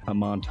a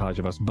montage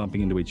of us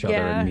bumping into each other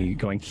and me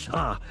going,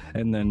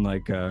 and then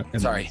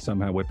sorry,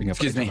 somehow whipping up.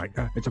 Excuse me. Right.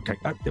 It's okay.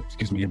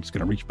 Excuse me. I'm just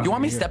going to reach back. You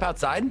want me to step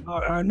outside?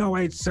 No,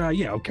 it's,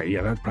 yeah, okay.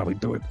 Yeah, that'd probably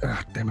do it.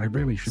 Damn, I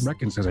really should.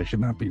 Reckon says I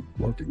should not be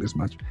working this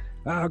much.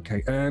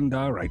 Okay. And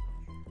all right.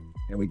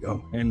 Here we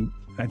go. And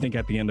I think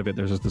at the end of it,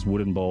 there's just this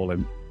wooden bowl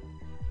and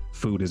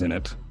food is in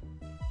it,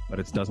 but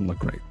it doesn't look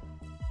great.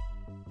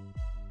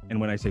 And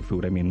when I say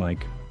food, I mean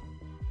like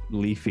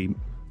leafy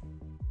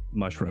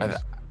mushrooms.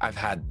 I've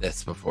had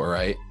this before,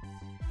 right?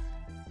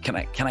 Can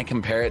I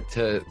compare it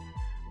to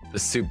the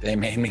soup they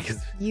made me?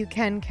 Because you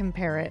can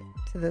compare it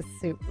to the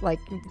soup, like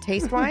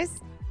taste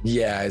wise.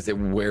 Yeah, is it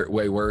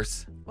way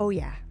worse? Oh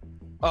yeah.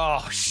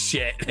 Oh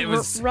shit!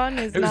 Run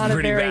is not a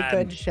very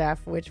good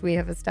chef, which we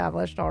have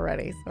established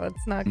already, so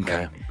it's not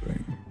okay.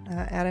 Great.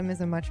 Adam is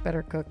a much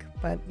better cook,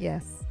 but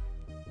yes.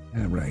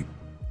 Yeah, right.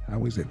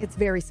 How is it? It's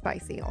very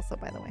spicy, also,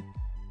 by the way.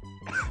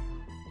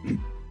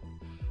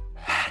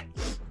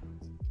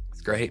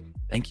 It's great.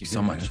 Thank you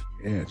so much.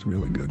 Yeah, it's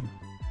really good.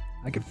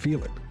 I can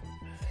feel it.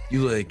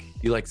 You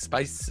like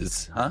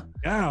spices, huh?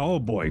 Yeah. Oh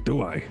boy,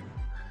 do I.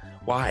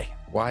 Why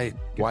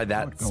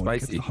that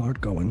spicy? It's the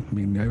heart going. I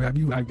mean,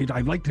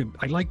 I like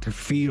to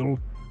feel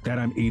that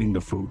I'm eating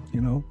the food.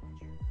 You know.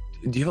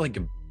 Do you have like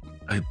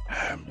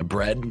a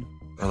bread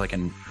or like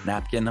a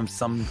napkin of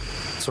some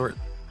sort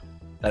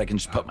that I can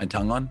just put my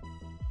tongue on?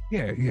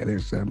 Yeah.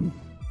 There's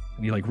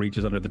And he like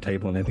reaches under the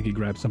table and I think he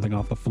grabs something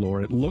off the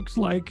floor. It looks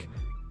like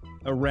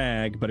a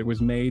rag, but it was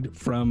made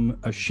from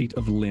a sheet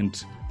of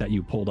lint that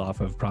you pulled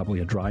off of probably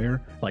a dryer,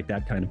 like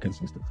that kind of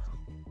consistency.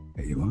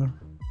 There you are.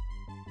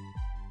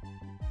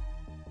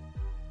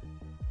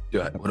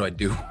 What do I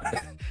do?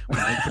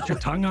 Put your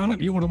tongue on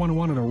it? You were the one who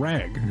wanted a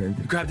rag. You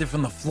grabbed it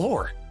from the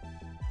floor.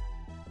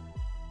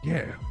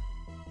 Yeah.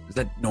 Is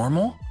that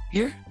normal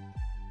here?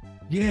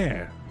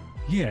 Yeah.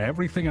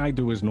 Everything I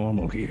do is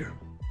normal here.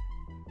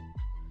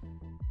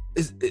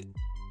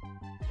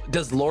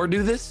 Does Lore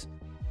do this?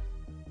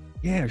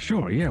 Yeah,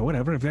 sure. Yeah,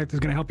 whatever. If that is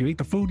going to help you eat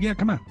the food, yeah,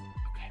 come on.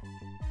 Okay.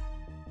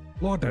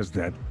 Lore does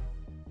that.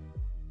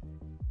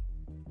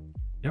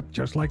 Yep,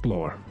 just like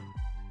Lore.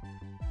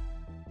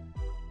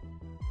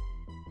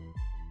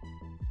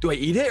 Do I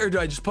eat it or do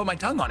I just put my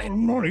tongue on it?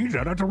 No, eat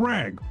that. That's a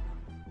rag.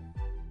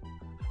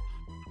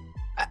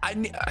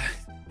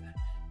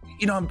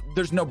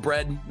 There's no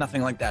bread,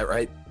 nothing like that,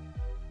 right?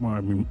 Well,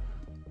 I mean,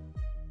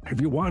 if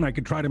you want, I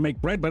could try to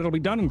make bread, but it'll be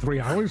done in 3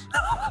 hours.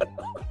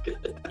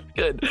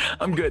 Good.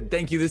 I'm good.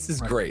 Thank you. This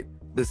is great.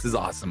 This is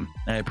awesome.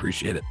 I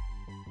appreciate it.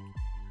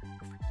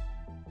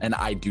 And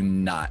I do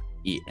not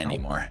eat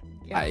anymore.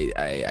 Yeah.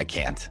 I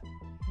can't.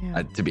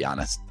 Yeah. To be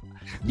honest.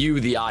 You,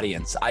 the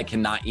audience, I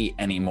cannot eat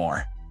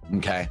anymore.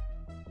 Okay.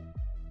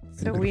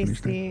 So we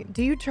see.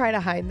 Do you try to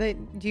hide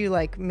that? Do you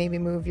like maybe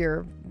move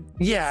your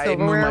I move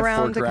silverware my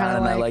around fork to around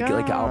kinda and I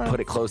like, I'll put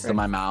it it's close to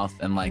my mouth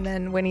and like. And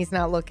then when he's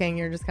not looking,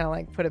 you're just kind of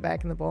like put it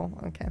back in the bowl.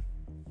 Okay.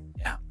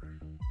 Yeah.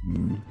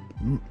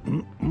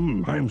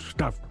 I'm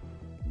stuffed.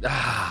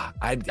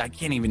 I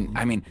can't even.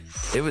 I mean,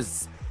 it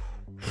was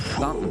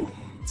something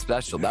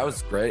special. That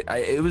was great.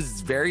 It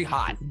was very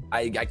hot.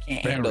 I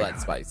can't handle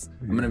that spice.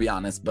 I'm gonna be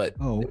honest, but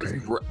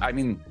okay. I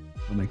mean,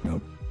 I'll make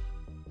note.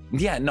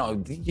 Yeah,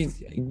 no,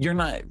 you're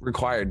not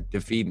required to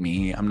feed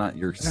me. I'm not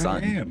your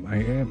son.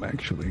 I am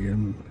actually,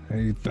 and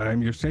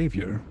I'm your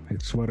savior.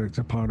 It's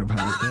a part of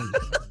how it goes.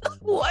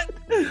 What?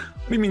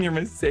 What do you mean you're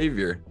my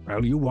savior?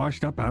 Well, you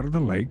washed up out of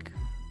the lake.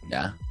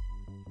 Yeah.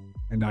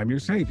 And I'm your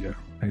savior.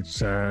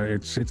 It's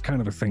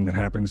kind of a thing that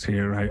happens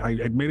here. I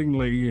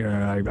admittingly,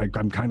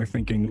 I'm kind of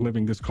thinking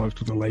living this close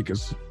to the lake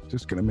is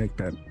just going to make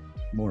that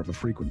more of a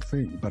frequent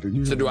thing. But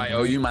so do I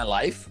owe you my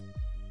life?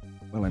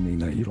 Well, I mean,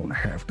 you don't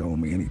have to owe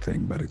me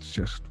anything, but it's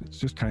just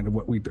kind of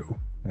what we do.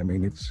 I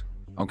mean, it's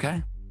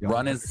okay.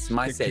 Run is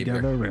my savior.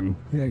 Together and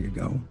there you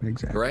go.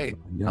 Exactly. Great.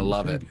 I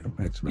love it.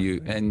 That's right.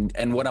 You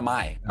and what am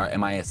I?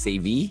 Am I a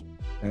savvy?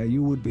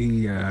 You would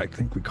be. I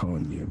think we call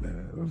you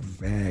a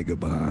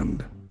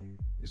vagabond.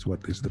 Is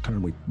the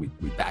term we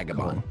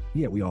vagabond?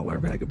 Yeah, we all are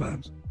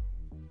vagabonds.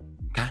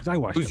 Okay.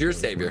 Who's your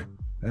savior?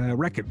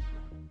 Reckon.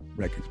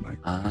 Reckon's my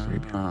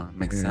savior.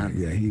 Makes sense.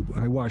 Yeah,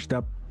 I washed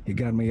up. He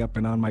got me up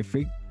and on my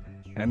feet,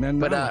 and then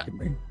look at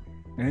me.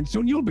 And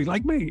soon you'll be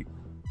like me.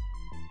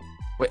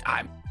 Wait,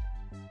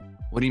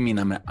 what do you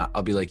mean?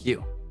 I'll be like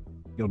you?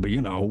 You'll be,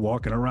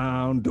 walking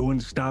around doing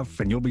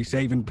stuff, and you'll be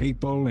saving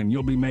people, and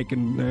you'll be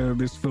making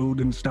this food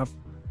and stuff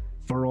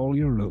for all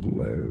your little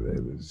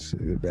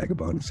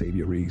vagabond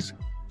saviors.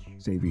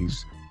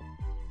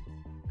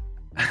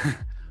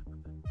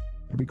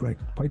 It'll be great,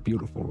 quite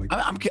beautiful. Like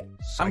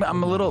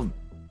I'm a little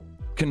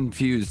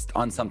confused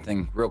on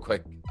something real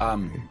quick. All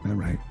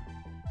right.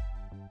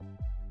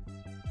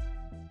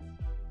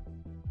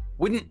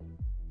 Wouldn't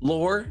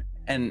Lore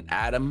and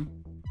Adam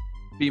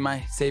be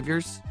my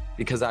saviors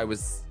because I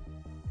was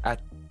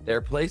at their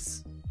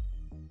place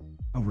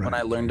when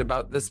I learned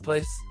about this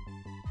place?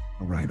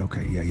 All right.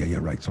 Okay. Yeah.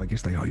 Right. So I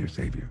guess they are your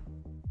savior.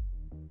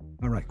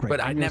 All right. Great.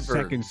 But I never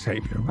second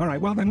savior. All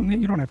right. Well, then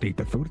you don't have to eat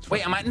the food. It's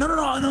Wait, am I? No.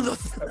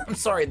 I'm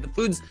sorry. The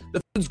food's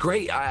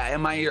great. I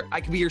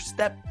could be your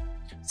step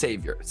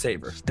savior.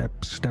 Step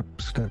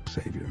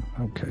savior.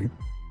 Okay.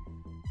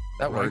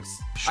 That works.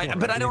 Sure.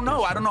 But I don't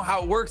know. I don't know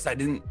how it works.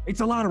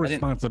 It's a lot of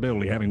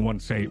responsibility having one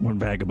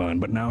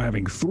vagabond, but now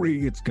having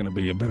three, it's going to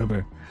be a bit of a.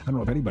 I don't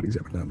know if anybody's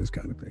ever done this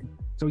kind of thing.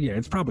 So yeah,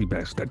 it's probably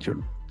best that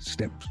you're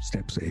step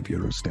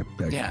savior or step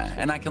back. Yeah,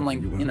 and I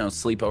can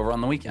sleep over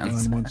on the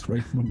weekends. Once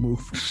right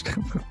moved step.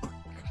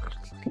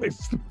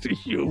 Listen to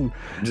you.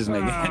 Just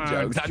making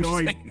jokes.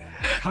 Joint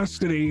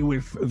custody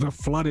with the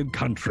flooded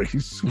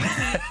countries.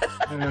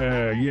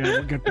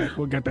 Yeah,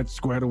 we'll get that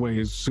squared away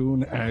as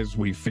soon as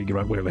we figure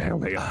out where the hell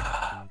they are.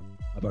 How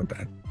about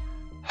that?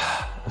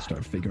 I'll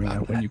start figuring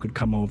out when you could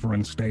come over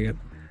and stay at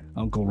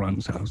Uncle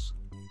Run's house.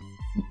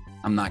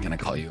 I'm not gonna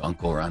call you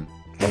Uncle Run.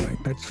 All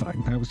right, that's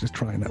fine. I was just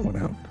trying that one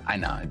out. I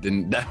know.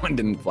 That one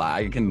didn't fly.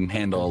 I can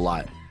handle a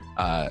lot.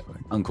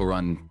 Uncle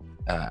Run.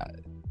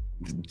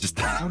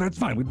 Oh, that's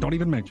fine. We don't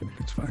even mention it.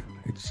 It's fine.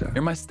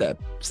 You're my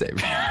step savior.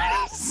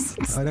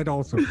 That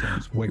also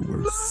sounds way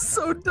worse.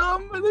 So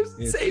dumb.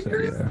 They're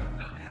saviors.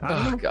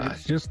 Oh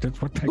gosh.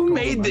 It's what they Who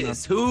made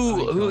this?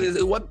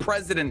 What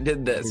president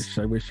did this?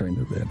 I wish I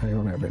knew that. I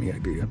don't have any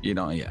idea. You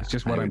don't. Yeah. It's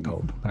just what I'm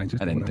told. I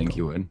didn't think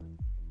you would.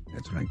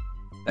 That's right.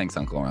 Thanks,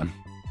 Uncle Ron.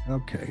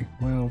 Okay.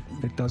 Well,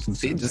 it doesn't.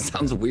 See, it just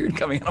sounds weird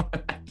coming out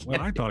of my mouth.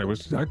 Well, I thought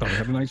it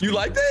had a nice. You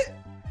liked it?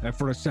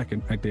 For a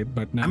second, I did,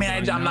 but now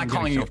I'm not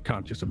calling you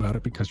self-conscious about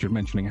it because you're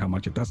mentioning how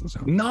much it doesn't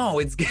sound. No,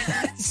 it's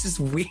just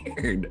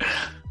weird.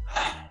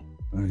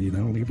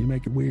 If you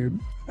make it weird.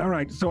 All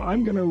right, so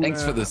I'm gonna.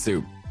 Thanks for the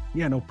soup.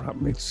 Yeah, no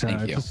problem. It's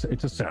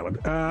a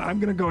salad.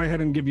 I'm gonna go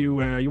ahead and give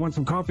you. You want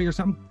some coffee or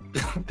something?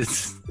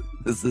 This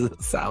is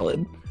a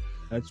salad.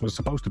 That was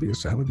supposed to be a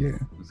salad. Yeah,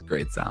 it's a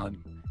great salad.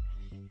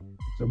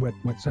 It's a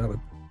wet salad.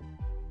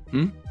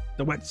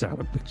 The wet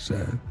salad. It's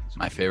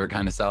my favorite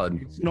kind of salad.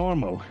 It's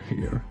normal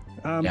here.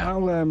 Yeah.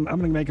 I'm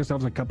gonna make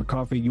ourselves a cup of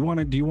coffee. Do you want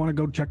to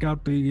go check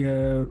out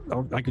the?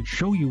 I could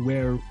show you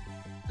where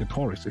the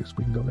Taurus is.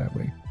 We can go that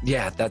way.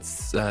 Yeah,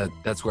 that's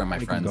where my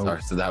friends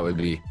are. So that'd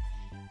be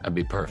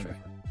perfect.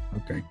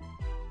 Okay.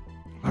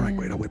 All right,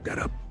 great. I'll whip that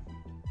up.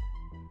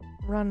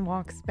 Run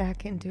walks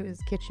back into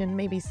his kitchen,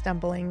 maybe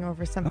stumbling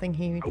over something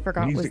he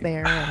forgot was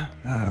there.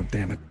 Oh,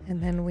 damn it!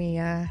 And then we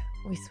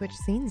switch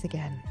scenes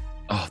again.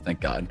 Oh, thank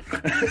God.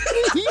 I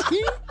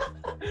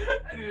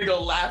need to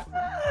go laugh.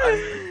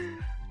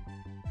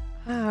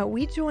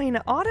 We join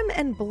Autumn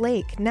and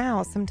Blake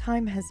now. Some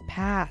time has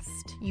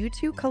passed. You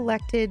two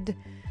collected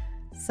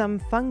some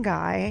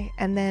fungi,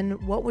 and then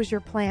what was your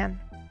plan?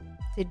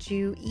 Did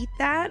you eat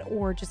that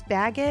or just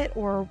bag it,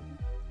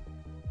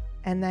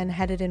 and then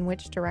headed in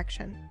which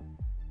direction?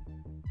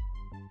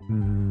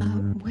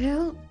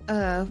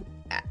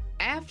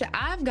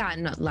 I've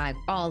gotten like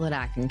all that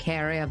I can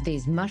carry of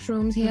these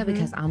mushrooms here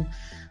because I'm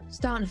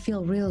starting to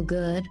feel real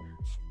good.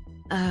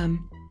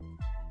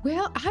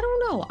 Well, I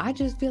don't know. I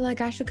just feel like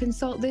I should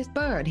consult this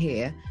bird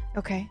here.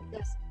 Okay.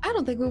 I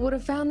don't think we would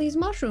have found these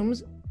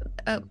mushrooms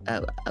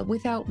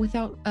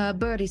without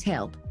Birdie's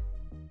help.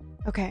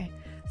 Okay.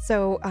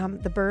 So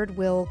the bird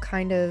will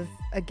kind of,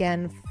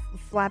 again,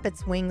 flap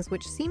its wings,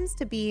 which seems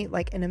to be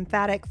like an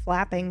emphatic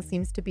flapping,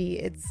 seems to be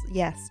its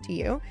yes to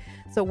you.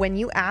 So when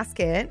you ask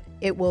it,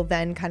 it will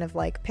then kind of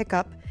like pick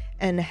up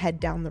and head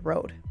down the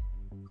road.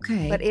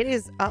 Okay. But it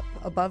is up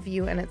above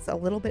you and it's a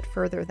little bit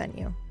further than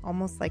you,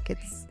 almost like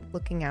it's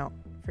looking out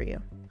for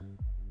you.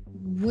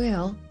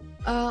 Well,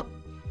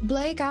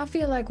 Blake, I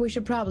feel like we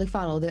should probably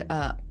follow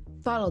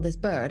this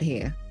bird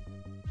here.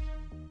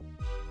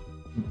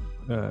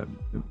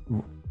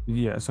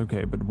 Yes,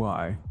 okay, but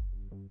why?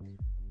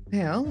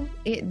 Well,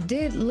 it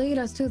did lead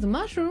us to the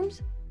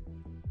mushrooms.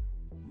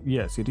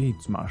 Yes, it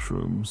eats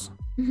mushrooms.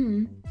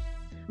 Mm-hmm.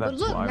 But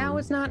That's look, why now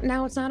it's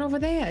not over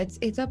there.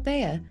 It's up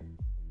there.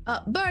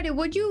 Birdie,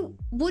 would you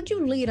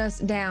lead us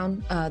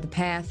down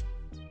the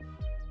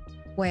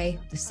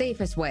the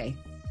safest way?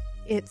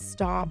 It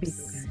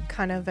stops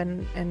kind of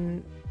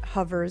and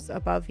hovers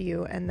above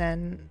you and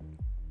then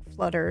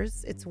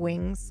flutters its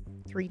wings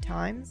 3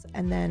 times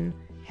and then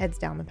heads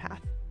down the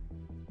path.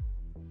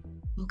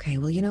 Okay,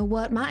 well, you know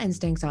what? My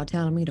instincts are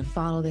telling me to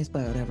follow this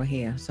bird over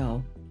here,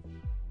 so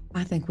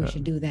I think we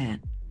should do that.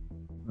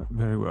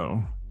 Very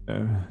well.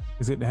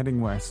 Is it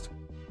heading west?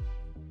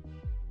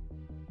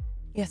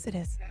 Yes, it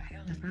is.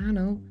 Hell if I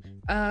know.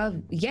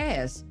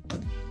 Yes.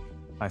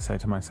 I say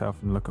to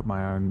myself and look at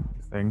my own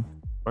thing.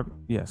 But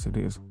yes, it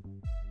is.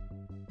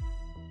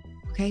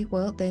 Okay,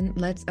 well then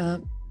let's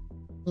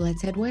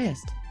head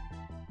west.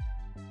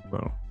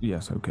 Well,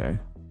 yes, okay.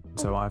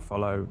 So I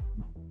follow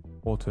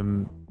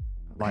Autumn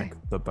like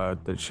the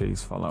bird that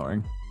she's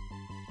following.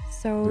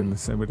 So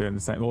We're doing the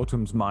same.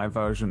 Autumn's my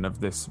version of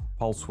this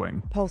pulse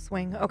wing. Pulse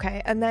wing.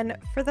 Okay. And then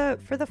for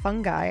the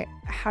fungi,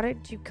 how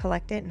did you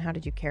collect it and how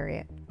did you carry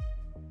it?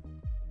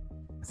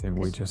 I think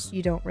we just...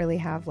 You don't really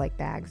have like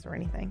bags or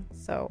anything.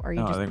 So are you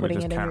No, I just think we're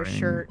putting just it in your carrying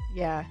shirt?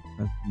 Yeah.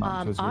 as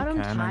much as we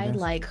Autumn can, I tied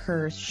guess. like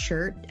her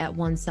shirt at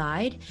one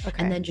side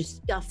Okay. and then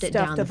just stuffed it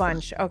down Stuffed the a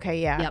bunch.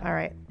 Okay, yeah. Yep. All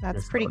right. That's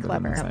Guess pretty that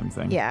would've been clever. the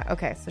same thing. Yeah,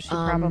 okay. So she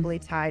probably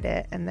tied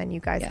it and then you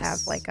guys have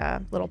yes. like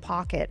a little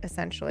pocket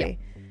essentially.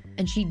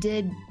 And she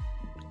did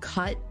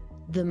cut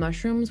the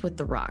mushrooms with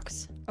the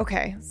rocks.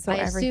 Okay. So I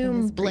everything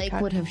assume is Blake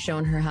pre-cut. would have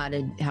shown her how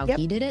Yep.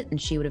 he did it, and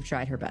she would have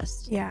tried her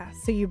best. Yeah.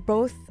 So you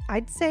both,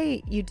 I'd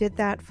say you did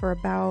that for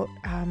about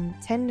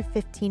 10 to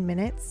 15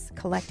 minutes,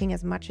 collecting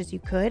as much as you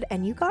could.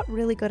 And you got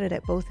really good at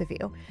it, both of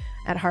you,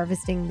 at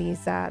harvesting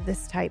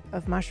this type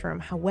of mushroom.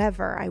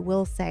 However, I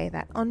will say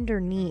that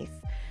underneath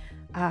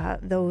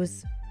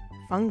those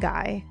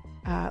fungi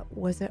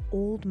was an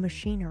old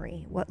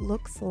machinery, what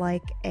looks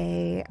like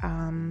a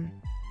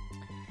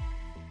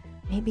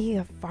maybe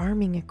a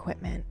farming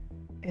equipment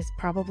is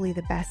probably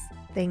the best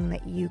thing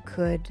that you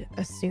could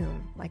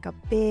assume, like a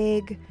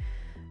big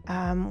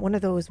one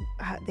of those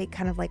they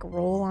kind of like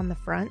roll on the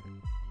front,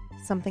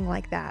 something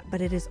like that,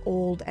 but it is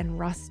old and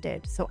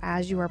rusted. So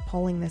as you are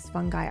pulling this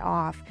fungi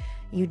off,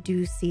 you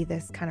do see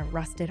this kind of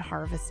rusted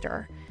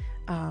harvester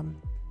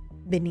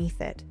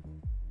beneath it,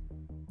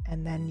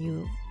 and then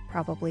you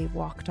probably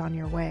walked on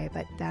your way,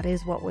 but that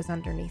is what was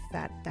underneath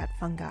that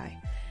fungi.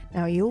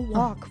 Now you'll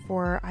walk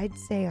for, I'd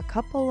say, a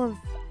couple of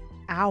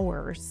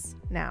hours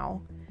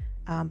now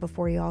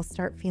before you all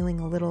start feeling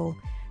a little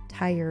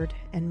tired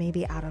and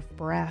maybe out of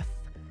breath.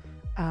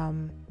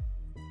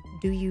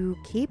 Do you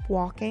keep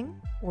walking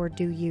or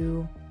do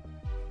you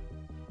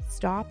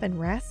stop and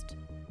rest?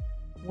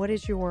 What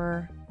is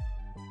your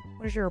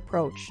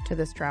approach to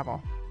this travel?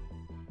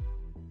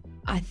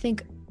 I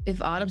think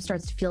if Autumn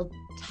starts to feel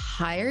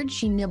tired,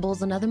 she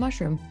nibbles another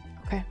mushroom.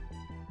 Okay.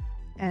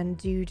 And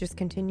do you just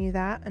continue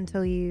that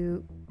until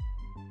you're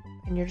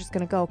just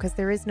going to go? Because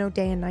there is no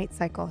day and night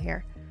cycle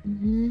here.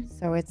 Mm-hmm.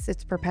 So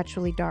it's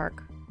perpetually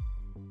dark.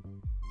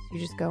 So you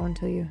just go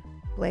until you...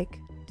 Blake,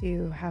 do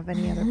you have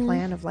any other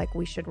plan of like,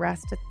 we should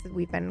rest,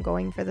 we've been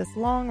going for this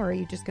long, or are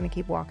you just going to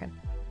keep walking?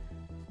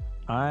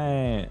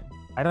 I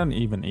don't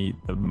even eat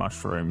the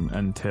mushroom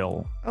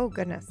until Oh,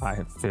 goodness.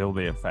 I feel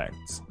the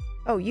effects.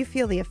 Oh, you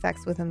feel the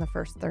effects within the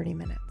first 30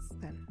 minutes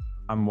then.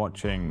 I'm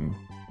watching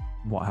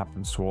what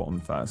happens to Autumn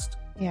first.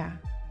 Yeah.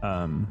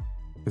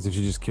 Because if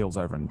she just keels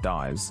over and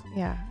dies,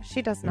 Yeah,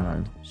 she does You not.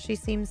 know, She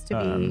seems to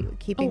be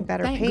keeping Oh,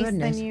 better thank pace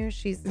goodness. than you.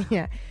 She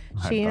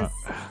I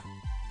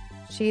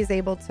is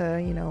able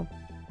to,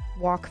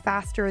 walk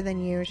faster than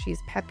you. She's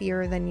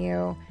peppier than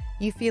you.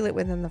 You feel it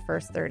within the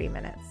first 30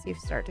 minutes. You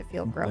start to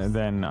feel gross.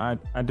 then I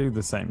do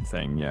the same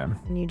thing, yeah.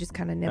 And you just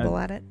kind of nibble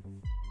at it.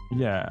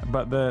 Yeah,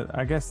 but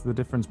I guess the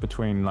difference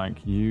between like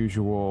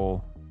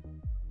usual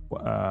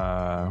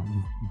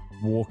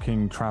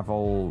walking,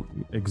 travel,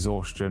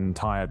 exhaustion,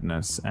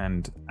 tiredness,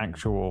 and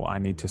actual I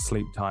need to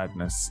sleep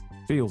tiredness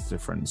feels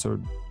different. So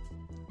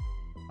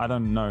I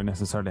don't know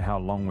necessarily how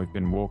long we've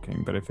been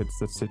walking, but if it's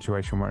the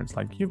situation where it's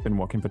like you've been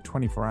walking for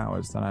 24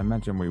 hours, then I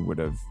imagine we would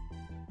have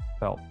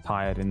felt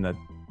tired in the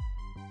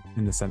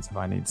sense of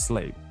I need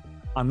sleep.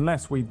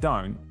 Unless we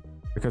don't,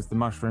 because the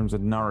mushrooms are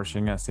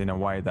nourishing us in a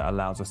way that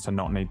allows us to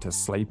not need to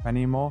sleep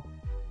anymore.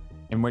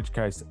 In which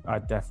case, I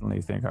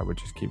definitely think I would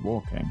just keep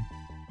walking.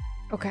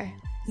 Okay.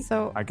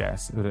 So I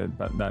guess,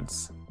 but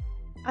that's...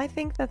 I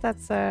think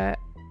that's a...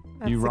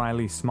 You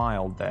wryly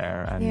smiled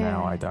there, and Yeah.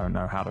 now I don't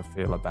know how to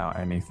feel about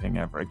anything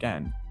ever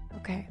again.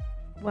 Okay.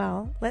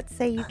 Well, let's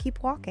say you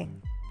keep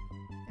walking.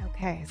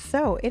 Okay.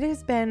 So it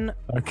has been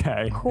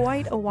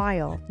quite a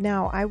while.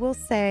 Now, I will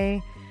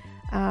say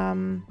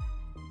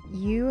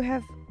you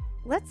have...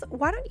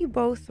 Why don't you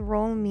both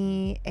roll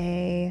me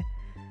a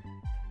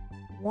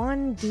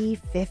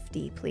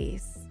 1d50,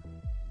 please?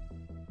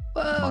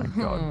 Oh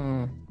my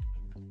God.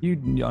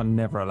 You are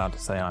never allowed to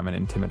say I'm an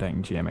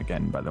intimidating GM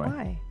again, by the way.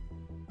 Why?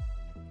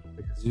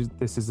 Because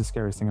this is the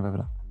scariest thing I've ever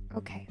done.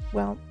 Okay,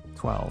 well...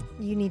 12.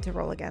 You need to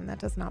roll again. That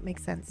does not make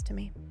sense to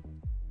me.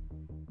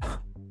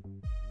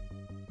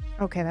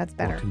 Okay, that's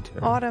better. 42.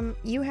 Autumn,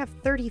 you have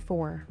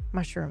 34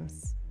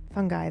 mushrooms,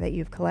 fungi that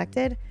you've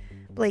collected.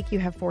 Blake, you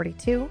have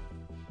 42.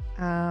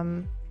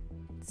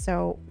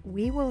 So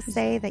we will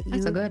say that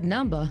That's a good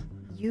number.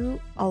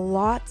 A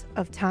lot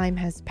of time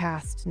has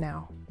passed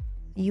now.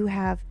 You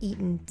have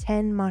eaten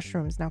 10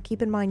 mushrooms. Now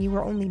keep in mind you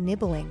were only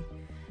nibbling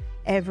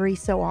every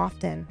so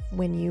often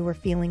when you were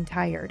feeling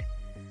tired.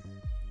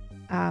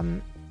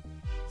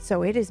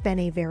 So it has been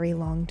a very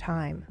long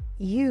time.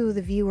 You,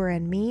 the viewer,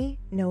 and me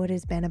know it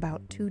has been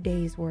about 2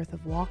 days worth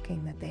of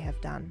walking that they have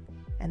done,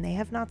 and they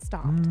have not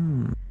stopped.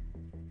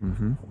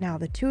 Mm-hmm. Now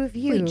the two of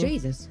you... Sweet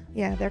Jesus.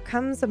 Yeah, there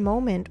comes a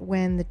moment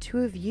when the two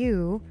of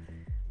you,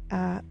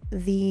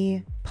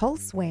 the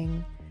pulse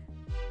wing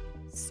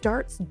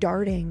starts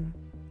darting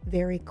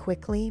very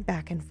quickly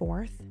back and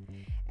forth,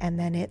 and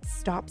then it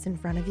stops in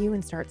front of you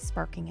and starts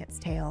sparking its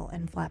tail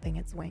and flapping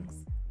its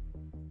wings.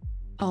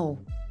 Oh,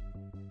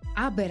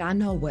 I bet I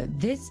know what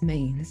this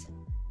means.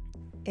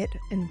 It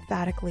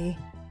emphatically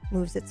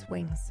moves its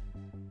wings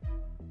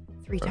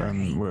 3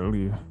 times. Will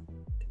you?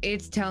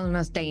 It's telling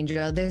us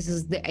danger. This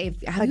is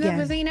have you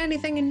ever seen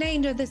anything in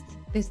danger? This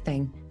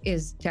thing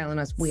is telling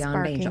us we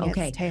are in danger. Sparking its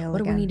Okay, tail what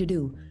do we again. need to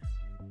do?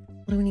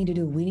 What do we need to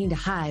do? We need to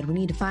hide. We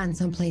need to find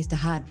some place to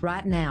hide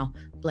right now.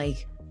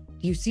 Blake,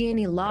 do you see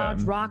any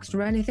large rocks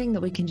or anything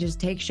that we can just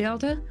take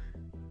shelter?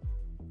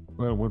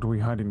 Well, what are we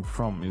hiding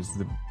from is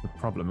the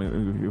problem.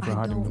 If we're I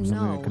hiding from don't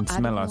something know. that can I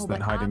smell don't us, know, then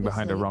but hiding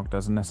behind a obviously- rock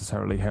doesn't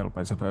necessarily help,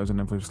 I suppose. And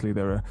obviously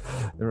there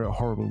are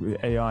horrible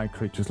AI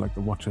creatures like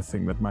the Watcher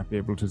thing that might be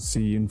able to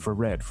see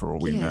infrared for all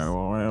we Yes. know,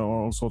 or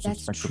all sorts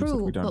That's of spectrums that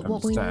true, we don't but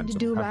what we need understand. to So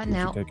do perhaps right we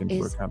should now take into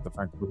is- account the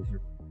fact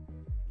that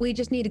We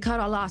just need to cut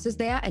our losses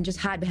there and just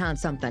hide behind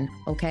something,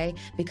 okay?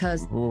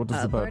 Because What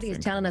does the bird Birdie is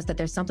think? telling us that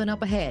there's something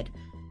up ahead.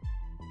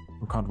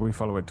 Can't we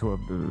follow it to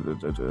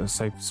a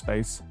safe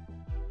space?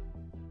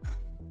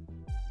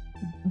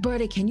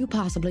 Birdie, can you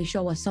possibly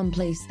show us some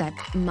place that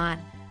might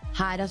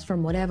hide us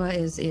from whatever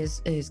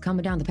is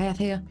coming down the path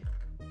here?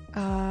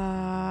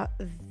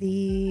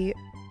 The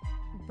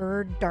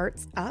bird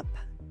darts up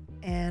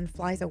and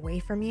flies away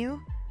from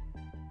you.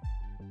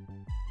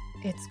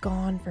 It's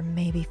gone for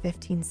maybe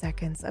 15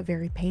 seconds, a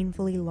very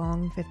painfully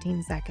long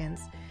 15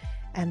 seconds,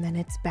 and then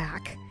it's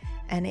back,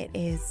 and it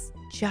is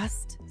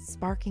just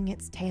sparking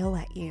its tail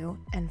at you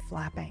and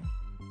flapping.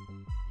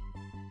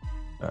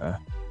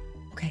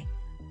 Okay.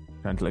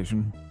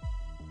 Translation.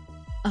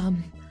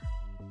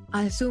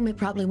 I assume it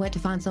probably went to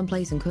find some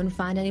place and couldn't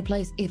find any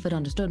place, if it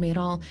understood me at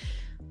all.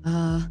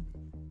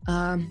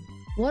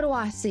 What do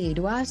I see?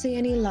 Do I see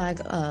any like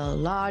a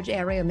large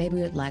area,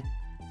 maybe like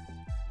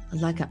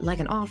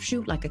an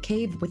offshoot, like a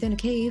cave within a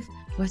cave?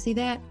 Do I see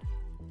that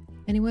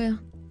anywhere?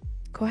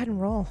 Go ahead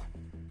and roll.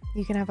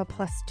 You can have a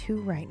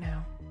 +2 right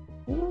now.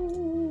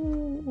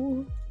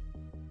 Ooh.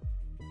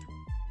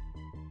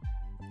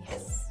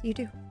 Yes, you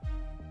do.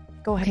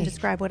 Go ahead and Okay.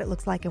 describe what it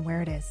looks like and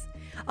where it is.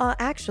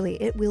 Actually,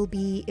 it will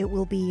be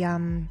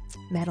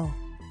metal.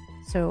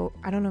 So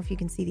I don't know if you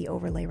can see the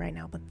overlay right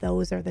now, but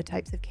those are the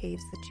types of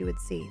caves that you would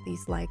see.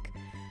 These like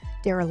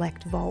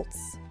derelict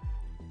vaults.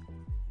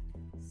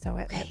 So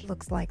it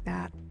looks like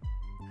that.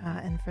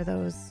 And for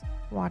those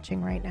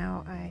watching right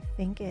now, I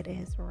think it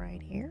is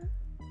right here.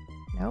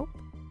 Nope.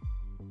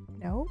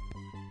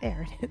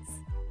 There it is.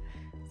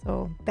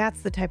 So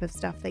that's the type of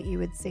stuff that you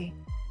would see.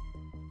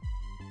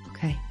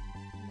 Okay.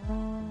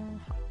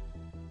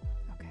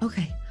 Okay.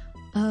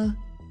 Okay.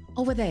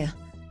 Over there.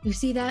 You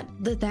see that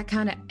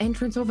kind of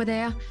entrance over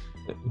there?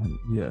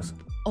 Yes.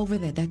 Over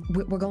there.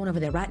 We're going over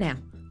there right now.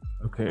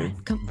 Okay.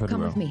 Right, come very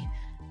well. with me.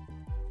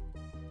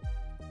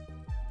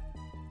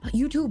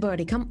 You too,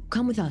 Birdie.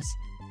 Come with us.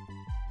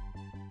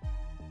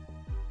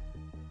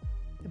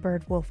 The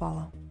bird will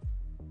follow.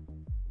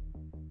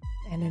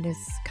 And it is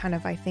kind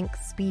of, I think,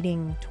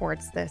 speeding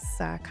towards this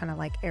kind of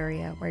like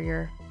area where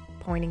you're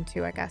pointing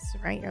to, I guess,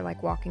 right? You're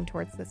like walking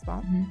towards this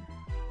vault.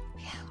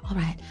 Yeah, all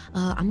right.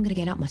 I'm going to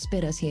get out my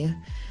spitters here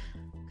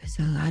Because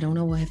I don't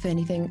know if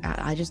anything.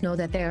 I just know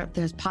that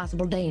there's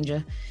possible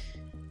danger.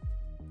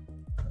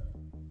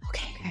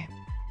 Okay.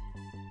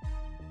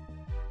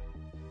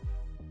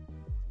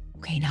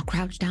 Okay, now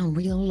crouch down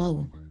real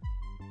low.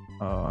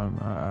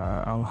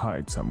 I'll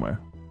hide somewhere.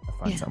 I'll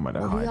find somewhere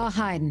to hide. We all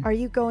hiding. Are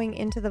you going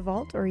into the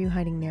vault or are you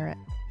hiding near it?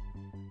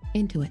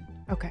 Into it.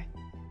 Okay.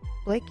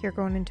 Blake, you're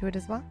going into it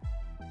as well?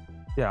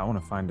 Yeah, I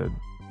want to find it.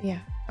 Yeah.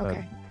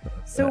 Okay.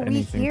 So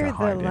we hear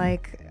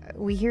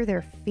we hear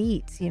their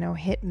feet,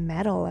 hit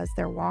metal as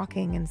they're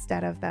walking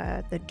instead of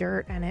the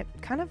dirt, and it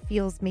kind of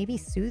feels maybe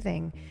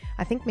soothing.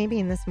 I think maybe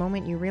in this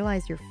moment you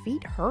realize your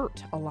feet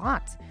hurt a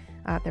lot.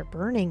 They're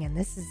burning, and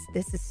this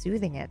is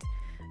soothing it.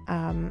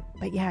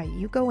 But yeah,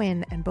 you go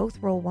in and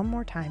both roll one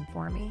more time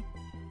for me.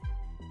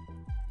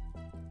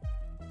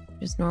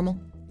 Just normal?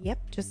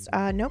 Yep. Just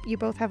nope. You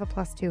both have a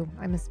 +2.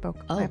 I misspoke.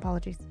 Oh. My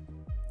apologies.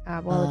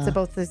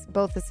 It's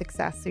both a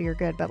success, so you're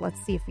good. But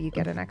let's see if you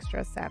get an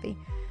extra savvy.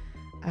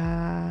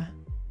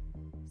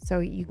 So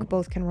you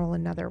both can roll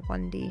another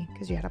 1d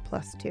because you had a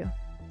 +2.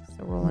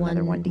 So roll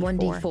another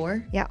 1d4.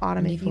 1d4. Yeah,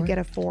 Autumn. 1d4. If you get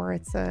a 4,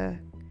 it's a.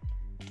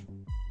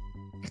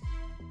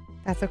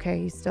 That's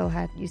okay. You still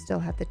had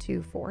the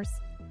 2 4s.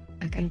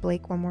 Okay. And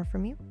Blake, one more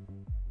from you.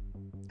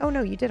 Oh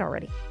no, you did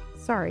already.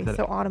 Sorry.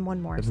 So Autumn,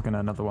 one more. There's gonna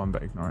another one,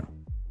 but ignore it.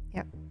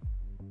 Yep.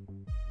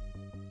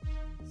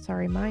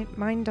 Sorry,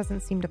 mine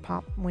doesn't seem to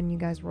pop when you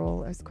guys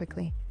roll as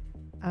quickly.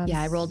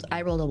 Yeah, I rolled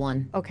a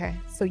 1. Okay,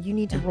 so you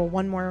need to roll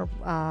one more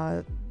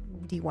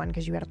d1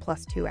 because you had a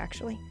 +2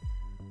 actually.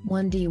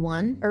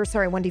 1d1? Or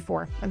sorry,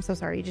 1d4. I'm so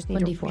sorry. You just need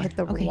 1d4. To hit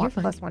the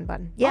 +1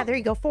 button. Yeah, there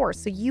you go. 4.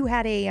 So you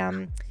had a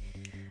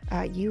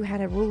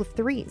rule of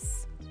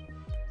 3s.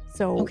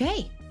 So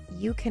okay.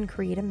 You can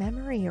create a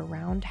memory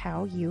around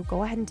how you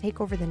go ahead and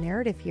take over the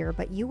narrative here,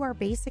 but you are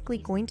basically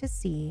going to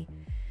see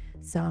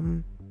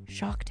some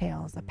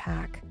Shocktails, a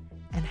pack,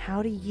 and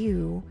how do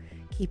you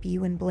keep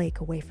you and Blake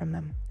away from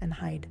them and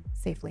hide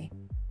safely?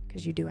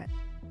 Because you do it.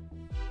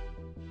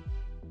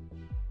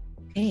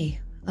 Okay.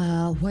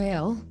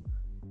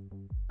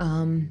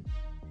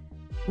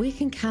 We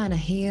can kind of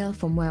hear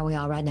from where we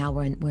are right now.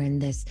 We're in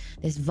this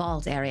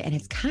vault area, and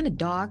it's kind of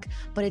dark,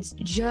 but it's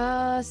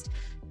just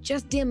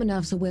dim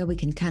enough so where we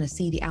can kind of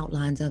see the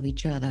outlines of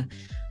each other.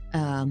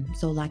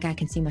 So like I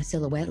can see my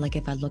silhouette, like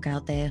if I look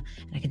out there,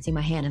 and I can see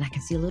my hand, and I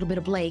can see a little bit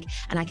of Blake,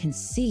 and I can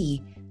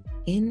see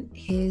in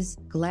his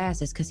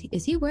glasses, because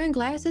is he wearing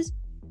glasses?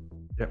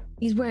 Yep.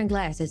 He's wearing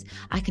glasses.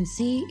 I can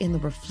see in the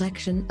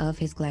reflection of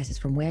his glasses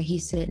from where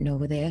he's sitting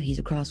over there, he's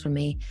across from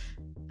me,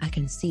 I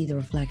can see the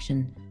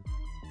reflection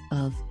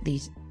of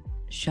these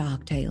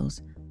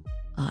Shocktails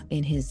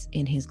in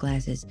his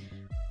glasses.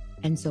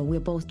 And so we're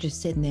both just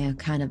sitting there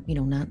kind of,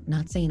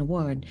 not saying a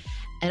word.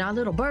 And our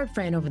little bird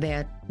friend over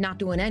there, not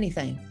doing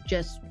anything,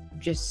 just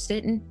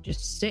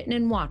sitting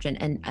and watching.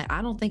 And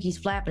I don't think he's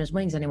flapping his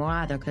wings anymore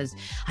either, because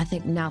I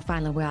think now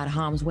finally we're out of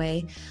harm's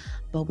way.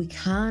 But we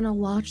kind of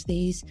watch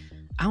these,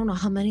 I don't know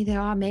how many there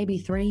are, maybe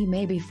 3,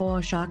 maybe 4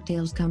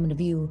 Shocktails coming to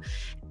view.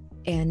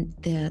 And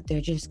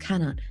they're just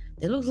kind of,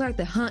 it looks like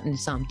they're hunting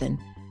something.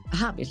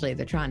 Obviously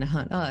they're trying to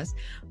hunt us,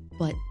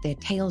 but their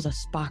tails are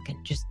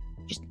sparking, just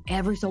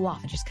every so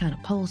often, just kind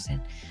of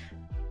pulsing.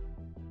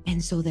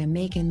 And so they're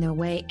making their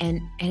way, and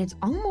it's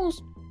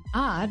almost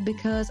odd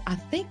because I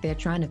think they're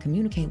trying to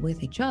communicate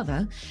with each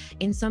other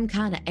in some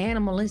kind of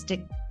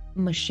animalistic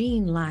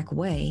machine-like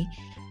way.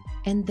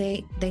 And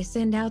they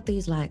send out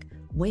these like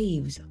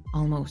waves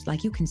almost,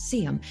 like you can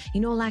see them.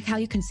 Like how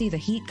you can see the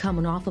heat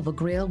coming off of a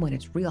grill when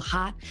it's real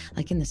hot,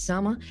 like in the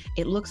summer?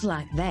 It looks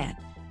like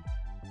that.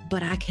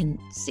 But I can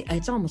see,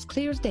 it's almost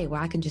clear as day where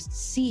I can just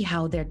see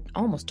how they're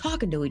almost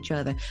talking to each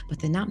other, but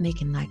they're not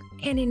making like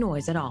any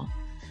noise at all.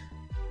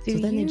 So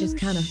then they just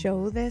kind of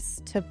show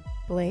this to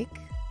Blake,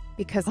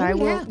 because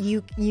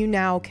you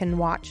now can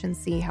watch and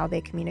see how they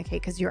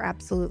communicate, because you're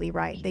absolutely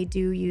right. They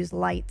do use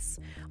lights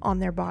on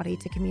their body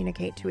to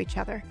communicate to each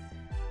other.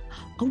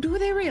 Oh, do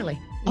they really?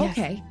 Yes.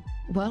 Okay.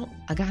 Well,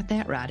 I got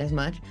that right as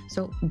much.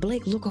 So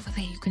Blake, look over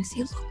there. You can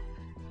see, look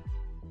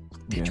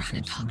they're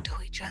trying to talk to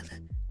each other.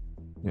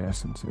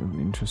 Yes, it's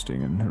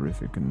interesting and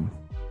horrific, and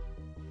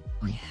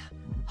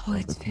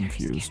it's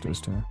confused as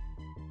to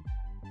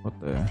what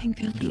they're I think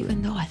doing.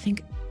 Even though I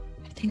think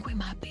we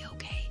might be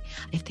okay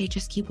if they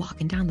just keep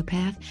walking down the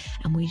path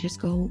and we just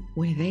go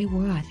where they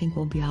were. I think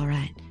we'll be all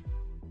right.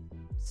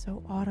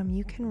 So Autumn,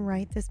 you can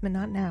write this, but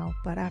not now,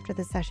 but after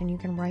the session, you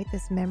can write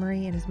this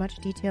memory in as much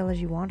detail as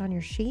you want on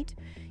your sheet.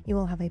 You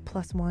will have a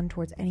 +1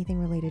 towards anything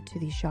related to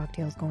these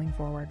Shocktails going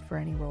forward for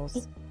any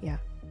rolls. Yeah.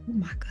 Oh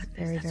my goodness,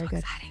 very, that's very so good.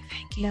 Exciting.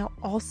 Thank you. Now,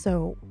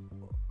 also,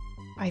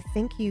 I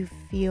think you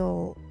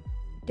feel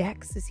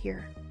Dex is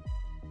here.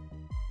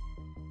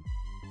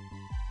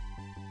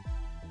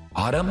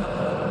 Autumn? Oh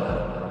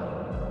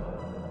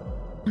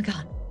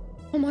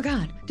my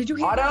God. Did you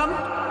hear Autumn?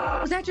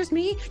 that? Was that just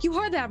me? You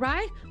heard that,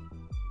 right?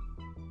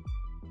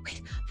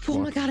 Wait. Oh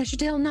my God, I should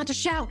tell him not to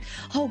shout.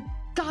 Oh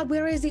God,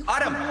 where is he?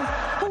 Autumn!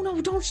 Oh no,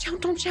 don't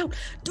shout. Don't.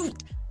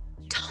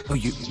 Oh,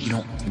 you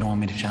don't want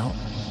me to shout?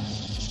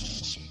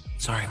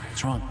 Sorry,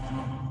 what's wrong?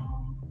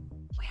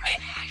 Where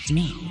is It's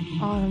me.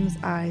 Autumn's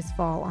eyes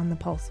fall on the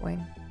pulse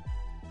wing.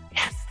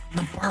 Yes,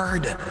 the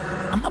bird.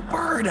 I'm the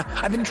bird.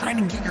 I've been trying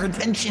to get your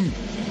attention.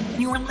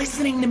 You weren't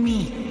listening to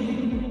me.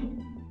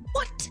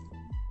 What?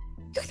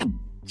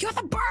 You're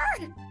the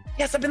bird?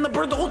 Yes, I've been the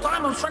bird the whole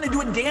time. I was trying to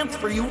do a dance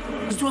for you.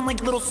 I was doing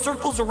like little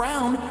circles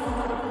around.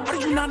 How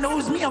did you not know it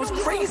was me? I was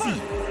crazy.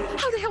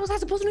 How the hell was I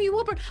supposed to know you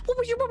were? What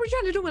were you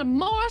trying to do in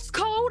Morse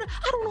code?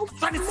 I don't know.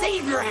 Trying to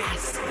save your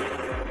ass.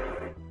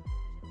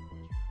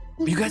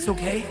 Are you guys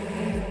okay?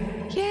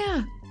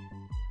 Yeah.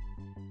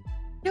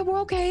 Yeah, we're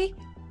okay.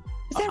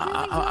 Is that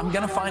really I'm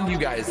gonna find you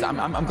guys.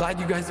 I'm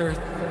glad you guys are.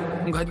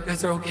 I'm glad you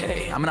guys are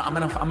okay. I'm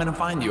gonna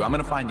find you. I'm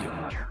gonna find you.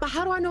 But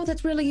how do I know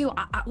that's really you?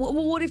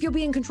 What if you're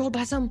being controlled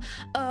by some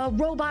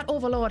robot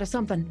overlord or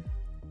something?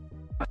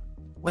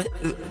 What?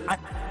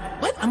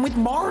 What? I'm with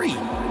Mari.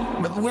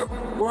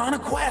 We're on a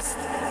quest.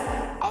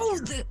 Oh,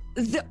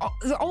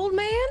 the old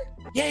man?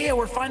 Yeah.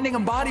 We're finding a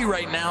body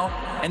right now,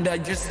 and I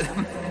just.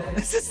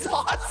 This is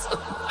awesome.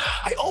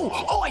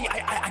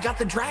 I got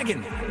the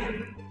dragon.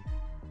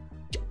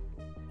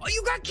 Oh,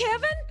 you got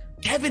Kevin?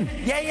 Kevin.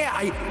 Yeah.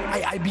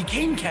 I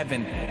became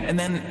Kevin, and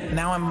then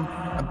now I'm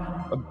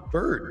a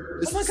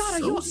bird. This oh my God!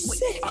 is Are you?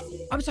 sick?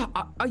 I'm sorry.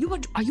 Are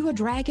you a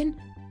dragon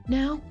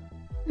now?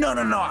 No.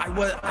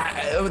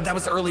 That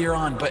was earlier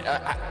on, but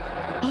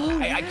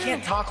I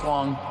can't talk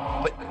long.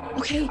 But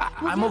okay,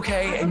 I'm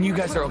okay, and you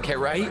guys are okay,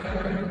 right?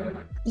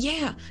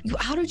 Yeah.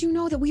 How did you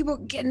know that we were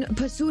getting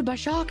pursued by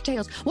shark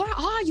tails? Where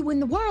are you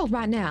in the world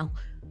right now?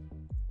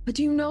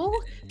 Do you know?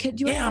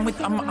 I'm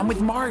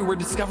with Mari. We're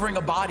discovering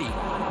a body.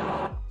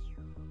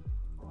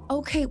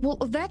 Okay, well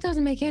that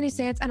doesn't make any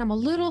sense, and I'm a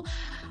little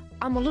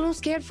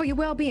scared for your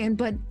well-being.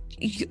 But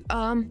do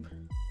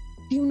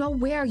you know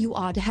where you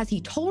are? Has he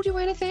told you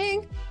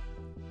anything?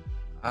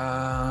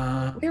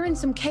 We're in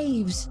some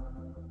caves.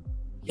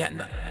 Yeah.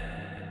 No,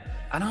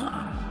 I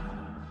don't.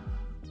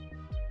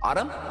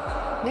 Autumn?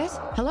 Yes.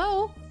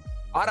 Hello.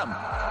 Autumn.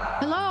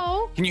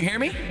 Hello. Can you hear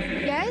me?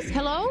 Yes.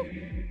 Hello.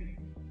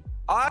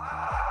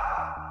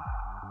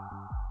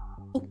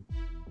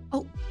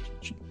 Oh.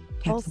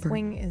 Pulse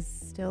wing is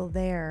still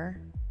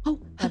there. Oh,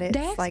 but it's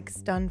Dex? like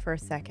stunned for a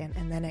second,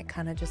 and then it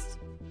kind of just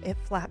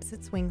flaps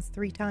its wings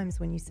 3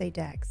 times when you say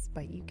Dex,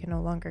 but you can no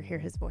longer hear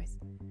his voice.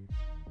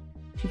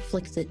 She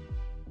flicks it.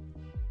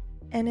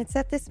 And it's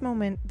at this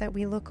moment that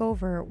we look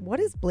over. What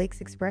is Blake's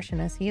expression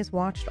as he has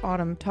watched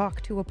Autumn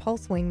talk to a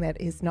pulse wing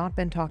that has not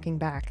been talking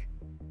back?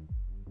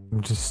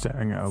 I'm just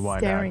staring at her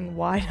wide-eyed. Staring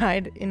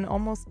wide-eyed in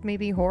almost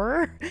maybe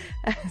horror,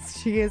 as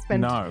she has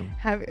been. No,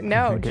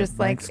 just it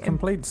like makes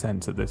complete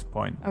sense at this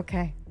point.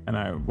 Okay. And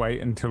I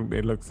wait until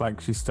it looks like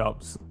she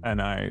stops,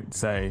 and I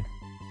say,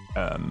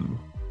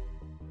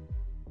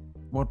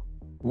 "What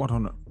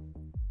on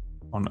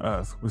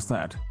earth was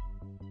that?"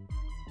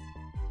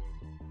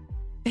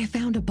 They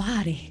found a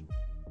body.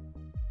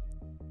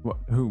 What?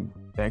 Who?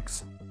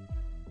 Dex?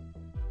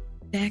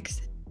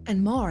 Dex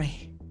and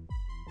Mari.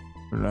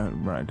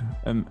 Right.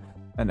 And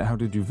how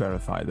did you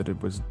verify that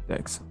it was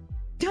Dex?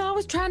 I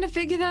was trying to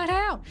figure that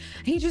out.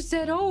 He just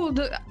said,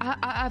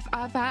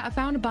 I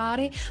found a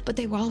body, but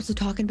they were also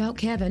talking about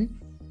Kevin.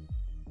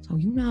 So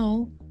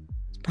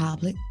it's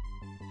probably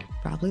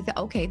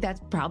that's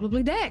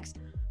probably Dex.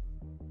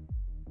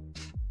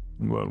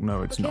 Well,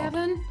 no, it's not.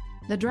 Kevin,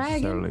 the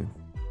dragon.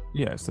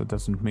 Yes, that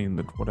doesn't mean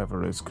that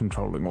whatever is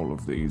controlling all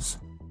of these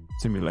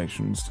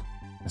simulations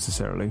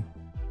necessarily,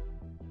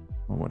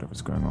 or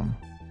whatever's going on.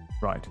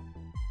 Right.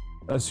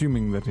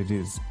 Assuming that it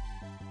is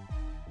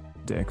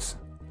Dex.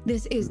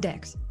 This is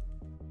Dex.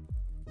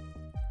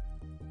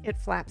 It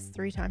flaps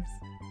 3 times.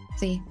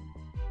 See?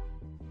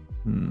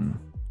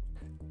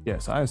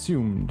 Yes, I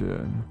assumed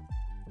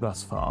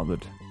thus far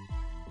that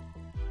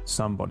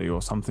somebody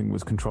or something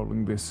was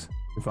controlling this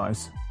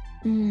device.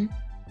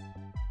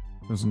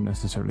 Doesn't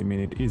necessarily mean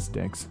it is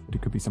Dex, but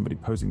it could be somebody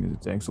posing as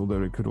Dex,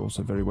 although it could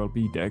also very well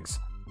be Dex.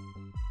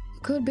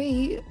 Could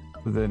be.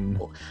 But then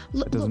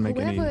it doesn't make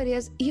whoever it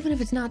is, even if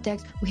it's not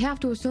Dex, we have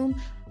to assume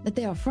that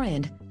they're a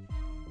friend.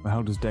 Well,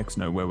 how does Dex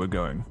know where we're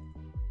going?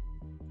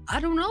 I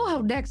don't know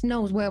how Dex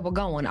knows where we're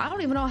going. I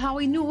don't even know how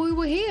he knew we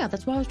were here.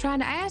 That's why I was trying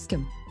to ask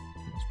him.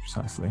 Yes,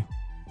 precisely.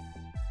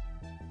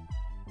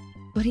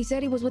 But he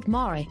said he was with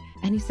Mari,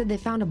 and he said they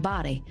found a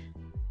body.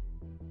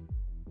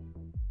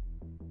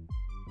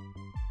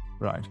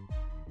 Right.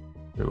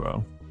 Very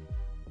well.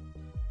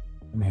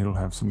 And he'll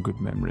have some good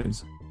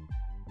memories.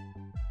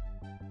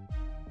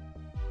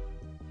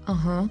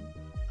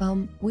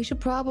 We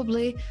should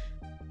probably...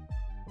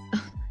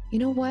 You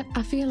know what?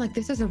 I feel like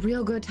this is a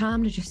real good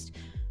time to just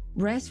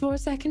rest for a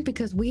second,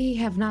 because we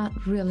have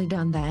not really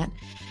done that.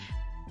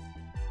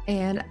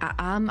 And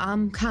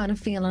I'm kind of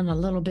feeling a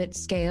little bit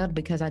scared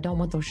because I don't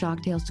want those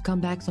shark tails to come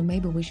back, so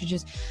maybe we should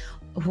just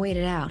wait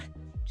it out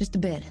just a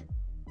bit.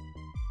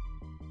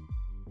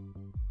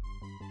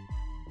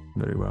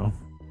 Very well.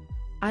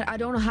 I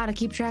don't know how to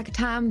keep track of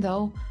time,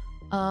 though.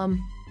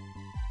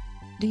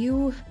 Do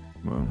you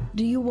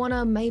want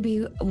to,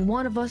 maybe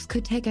one of us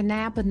could take a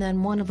nap and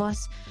then one of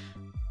us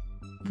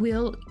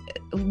will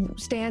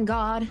stand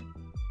guard?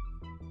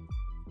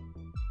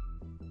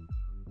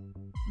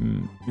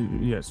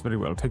 Yes, very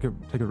well. Take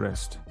a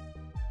rest.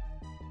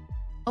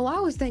 Oh, I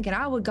was thinking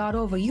I would got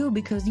over you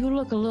because you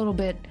look a little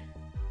bit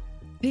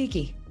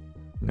peaky.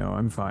 No,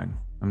 I'm fine.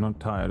 I'm not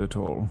tired at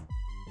all.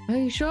 Are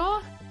you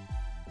sure?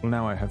 Well,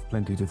 now I have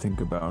plenty to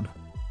think about.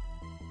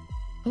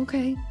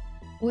 Okay.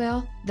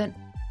 Well, then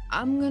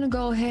I'm gonna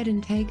go ahead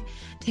and take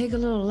a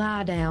little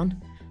lie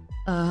down.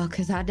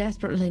 Cause I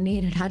desperately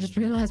need it. I just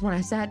realized when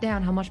I sat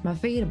down how much my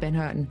feet have been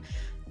hurting.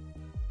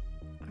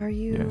 Are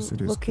you Yes,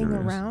 it is looking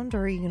curious. around,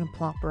 or are you gonna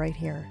plop right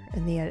here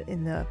in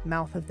the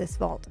mouth of this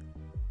vault?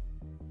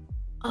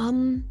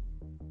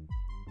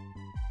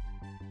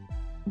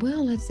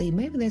 Well, let's see.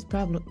 Maybe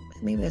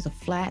there's a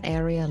flat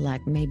area,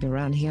 like maybe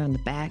around here in the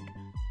back.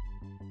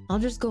 I'll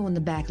just go in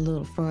the back a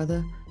little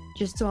further,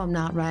 just so I'm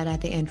not right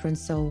at the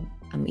entrance, so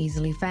I'm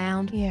easily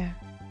found. Yeah.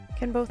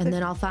 Can And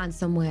then I'll find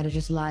somewhere to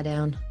just lie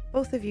down.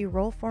 both of you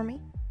roll for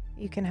me?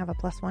 You can have a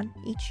 +1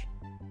 each.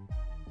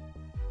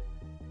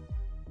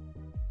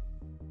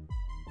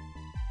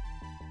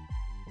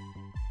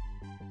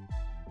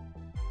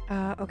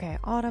 Okay,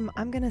 Autumn,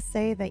 I'm gonna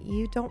say that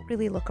you don't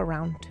really look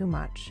around too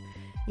much.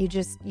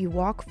 You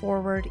walk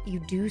forward, you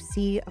do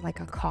see like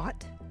a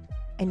cot,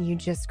 and you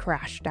just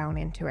crash down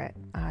into it.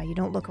 You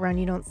don't look around,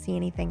 you don't see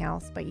anything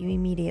else, but you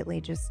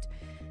immediately just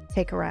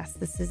take a rest.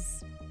 This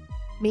is,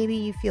 maybe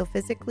you feel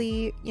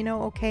physically,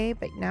 okay,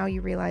 but now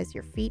you realize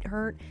your feet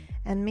hurt,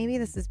 and maybe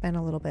this has been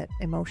a little bit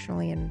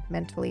emotionally and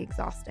mentally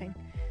exhausting.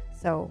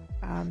 So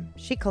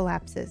she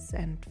collapses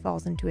and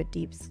falls into a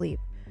deep sleep.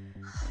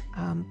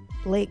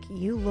 Blake,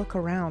 you look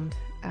around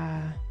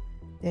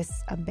this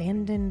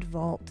abandoned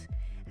vault,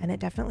 and it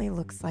definitely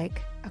looks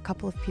like a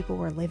couple of people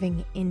were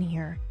living in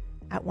here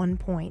at one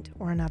point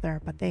or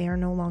another, but they are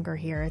no longer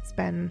here. It's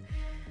been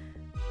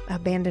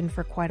abandoned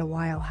for quite a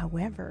while.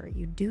 However,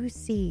 you do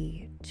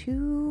see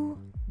 2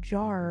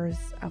 jars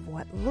of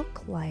what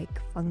look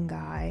like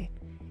fungi,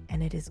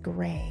 and it is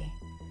gray.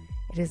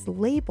 It is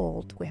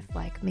labeled with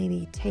like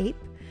maybe tape,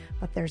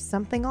 but there's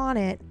something on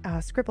it,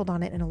 scribbled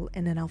on it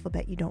in an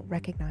alphabet you don't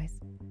recognize.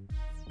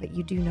 But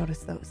you do notice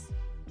those.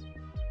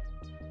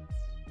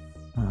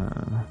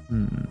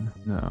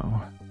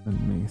 No. Let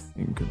me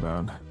think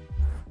about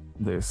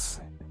this.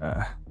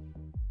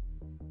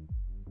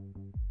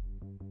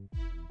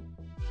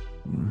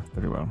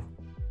 Very well.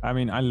 I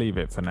mean, I leave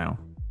it for now.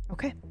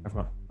 Okay.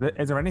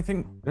 Is there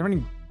anything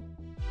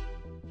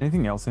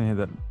else in here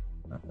that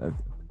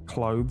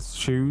clothes,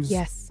 shoes?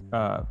 Yes.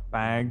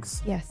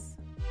 Bags? Yes.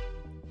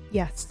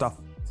 Stuff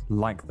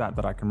like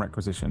that I can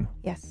requisition?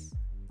 Yes.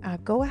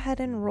 Go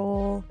ahead and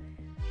roll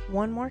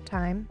one more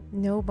time.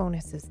 No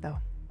bonuses, though.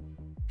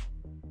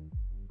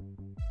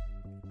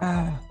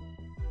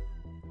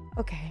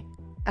 Okay.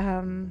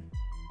 No,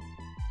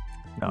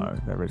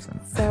 there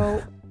isn't.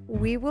 So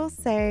we will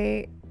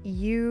say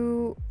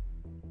you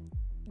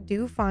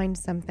do find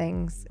some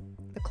things.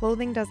 The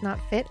clothing does not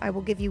fit. I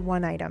will give you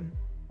one item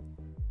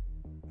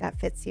that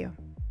fits you.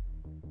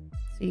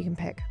 So you can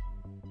pick.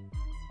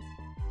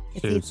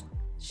 Shoes.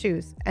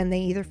 Shoes. And they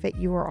either fit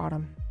you or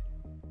Autumn.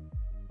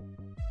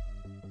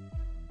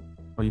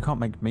 Well, you can't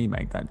make me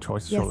make that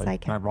choice, Yes, surely. I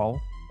can. I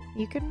roll?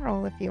 You can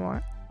roll if you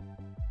want.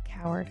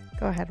 Coward.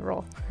 Go ahead,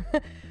 roll.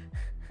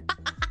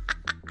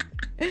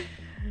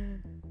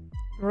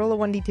 Roll a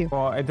 1d2.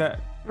 Well,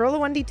 Roll a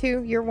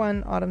 1d2. You're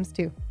 1, Autumn's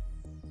 2.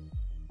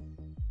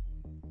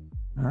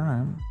 all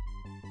right.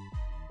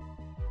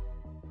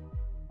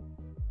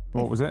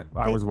 What was it?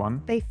 I was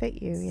 1. They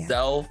fit you, yeah.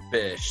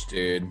 Selfish,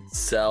 dude.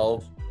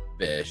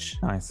 Selfish.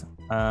 Nice.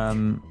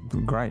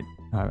 Great.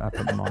 I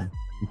put them on.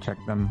 Check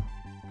them.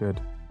 Good.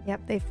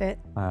 Yep, they fit.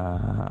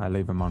 I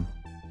leave them on.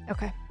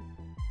 Okay.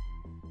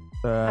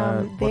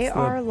 What's They the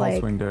are pulse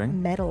like wing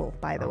doing? metal,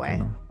 by the way.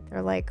 Okay.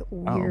 They're like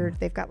weird.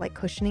 They've got like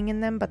cushioning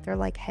in them, but they're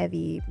like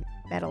heavy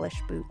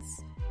metalish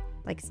boots,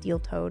 like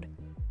steel-toed.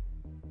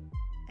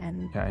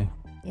 And Okay.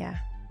 yeah.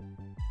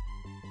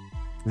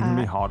 Is it going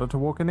to be harder to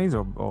walk in these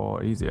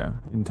or easier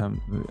in terms?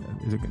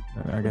 Is it?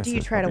 I guess. Do you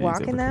it's try to probably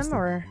walk easier in because them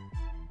or?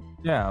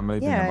 Yeah, I'm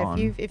leaving them Yeah, on.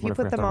 if you What we put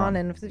have them to on run?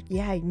 and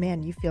yeah,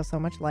 man, you feel so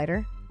much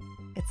lighter.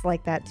 It's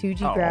like that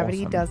 2G Oh, gravity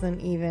awesome.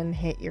 doesn't even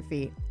hit your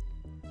feet.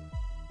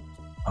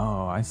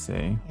 Oh, I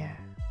see. Yeah.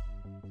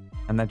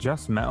 And they're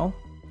just metal.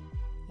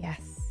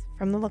 Yes,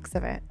 from the looks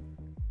of it.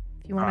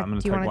 If you Alright, I'm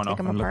want to, gonna do you take want one to take off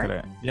them and apart? look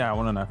at it. Yeah, I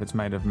want to know if it's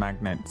made of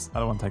magnets. I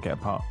don't want to take it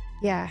apart.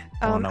 Yeah.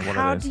 I wanna know what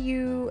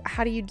it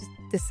How do you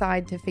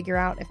decide to figure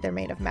out if they're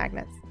made of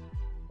magnets?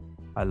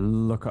 I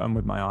look at them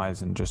with my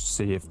eyes and just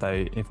see if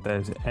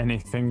there's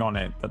anything on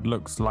it that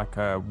looks like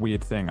a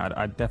weird thing.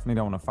 I definitely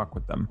don't want to fuck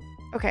with them.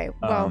 Okay.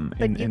 Well,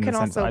 but in you the can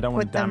sense also I don't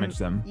want put to damage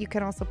them. You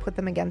can also put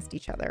them against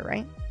each other,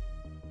 right?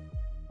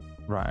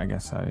 Right, I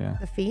guess so. Yeah.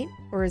 The feet,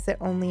 or is it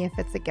only if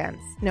it's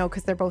against? No,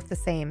 because they're both the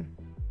same,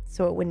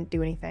 so it wouldn't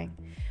do anything.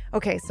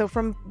 Okay, so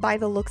by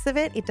the looks of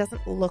it, it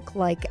doesn't look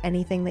like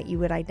anything that you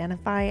would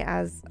identify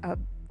as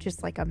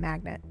just like a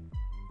magnet.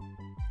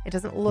 It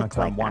doesn't look I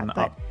turn like one that.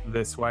 But up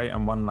this way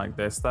and one like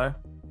this, though.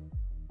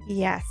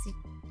 yes,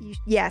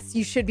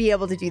 you should be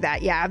able to do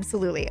that. Yeah,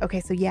 absolutely.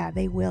 Okay, so yeah,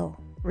 they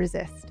will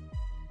resist.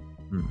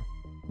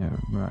 Yeah,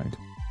 right.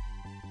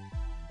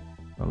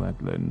 Well,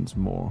 that lends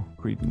more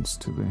credence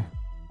to the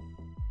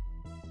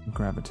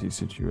gravity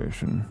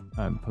situation.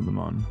 I'd put them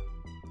on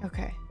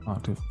Okay.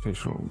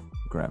 artificial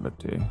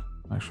gravity.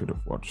 I should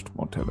have watched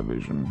more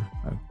television.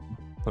 I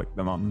clicked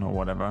them on or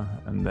whatever,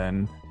 and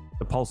then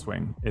the pulse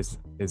wing is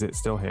it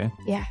still here?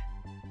 Yeah.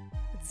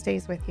 It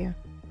stays with you.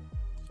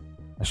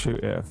 I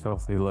shoot it a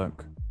filthy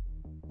look,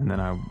 and then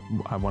I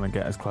want to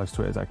get as close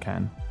to it as I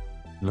can.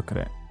 Look at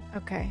it.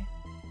 Okay.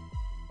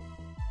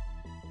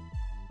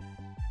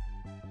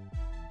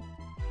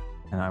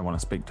 And I want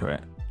to speak to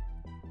it,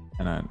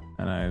 and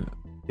I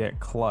get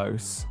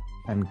close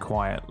and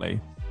quietly.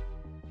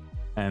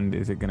 And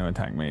is it going to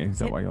attack me? Is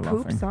that why you're laughing?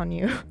 It poops on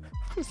you.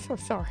 I'm so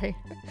sorry.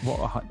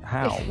 What?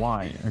 How?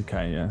 Why?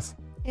 Okay, yes.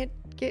 It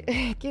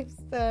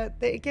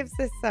gives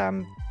this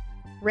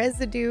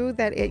residue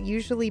that it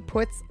usually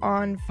puts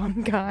on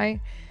fungi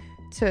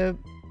to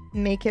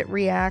make it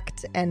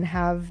react and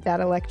have that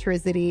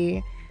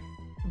electricity,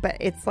 but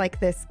it's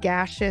like this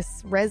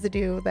gaseous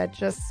residue that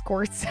just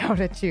squirts out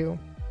at you.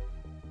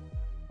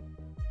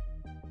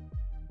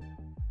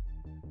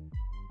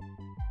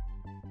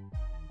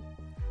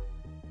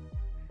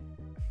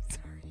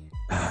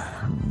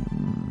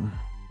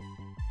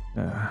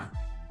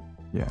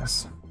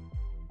 Yes,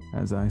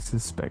 as I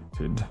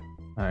suspected.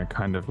 I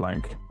kind of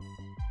like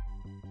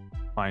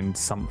find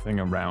something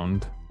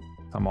around,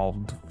 some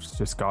old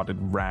discarded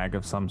rag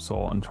of some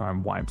sort, and try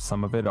and wipe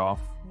some of it off.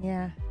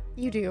 Yeah,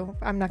 you do.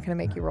 I'm not going to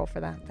make you roll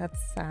for that. That's,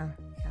 yeah.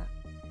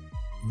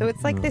 So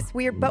it's like this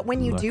weird, but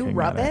when you do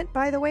rub it,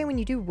 by the way, when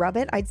you do rub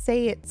it, I'd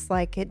say it's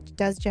like it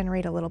does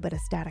generate a little bit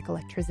of static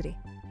electricity.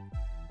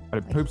 But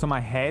it poops on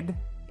my head?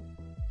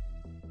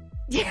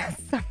 Yes,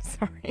 I'm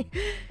sorry.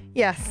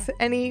 Yes,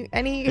 any.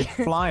 It's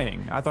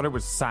flying. I thought it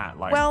was sat.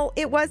 Like. Well,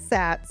 it was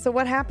sat. So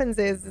what happens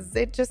is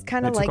it just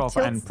kind of like took off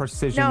tilts. And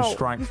precision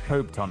strikes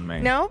pooped on me.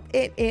 No,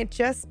 it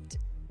just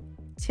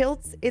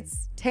tilts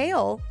its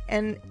tail,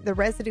 and the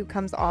residue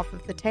comes off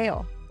of the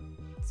tail.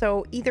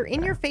 So either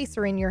in your face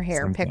or in your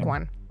hair. Same Pick thing.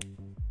 one.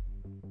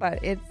 But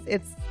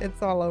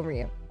it's all over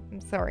you. I'm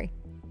sorry.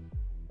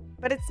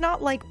 But it's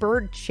not like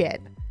bird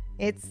shit.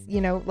 It's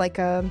like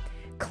a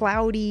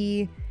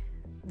cloudy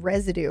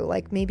residue,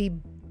 like maybe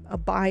a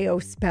bio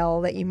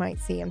spell that you might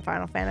see in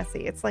Final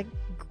Fantasy. It's like,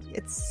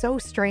 it's so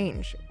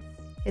strange.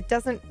 It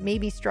doesn't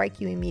maybe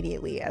strike you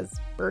immediately as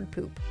bird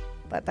poop,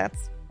 but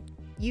that's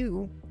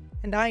you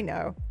and I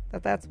know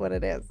that that's what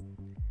it is.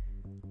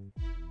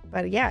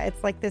 But yeah,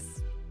 it's like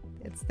this,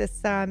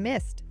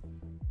 mist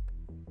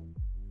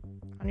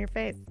on your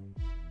face.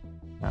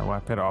 I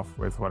wipe it off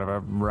with whatever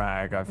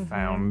rag I've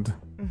found.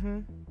 Mm-hmm.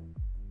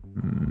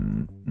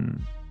 Mm-hmm.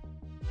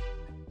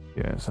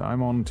 Yes,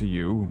 I'm on to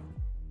you,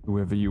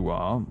 whoever you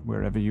are,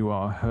 wherever you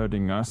are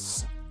herding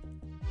us.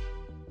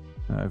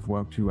 I've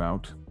worked you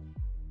out.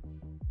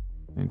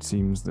 It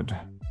seems that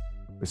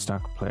we're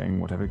stuck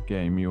playing whatever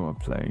game you are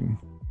playing,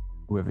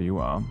 whoever you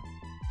are.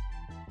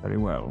 Very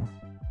well.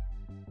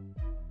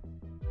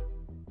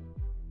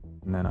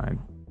 And then I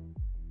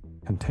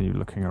continue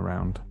looking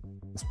around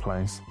this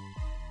place.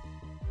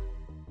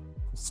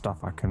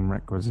 Stuff I can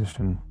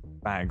requisition.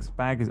 Bags.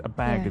 A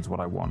bag is what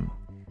I want.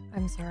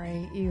 I'm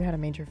sorry, you had a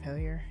major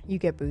failure. You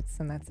get boots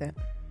and that's it.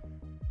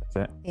 That's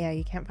it? Yeah,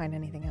 you can't find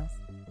anything else.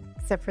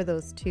 Except for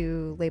those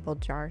 2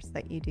 labeled jars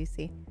that you do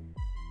see.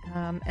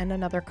 And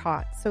another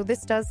cot. So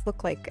this does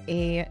look like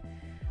a...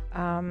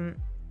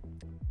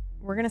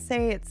 we're going to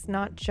say it's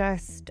not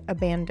just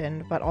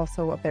abandoned, but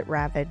also a bit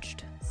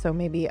ravaged. So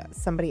maybe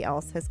somebody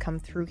else has come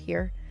through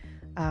here.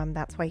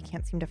 That's why you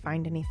can't seem to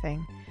find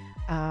anything.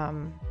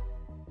 But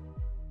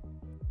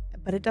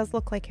it does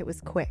look like it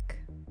was quick.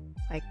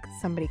 Like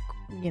somebody,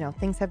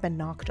 things have been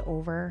knocked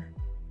over.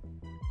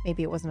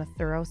 Maybe it wasn't a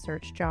thorough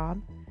search job.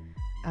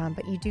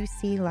 But you do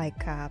see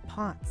like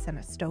pots and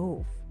a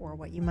stove, or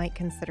what you might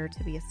consider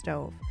to be a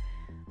stove.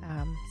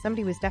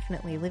 Somebody was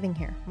definitely living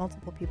here.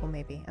 Multiple people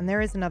maybe. And there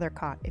is another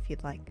cot if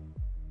you'd like.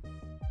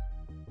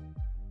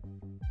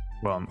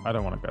 Well, I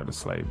don't want to go to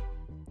sleep.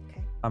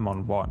 Okay. I'm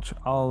on watch.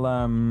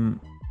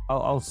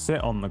 I'll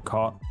sit on the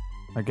cot,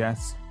 I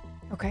guess.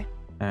 Okay.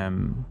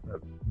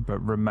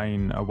 But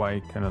remain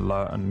awake and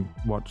alert and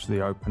watch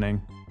the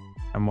opening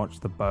and watch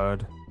the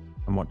bird.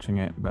 I'm watching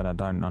it, but I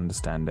don't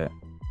understand it.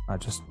 I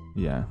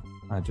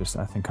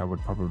think I would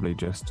probably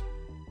just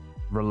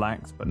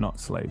relax but not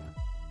sleep.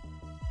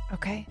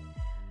 Okay.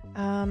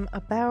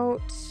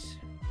 Wow.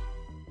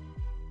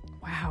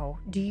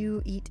 Do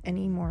you eat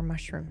any more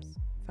mushrooms?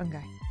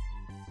 Fungi?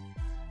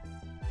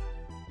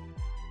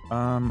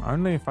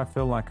 Only if I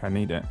feel like I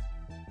need it.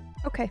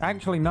 Okay.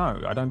 Actually,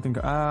 no, I don't think.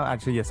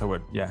 Actually, yes, I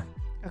would. Yeah.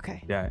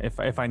 Okay. Yeah,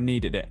 if I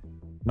needed it,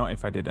 not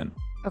if I didn't.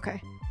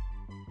 Okay.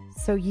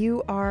 So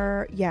you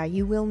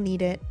will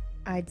need it.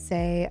 I'd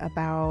say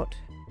about.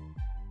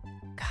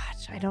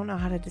 Gosh, I don't know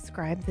how to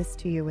describe this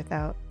to you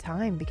without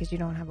time because you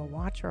don't have a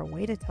watch or a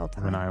way to tell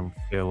time. When I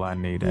feel I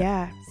need it.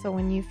 Yeah. So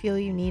when you feel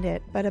you need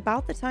it, but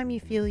about the time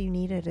you feel you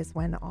need it is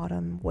when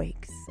autumn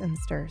wakes and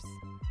stirs.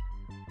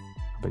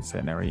 I'll be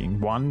sitting there eating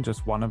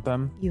just one of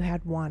them. You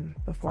had one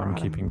before I'm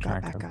autumn keeping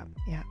got track back of. up.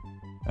 Yeah.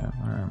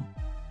 Yeah.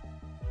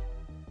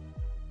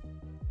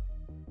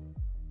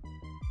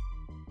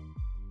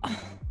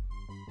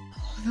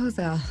 those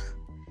are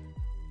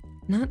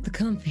not the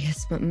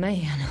comfiest, but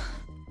man.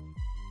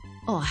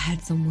 Oh, I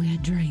had some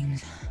weird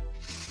dreams.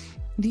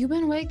 Have you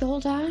been awake the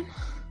whole time?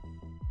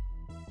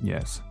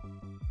 Yes.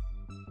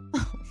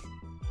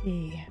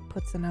 He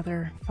puts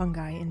another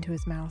fungi into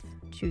his mouth,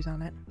 chews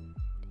on it.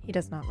 He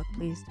does not look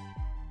pleased.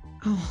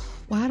 Oh,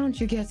 why don't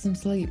you get some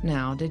sleep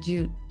now? Did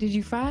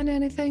you find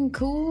anything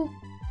cool?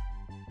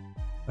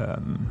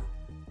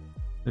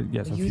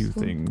 Yes, a few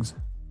Useful? things.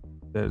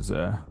 There's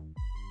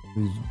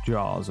these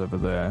jars over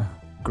there.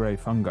 Grey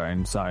fungi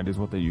inside is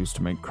what they use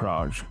to make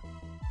kraj.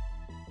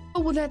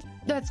 Oh, well,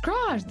 that's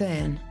Kraj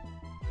then.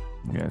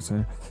 Yes,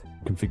 you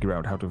can figure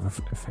out how to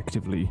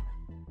effectively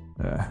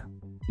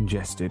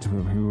ingest it.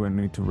 We won't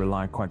need to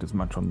rely quite as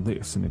much on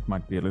this, and it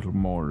might be a little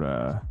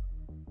more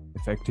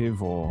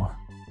effective, or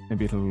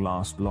maybe it'll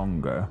last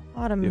longer.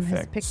 Autumn the has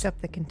effects. picked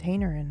up the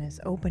container and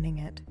is opening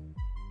it.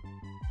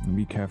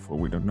 Be careful,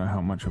 we don't know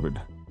how much of it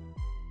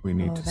we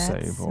need to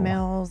that save.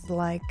 smells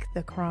like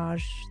the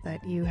Kraj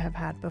that you have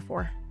had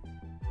before.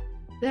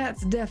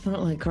 That's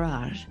definitely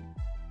Kraj.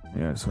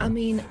 Yes. I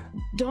mean,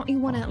 don't you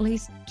want to at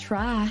least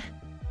try?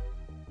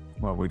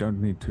 Well, we don't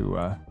need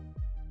to.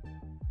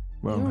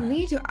 You don't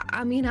need to.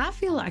 I mean, I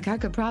feel like I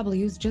could probably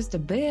use just a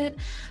bit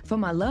for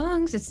my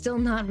lungs. It's still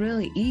not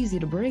really easy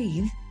to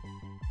breathe.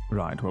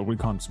 Right, well, we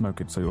can't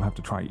smoke it, so you'll have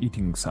to try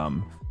eating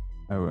some.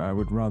 I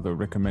would rather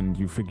recommend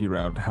you figure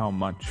out how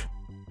much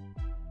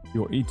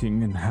you're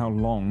eating and how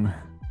long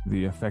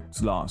the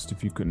effects last,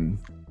 if you can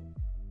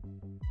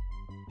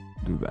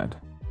do that.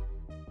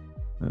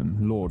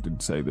 Law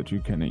did say that you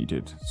can eat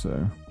it,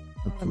 so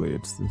hopefully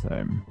it's the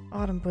same.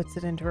 Autumn puts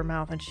it into her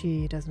mouth and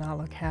she does not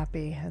look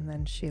happy, and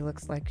then she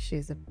looks like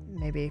she's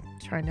maybe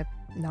trying to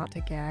not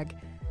to gag.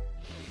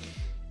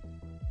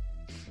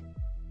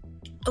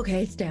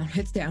 Okay, it's down.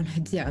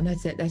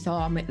 That's it. That's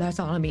all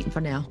I'm eating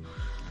for now.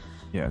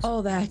 Yes.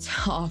 Oh, that's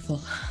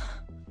awful.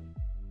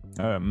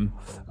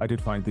 I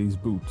did find these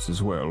boots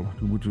as well.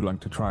 Would you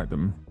like to try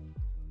them?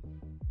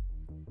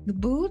 The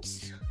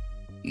boots?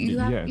 You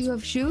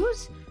have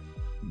shoes?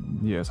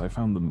 Yes, I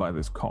found them by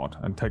this cot.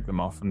 I'd take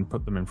them off and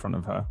put them in front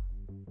of her.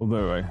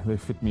 Although they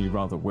fit me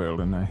rather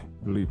well, and I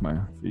believe my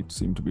feet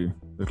seem to be a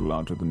little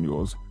larger than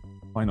yours.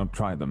 Why not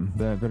try them?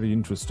 They're very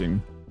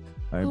interesting.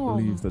 I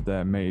believe that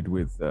they're made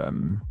with,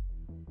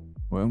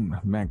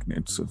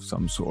 magnets of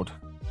some sort,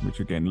 which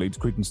again leads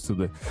credence to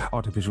the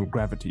artificial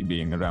gravity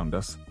being around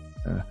us,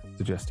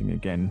 suggesting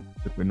again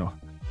that we're not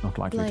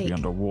likely to be Blake.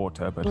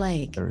 underwater, but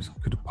Blake.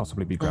 could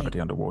possibly be gravity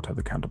Blake. underwater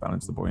to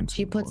counterbalance the buoyancy.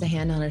 She puts a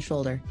hand on her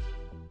shoulder.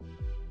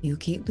 You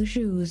keep the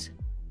shoes,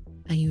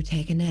 and you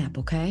take a nap,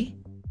 okay?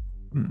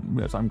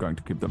 Yes, I'm going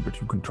to keep them,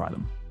 but you can try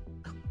them.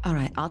 All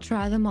right, I'll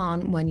try them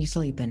on when you're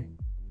sleeping.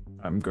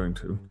 I'm going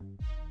to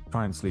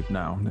try and sleep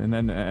now, and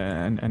then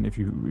and if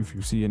you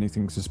see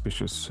anything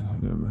suspicious,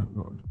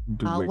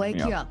 do I'll wake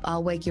me you up.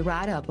 I'll wake you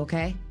right up,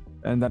 okay?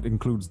 And that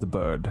includes the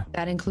bird.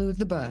 That includes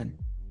the bird.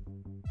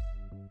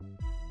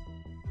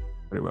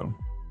 Very well.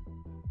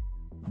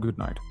 Good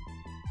night.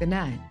 Good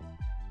night.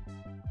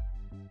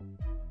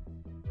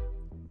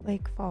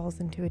 Blake falls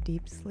into a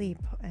deep sleep.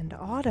 And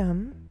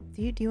Autumn,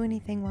 do you do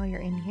anything while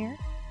you're in here?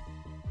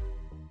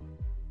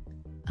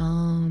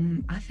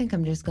 I think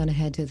I'm just gonna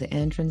head to the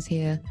entrance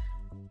here.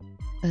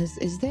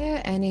 Is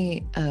there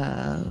any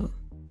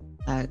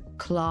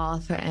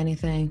cloth or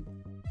anything?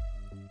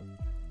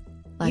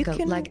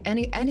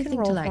 Anything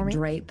roll to for like me.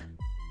 drape?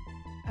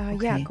 Yeah,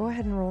 Okay. go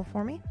ahead and roll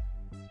for me.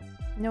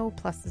 No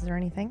pluses or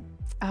anything.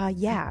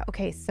 Yeah,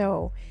 okay,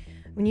 so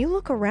when you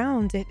look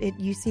around,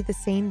 you see the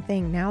same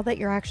thing now that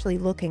you're actually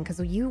looking, because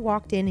you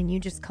walked in and you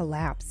just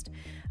collapsed.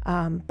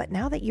 But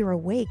now that you're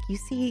awake, you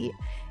see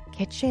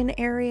kitchen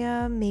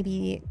area,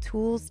 maybe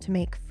tools to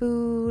make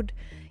food.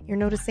 You're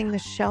noticing the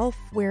shelf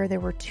where there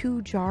were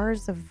 2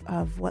 jars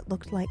of what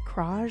looked like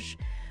kraj,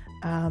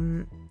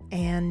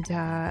 and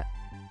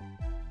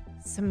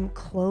some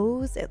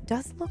clothes. It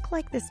does look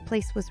like this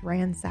place was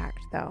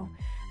ransacked, though,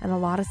 and a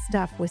lot of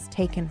stuff was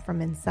taken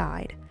from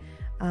inside.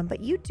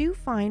 But you do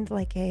find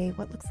like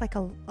what looks like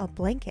a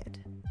blanket.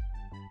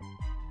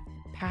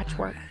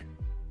 Patchwork.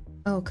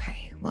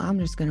 Okay, well, I'm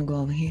just gonna go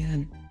over here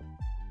and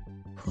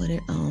put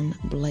it on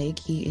Blake.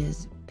 He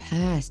is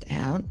passed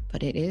out,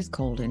 but it is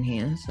cold in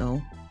here,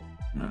 so.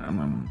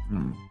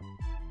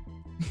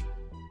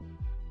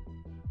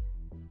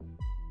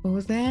 What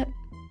was that?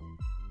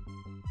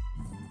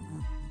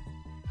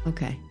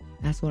 Okay,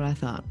 that's what I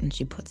thought. And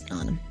she puts it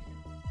on him.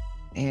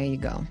 There you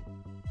go.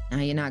 Now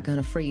you're not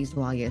gonna freeze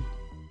while you're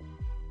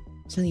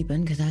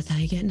sleeping, because that's how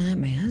you get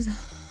nightmares.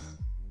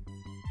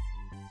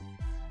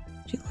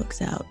 She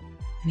looks out.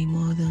 Any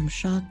more of them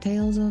shark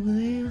tails over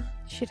there?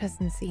 She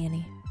doesn't see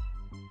any.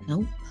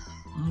 Nope.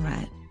 All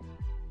right.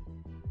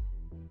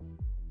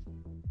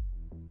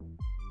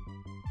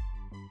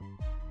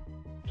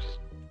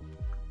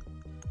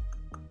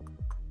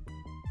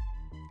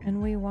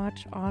 And we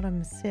watch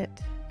Autumn sit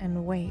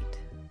and wait.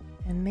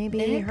 And maybe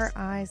Dex? her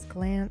eyes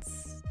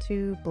glance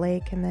to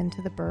Blake and then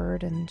to the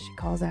bird, and she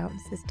calls out and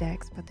says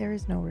Dex, but there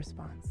is no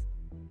response.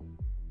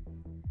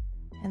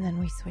 And then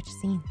we switch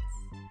scenes.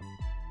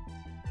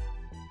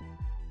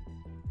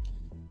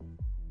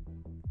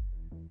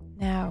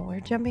 Now, we're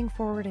jumping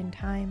forward in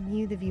time.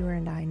 You, the viewer,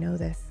 and I know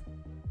this.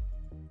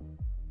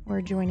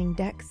 We're joining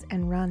Dex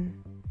and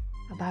Run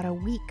about a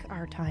week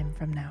our time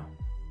from now.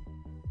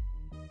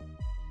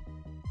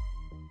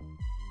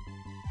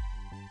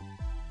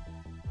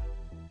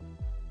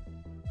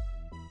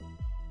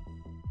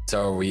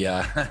 So we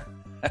are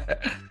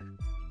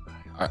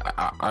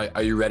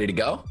you ready to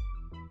go?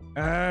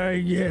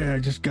 Yeah, I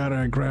just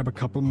gotta grab a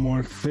couple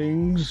more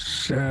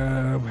things.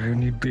 I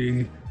need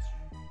the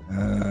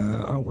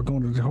we're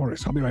going to the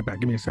Horus. I'll be right back.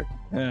 Give me a sec.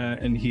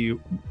 And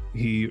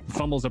he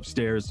fumbles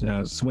upstairs,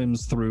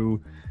 swims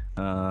through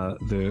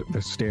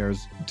the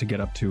stairs to get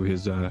up to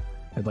his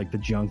like the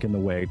junk in the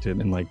way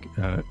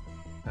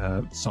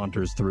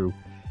saunters through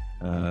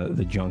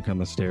the junk on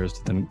the stairs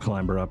to then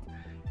clamber up,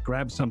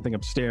 grabs something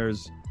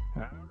upstairs,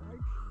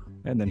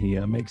 and then he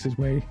makes his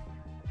way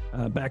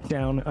back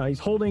down. He's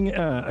holding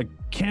a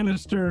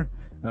canister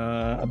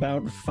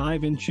about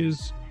 5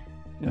 inches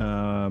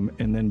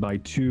and then by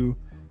 2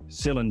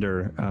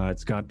 cylinder.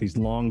 It's got these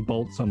long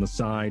bolts on the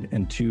side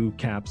and 2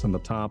 caps on the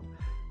top,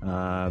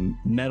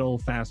 metal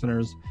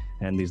fasteners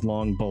and these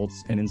long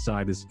bolts, and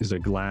inside is a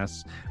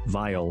glass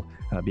vial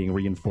being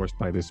reinforced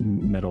by this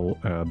metal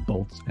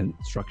bolts and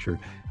structure.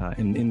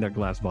 And in that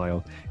glass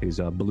vial is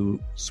a blue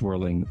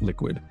swirling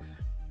liquid.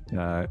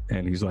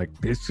 And he's like,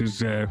 "This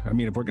is. I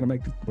mean, if we're gonna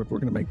make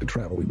the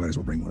travel, we might as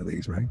well bring one of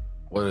these, right?"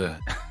 What's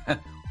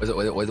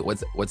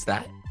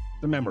that?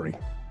 The memory.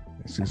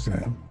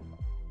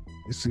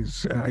 This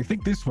is. I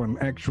think this one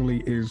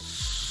actually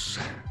is.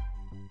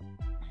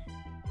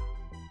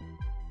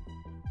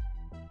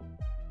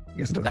 I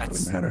guess it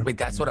doesn't really matter. Wait,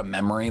 that's what a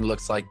memory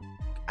looks like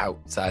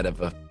outside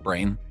of a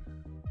brain.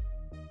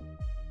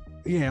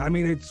 Yeah, I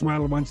mean, it's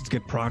once it's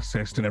get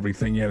processed and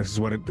everything. Yeah, this is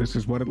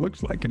what it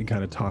looks like, and he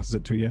kind of tosses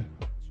it to you.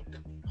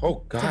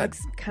 Oh God!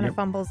 Dex kind of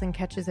fumbles and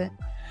catches it.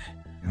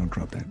 Don't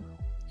drop that.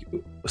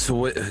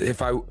 So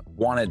if I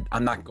wanted,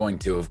 I'm not going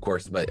to, of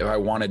course, but if I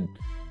wanted,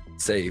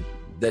 say,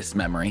 this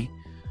memory,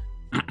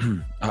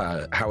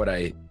 how would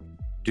I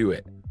do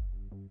it?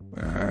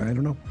 I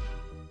don't know.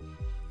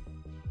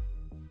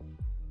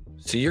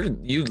 So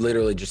you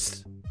literally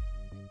just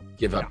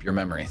give up your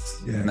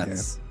memories. Yeah, and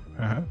that's,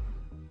 Uh-huh.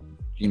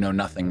 You know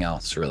nothing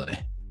else really.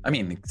 I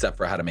mean, except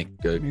for how to make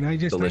good. I mean, I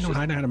delicious. know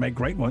how to make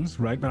great ones,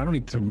 right? But I don't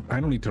need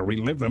to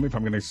relive them if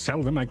I'm going to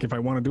sell them. Like if I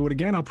want to do it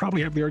again, I'll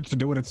probably have the urge to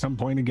do it at some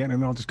point again,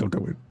 and I'll just go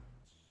do it.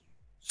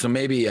 So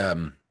maybe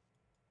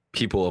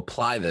people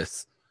apply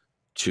this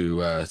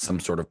to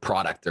some sort of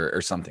product or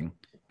something,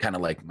 kind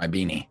of like my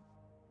beanie.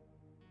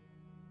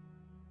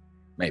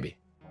 Maybe.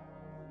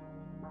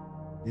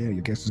 Yeah,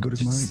 your guess is as good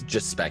as mine.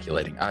 Just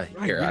speculating. I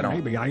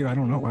don't. Maybe I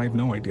don't know. I have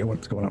no idea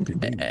what's going on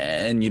with you.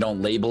 And you don't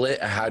label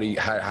it. How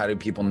do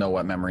people know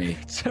what memory?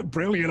 It's a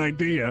brilliant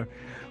idea.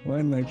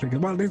 When they think,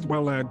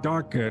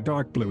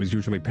 dark blue is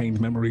usually pained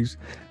memories.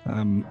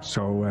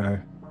 So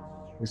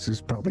this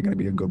is probably going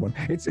to be a good one.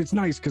 It's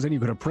nice because then you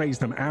could appraise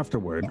them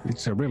afterward.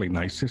 It's a really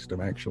nice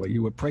system, actually.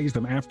 You appraise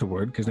them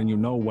afterward because then you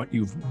know what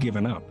you've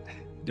given up,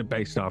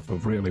 based off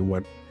of really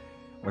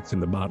what's in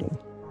the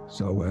bottle.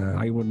 So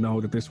I would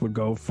know that this would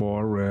go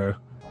for,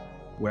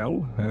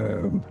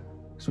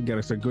 this would get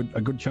us a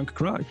good chunk of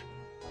crunch.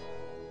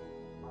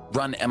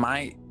 Run,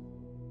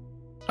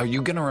 are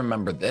you going to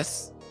remember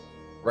this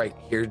right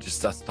here,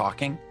 just us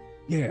talking?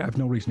 Yeah, I have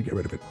no reason to get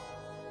rid of it.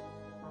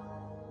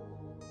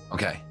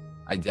 Okay.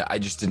 I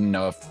just didn't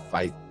know if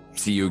I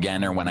see you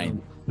again or when I...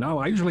 No,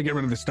 I usually get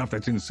rid of the stuff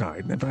that's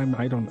inside. If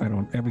I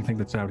don't, everything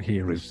that's out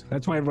here is,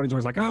 that's why everybody's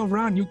always like, "Oh,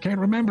 Ron, you can't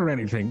remember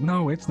anything."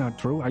 No, it's not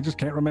true. I just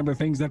can't remember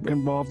things that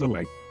involve the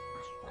lake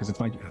because it's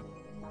my job.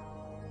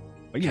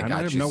 But yeah,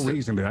 I have no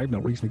reason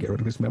to get rid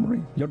of this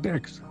memory. Your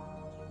Dex.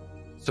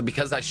 So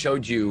because I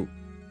showed you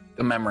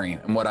the memory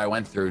and what I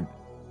went through,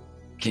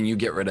 can you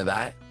get rid of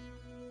that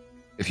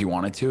if you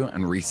wanted to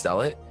and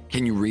resell it?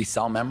 Can you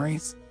resell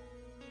memories?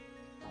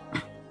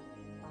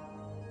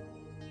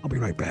 I'll be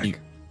right back.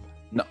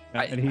 No,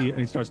 and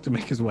he starts to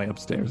make his way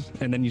upstairs,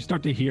 and then you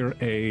start to hear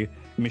a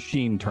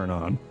machine turn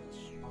on.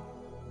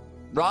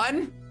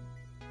 Run!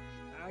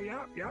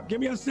 Yep. Give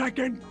me a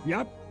second.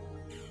 Yep.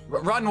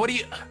 Run. What do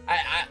you?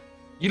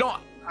 You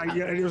don't.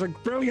 It was a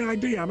brilliant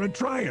idea. I'm gonna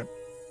try it.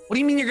 What do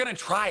you mean you're gonna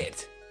try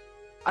it?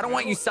 I don't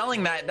want you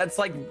selling that. That's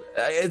like,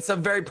 it's a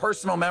very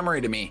personal memory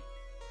to me.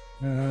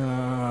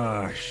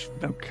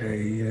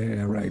 Okay.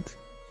 Yeah. Right.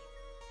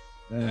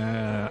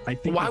 I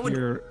think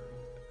you're.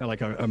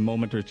 Like a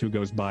moment or two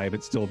goes by of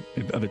it still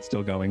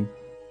going. Okay.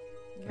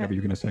 Whatever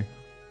you're gonna say.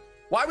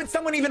 Why would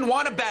someone even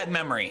want a bad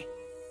memory?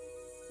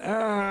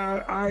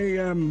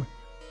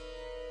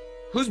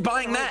 Who's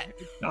buying that?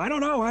 I don't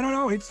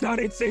know. It's not.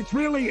 It's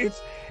really.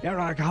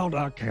 Yeah. Hold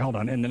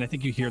on. And then I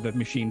think you hear the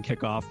machine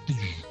kick off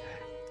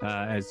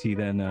as he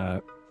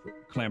then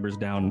clambers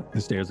down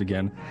the stairs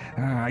again.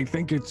 I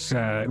think it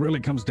really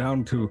comes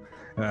down to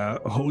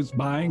who's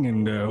buying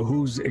and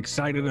who's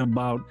excited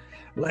about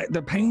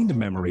the pained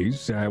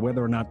memories,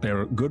 whether or not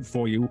they're good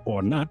for you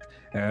or not.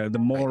 The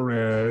more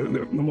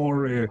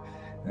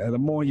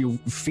you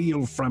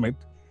feel from it,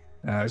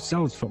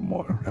 sells for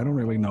more? I don't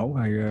really know.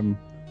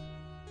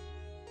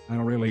 I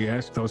don't really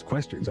ask those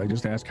questions. I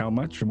just ask how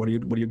much and what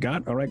do you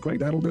got? All right, great,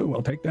 that'll do.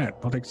 I'll take that.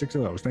 I'll take 6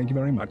 of those. Thank you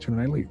very much, and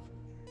then I leave.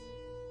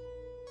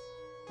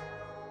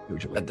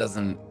 Usually. That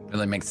doesn't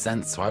really make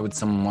sense. Why would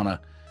someone want to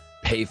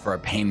pay for a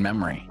pain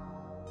memory?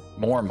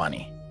 More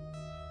money.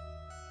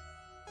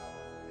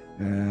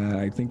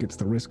 I think it's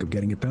the risk of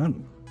getting it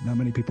done. Not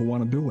many people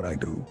want to do what I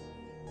do.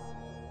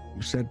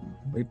 You said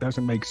it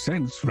doesn't make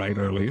sense right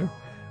earlier.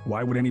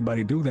 Why would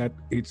anybody do that?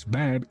 It's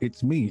bad.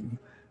 It's mean.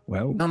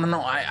 Well,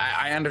 no.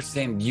 I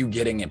understand you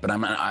getting it, but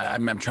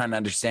I'm trying to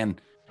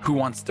understand who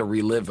wants to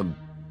who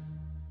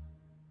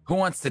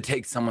wants to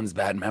take someone's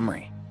bad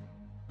memory.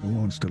 Who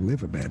wants to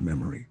live a bad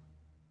memory?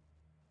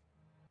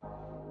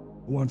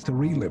 Who wants to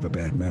relive a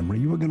bad memory?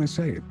 You were going to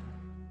say it.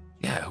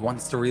 Yeah, who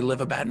wants to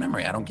relive a bad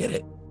memory? I don't get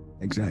it.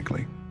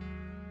 Exactly.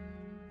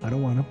 I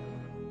don't want to,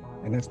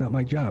 and that's not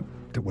my job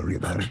to worry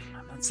about it.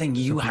 I'm not saying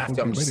you have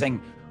to. I'm just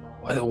saying,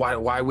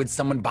 why would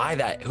someone buy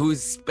that?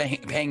 Who's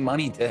paying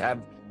money to have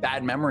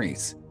bad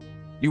memories?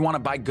 You want to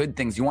buy good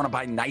things. You want to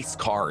buy nice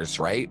cars,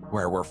 right?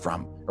 Where we're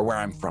from, or where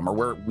I'm from, or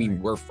where we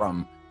were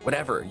from.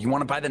 Whatever. You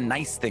want to buy the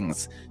nice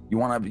things. You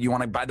want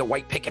to buy the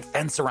white picket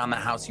fence around the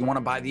house. You want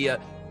to buy the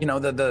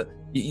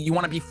you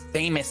want to be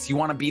famous. You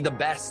want to be the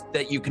best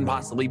that you can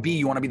possibly be.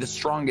 You want to be the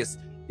strongest.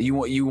 You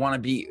want to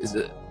be.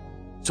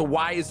 So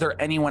why is there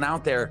anyone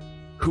out there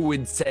who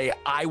would say,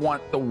 I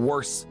want the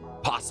worst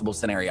possible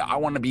scenario? I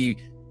want to be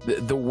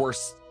the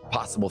worst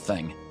possible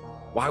thing.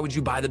 Why would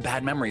you buy the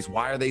bad memories?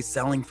 Why are they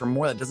selling for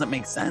more? That doesn't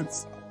make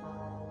sense.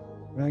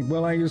 Right.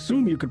 Well, I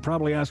assume you could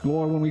probably ask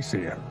Laura when we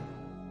see her.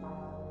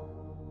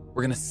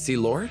 We're going to see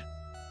Laura?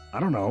 I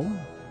don't know.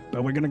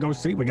 But we're going to go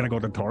see. We're going to go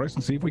to Taurus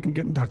and see if we can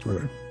get in touch with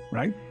her.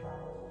 Right?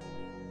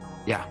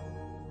 Yeah.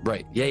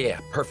 Right. Yeah.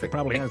 Perfect.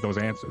 Probably has those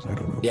answers. I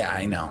don't know. Yeah,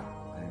 I know.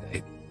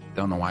 I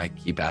don't know why I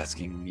keep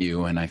asking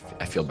you, and I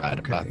feel bad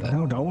about that.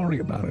 No, don't worry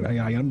about it.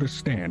 I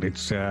understand.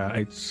 It's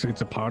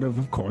a part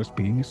of course,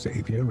 being a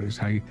savior is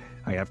I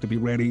have to be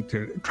ready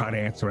to try to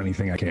answer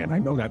anything I can. I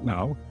know that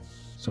now.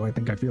 So I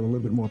think I feel a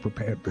little bit more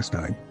prepared this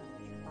time.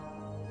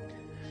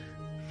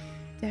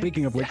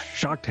 Speaking of which,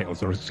 shark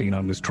tails are seen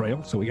on this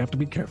trail, so we have to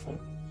be careful.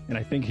 And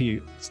I think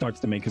he starts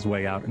to make his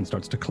way out and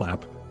starts to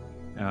clap.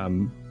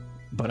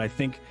 But I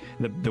think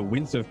the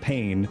wince of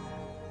pain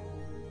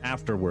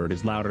afterward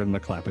is louder than the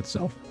clap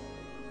itself.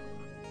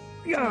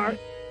 Yeah.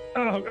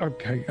 Oh,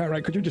 okay. All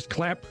right. Could you just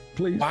clap,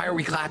 please? Why are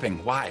we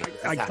clapping? Why?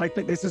 I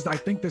think this is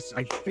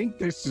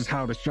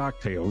how the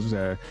shark tails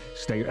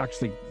stay.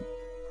 Actually,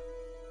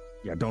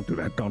 yeah. Don't do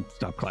that. Don't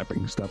stop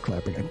clapping. Stop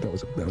clapping. That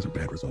was a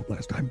bad result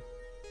last time.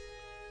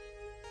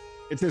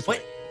 It's this way.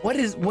 What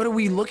are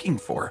we looking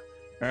for?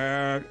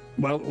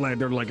 Well,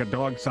 they're like a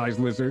dog-sized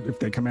lizard. If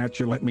they come at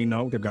you, let me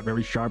know. They've got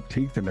very sharp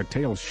teeth and their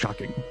tail's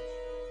shocking.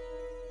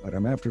 But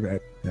I'm after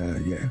that,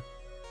 yeah.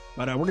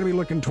 But we're gonna be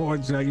looking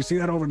towards, you see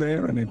that over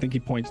there? And I think he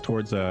points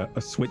towards a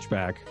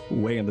switchback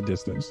way in the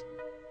distance.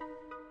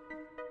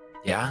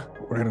 Yeah?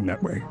 We're heading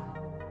that way.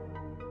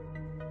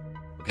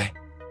 Okay.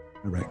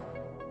 All right.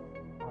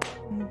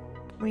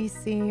 We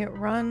see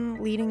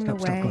Run leading the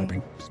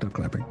way. Stop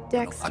clapping.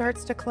 Dex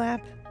starts to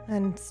clap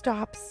and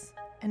stops.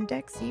 And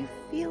Dex, you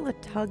feel a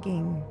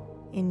tugging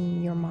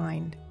in your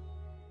mind.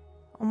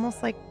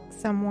 Almost like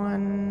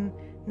someone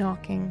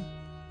knocking.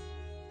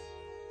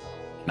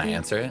 Can I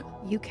answer it?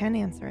 You can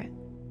answer it.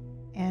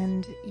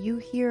 And you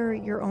hear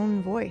your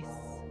own voice.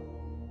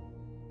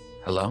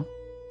 Hello?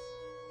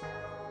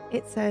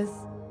 It says,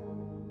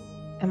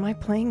 "Am I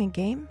playing a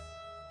game?"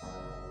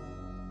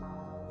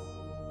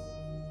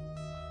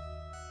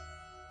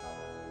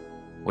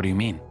 What do you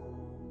mean?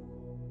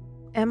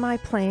 Am I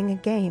playing a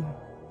game?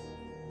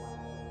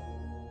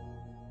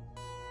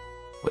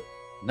 What?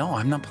 No,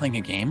 I'm not playing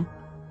a game.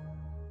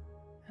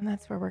 And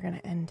that's where we're going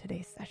to end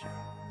today's session.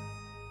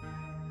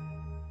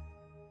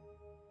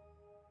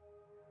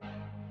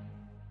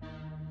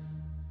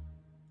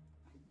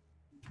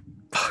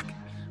 Fuck.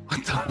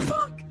 What the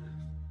fuck?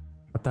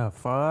 What the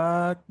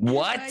fuck?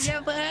 What? It's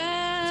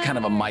kind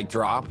of a mic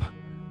drop.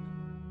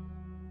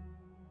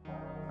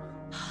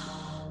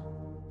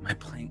 Am I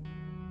playing?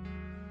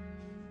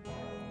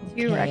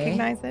 Do you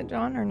recognize it,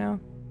 John, or no?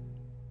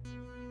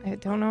 I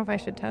don't know if I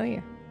should tell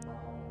you.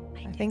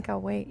 I think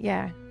I'll wait.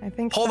 Yeah, I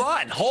think. Hold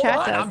on. Does.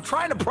 I'm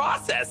trying to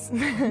process.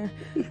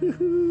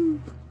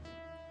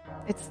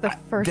 It's the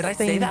first Did I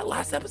thing... say that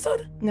last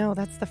episode? No,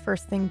 that's the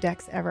first thing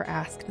Dex ever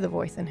asked the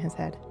voice in his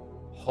head.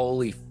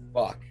 Holy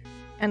fuck.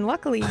 And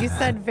luckily, you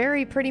said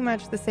pretty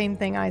much the same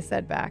thing I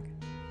said back,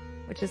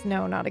 which is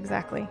no, not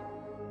exactly.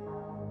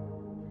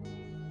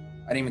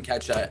 I didn't even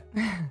catch that.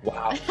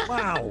 Wow.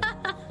 Wow.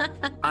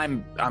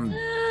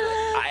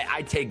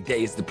 I take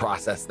days to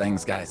process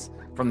things, guys,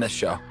 from this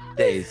show.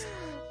 Days.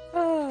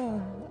 Oh.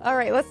 All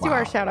right, let's do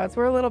our shout outs.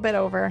 We're a little bit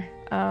over.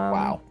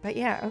 Wow. But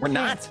yeah, okay. We're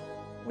not.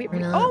 We're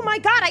not. Oh my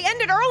God, I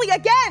ended early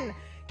again.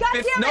 God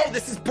damn it. No,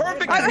 this is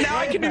perfect. Now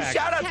I can do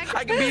shout outs.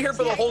 I can be here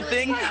for the whole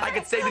thing. I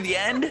can stay to the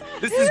end.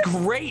 This is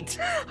great.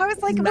 I was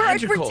like, we're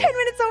 10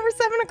 minutes over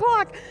 7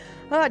 o'clock.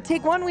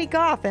 take 1 week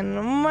off, and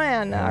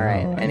man, all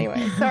right.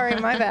 Anyway, sorry,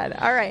 my bad.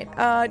 All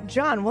right,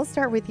 John, we'll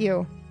start with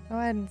you. Go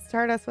ahead and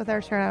start us with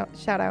our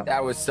shout out.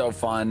 That was so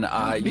fun.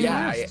 That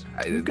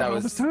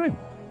was time.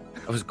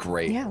 That was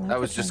great. Yeah, that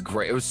was just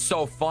great. It was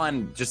so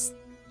fun just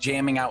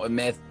jamming out with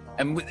Myth.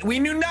 And we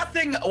knew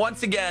nothing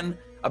once again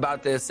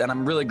about this, and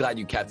I'm really glad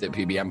you kept it,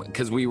 PB,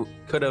 because we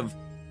could have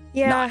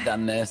not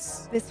done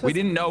this. We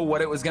didn't know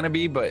what it was going to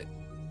be, but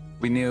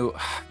we knew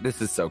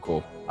this is so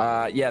cool.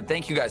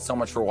 Thank you guys so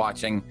much for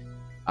watching.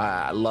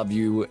 I love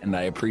you, and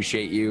I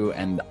appreciate you.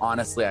 And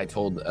honestly, I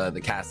told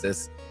the cast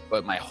this,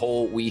 but my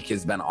whole week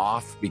has been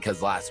off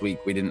because last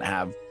week we didn't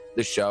have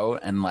the show,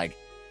 and like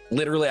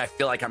literally I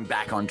feel like I'm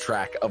back on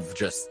track of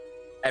just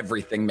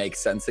everything makes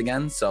sense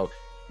again. So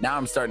now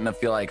I'm starting to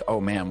feel like, oh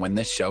man, when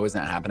this show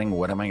isn't happening,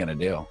 what am I gonna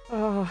do?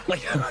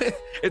 Like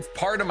it's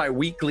part of my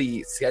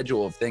weekly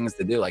schedule of things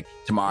to do. Like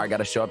tomorrow I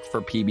gotta show up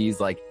for PB's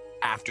like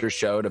after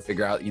show to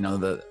figure out,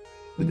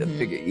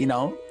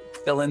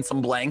 fill in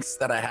some blanks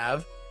that I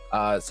have.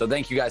 So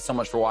thank you guys so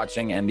much for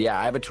watching. And yeah,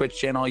 I have a Twitch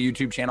channel,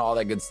 YouTube channel, all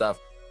that good stuff.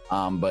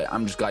 But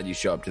I'm just glad you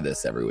show up to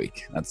this every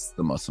week. That's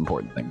the most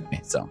important thing to me.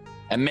 So,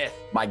 and Myth,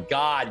 my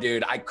God,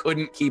 dude, I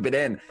couldn't keep it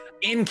in.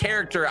 In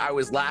character, I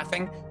was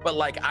laughing, but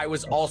like I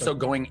was also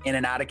going in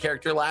and out of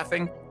character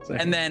laughing.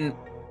 And then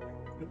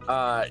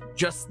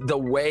just the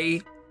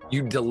way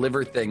you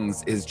deliver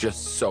things is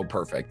just so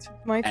perfect.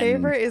 My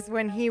favorite is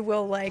when he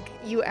will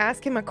you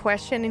ask him a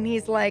question and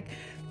he's like,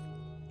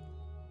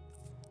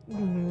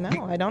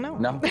 no, I don't know.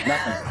 No,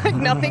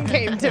 nothing. Nothing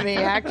came to me,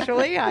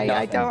 actually.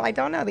 I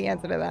don't know the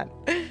answer to that.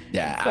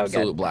 Yeah, so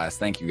absolute good. Blast.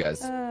 Thank you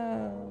guys.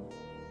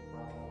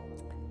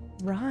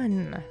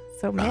 Run.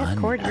 So, Myth,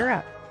 Cord, you're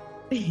up.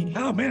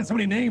 Oh man, so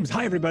many names.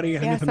 Hi everybody,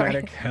 I'm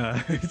Mythomatic.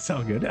 It's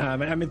all good.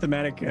 I'm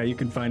Mythomatic. You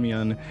can find me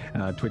on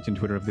Twitch and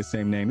Twitter of the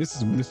same name. This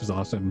was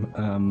awesome.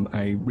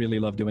 I really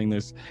love doing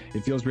this.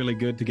 It feels really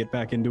good to get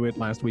back into it.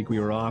 Last week we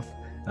were off,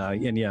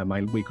 and yeah,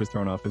 my week was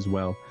thrown off as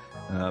well.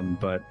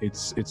 But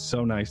it's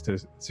so nice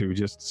to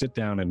just sit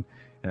down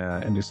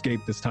and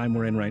escape this time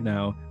we're in right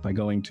now by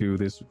going to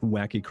this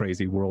wacky,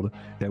 crazy world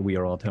that we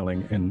are all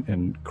telling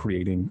and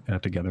creating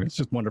together. It's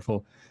just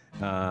wonderful.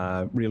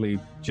 Really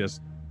just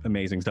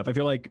amazing stuff. I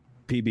feel like,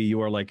 PB, you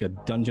are like a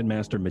dungeon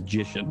master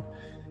magician,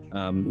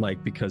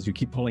 because you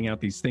keep pulling out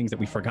these things that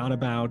we forgot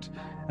about,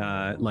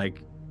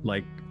 like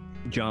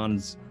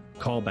John's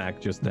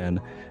callback just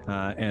then,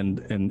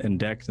 and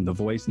Dex and the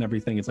voice and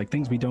everything. It's like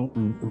things we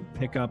don't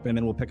pick up, and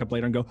then we'll pick up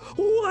later and go,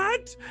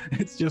 what?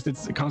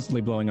 It's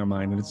constantly blowing our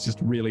mind, and it's just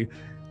really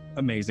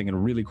amazing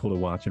and really cool to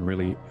watch and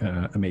really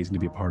amazing to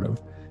be a part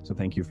of. So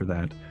thank you for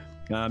that.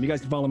 You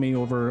guys can follow me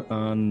over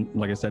on,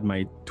 like I said,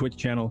 my Twitch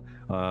channel,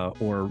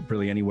 or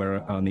really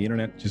anywhere on the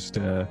internet. Just,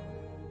 I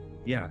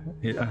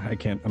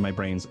can't, my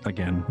brain's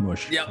again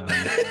mush. Yep.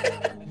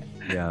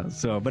 Yeah.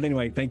 So, but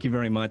anyway, thank you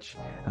very much.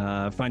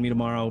 Find me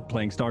tomorrow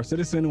playing Star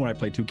Citizen, where I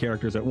play 2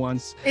 characters at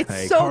once. It's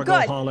a so cargo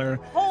good. hauler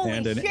Holy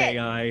and an shit.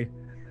 AI.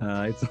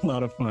 It's a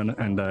lot of fun,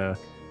 and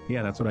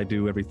that's what I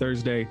do every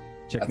Thursday.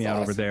 Check me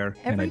out over there,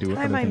 and I do Every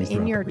time other I'm things in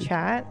throughout your the week.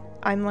 chat,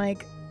 I'm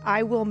like,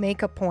 I will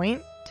make a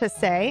point to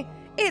say,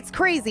 it's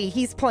crazy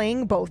he's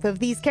playing both of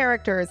these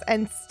characters,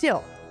 and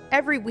still,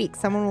 every week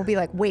someone will be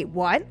like, wait,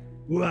 what?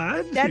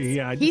 What?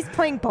 He's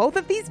playing both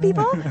of these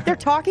people? They're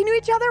talking to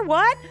each other?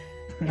 What?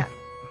 Yeah.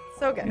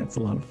 So good. Yeah, it's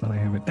a lot of fun. I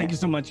have it. Thank you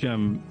so much.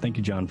 Thank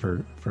you, John,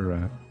 for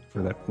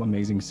that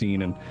amazing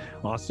scene and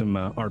awesome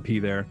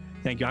RP there.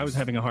 Thank you. I was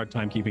having a hard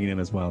time keeping it in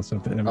as well, so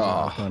it was a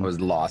lot of fun. I was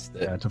lost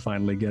it. To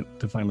finally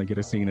get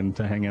a scene and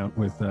to hang out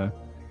with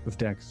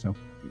Dex. So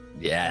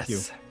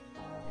yes.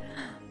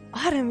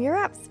 Autumn, you're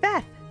up.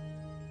 Speth.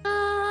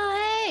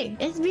 Hey,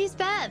 it's me,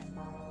 Speth.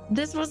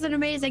 This was an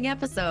amazing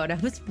episode. I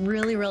was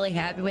really, really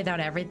happy with how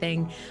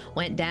everything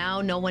went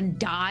down. No one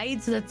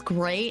died, so that's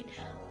great.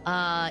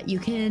 You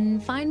can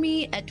find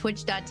me at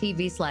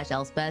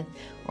twitch.tv/Elspeth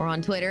or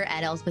on Twitter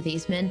at Elspeth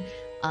Eastman.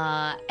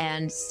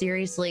 And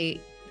seriously,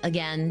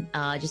 again,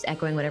 just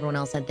echoing what everyone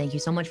else said, thank you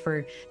so much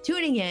for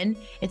tuning in.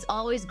 It's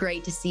always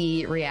great to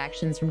see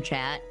reactions from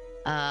chat.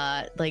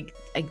 That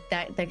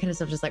kind of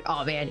stuff, just like,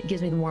 oh man, it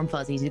gives me the warm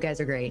fuzzies. You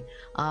guys are great.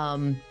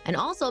 And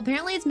also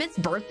apparently it's Myth's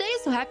birthday,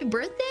 so happy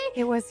birthday.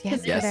 It was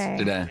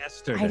yesterday.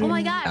 Oh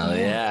my god. Hell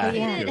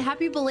yeah.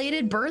 Happy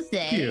belated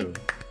birthday. Thank you.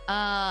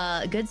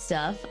 Good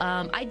stuff.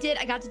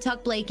 I got to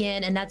tuck Blake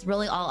in, and that's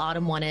really all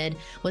Autumn wanted,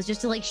 was just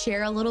to like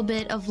share a little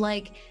bit of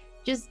like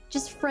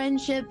just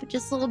friendship,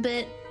 just a little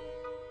bit,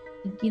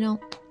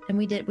 and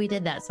we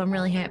did that, so I'm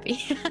really happy.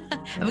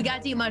 And we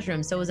got to eat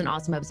mushrooms, so it was an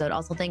awesome episode.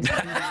 Also, thanks to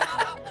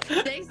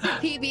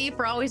PB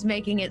for always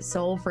making it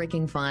so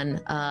freaking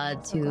fun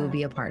to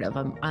be a part of.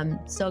 I'm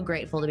so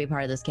grateful to be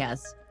part of this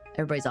cast.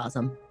 Everybody's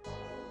awesome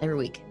every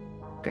week.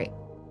 Great.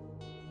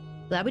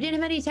 Glad we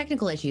didn't have any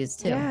technical issues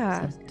too.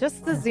 Yeah, so,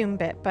 just the Zoom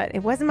bit, but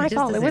it wasn't my Just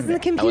fault. the It Zoom wasn't the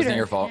bit. computer. That wasn't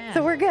your fault. Yeah.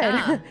 So we're good.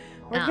 Ah,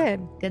 We're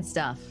good. Good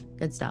stuff.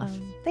 Good stuff.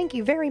 Thank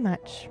you very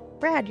much.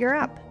 Brad, you're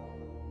up.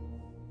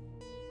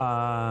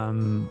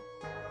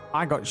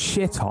 I got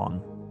shit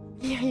on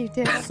Yeah, you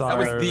did. So, That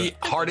was the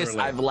hardest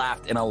I've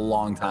laughed in a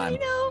long time.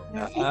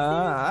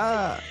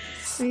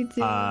 Me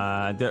too.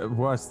 the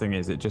worst thing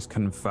is it just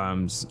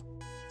confirms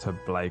to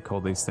Blake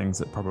all these things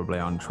that probably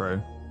aren't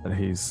true, that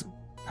he's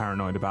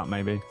paranoid about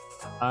maybe.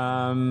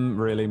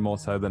 Really more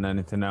so than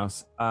anything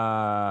else.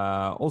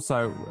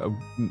 Also,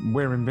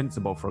 we're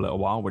invincible for a little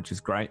while, which is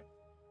great.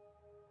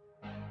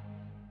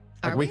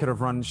 Like, we could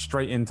have run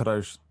straight into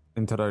those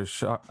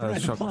shock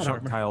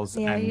tails,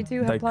 Yeah, and you do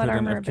have they plot couldn't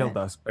armor a have killed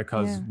bit. us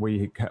because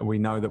we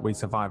know that we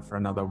survive for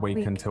another week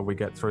Week. until we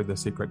get through the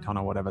secret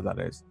tunnel, whatever that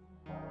is.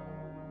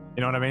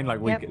 You know what I mean? Like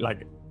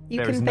Yep. You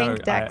there is can no-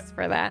 thank Dex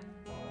for that.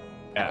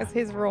 Yeah. That was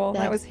his role.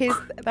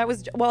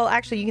 Well,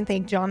 actually, you can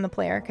thank John the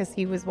player because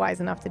he was wise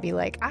enough to be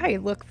like, I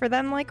look for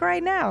them like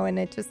right now, and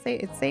it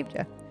saved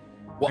you.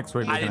 Well, Next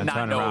week we're I did gonna not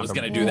turn know it around was and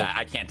going to do that.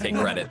 I can't take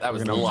credit. That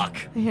was We're gonna- luck.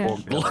 Yeah.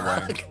 Walk the other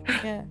way.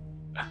 Luck. Yeah.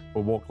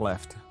 We'll walk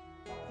left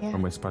Yeah.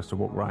 when we're supposed to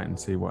walk right and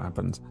see what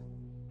happens,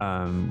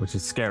 which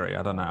is scary.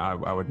 I don't know.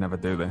 I would never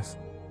do this.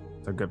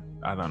 It's a good.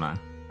 I don't know.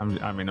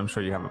 I'm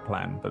sure you have a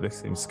plan, but this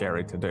seems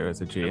scary to do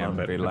as a GM. love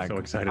To it. be I'm like, so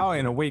excited. oh,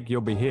 in a week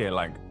you'll be here.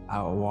 Like,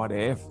 oh, what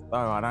if?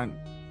 Oh, I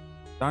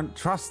don't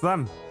trust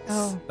them.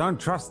 Oh. Don't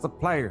trust the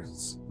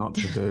players. Not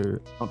to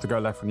go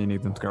left when you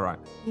need them to go right.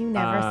 You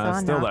never saw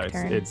Still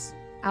Nocturne. though, it's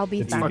I'll be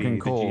it's fine. fucking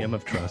The cool. GM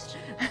of trust.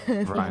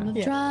 right.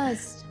 Of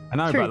trust. I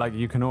know, True. but like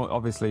you can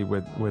obviously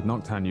with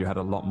Nocturne, you had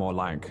a lot more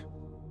like.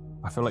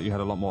 I feel like you had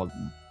a lot more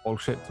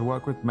bullshit to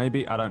work with.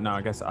 Maybe I don't know.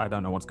 I guess I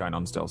don't know what's going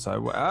on still. So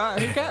who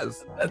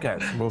cares? Who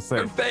cares? We'll see.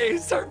 Her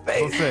face.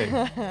 We'll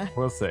see.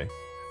 We'll see.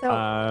 So,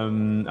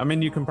 I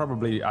mean, you can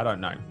probably. I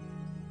don't know.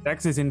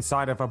 Dex is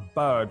inside of a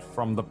bird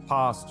from the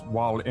past,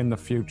 while in the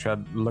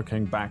future,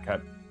 looking back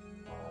at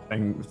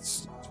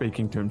things,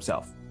 speaking to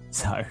himself.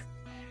 So,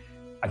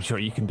 I'm sure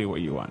you can do what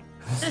you want.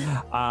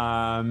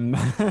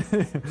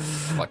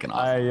 Fucking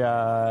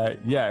awesome.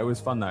 Yeah, it was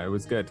fun though. It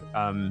was good.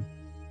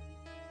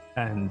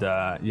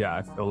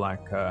 Yeah,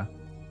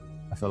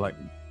 I feel like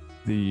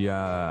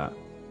the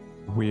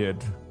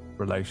weird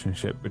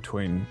relationship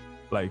between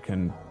Blake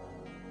and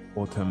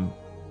Autumn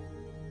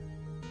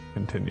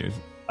continues.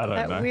 I don't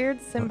know. that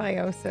weird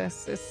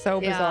symbiosis is so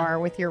Yeah. bizarre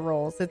with your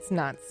roles. It's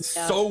nuts.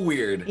 So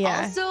weird.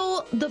 Yeah.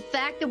 Also, the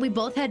fact that we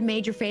both had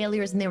major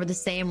failures and they were the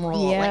same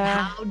role.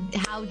 Yeah. Like,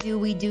 how do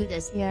we do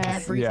this Yes.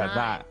 every Yeah, time?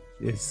 that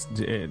is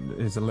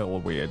a little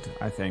weird,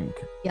 I think.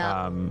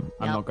 Yeah. I'm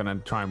Yep. not going to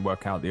try and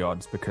work out the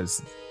odds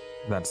because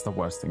that's the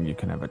worst thing you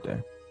can ever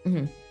do.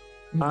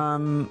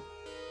 Mhm.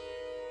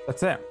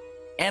 That's it.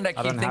 And I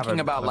don't keep have thinking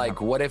a- about like,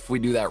 what if we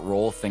do that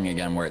roll thing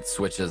again where it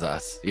switches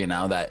us? You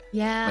know, that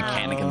Yeah.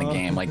 mechanic in the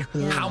game. Like,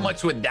 Yeah. how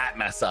much would that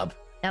mess up?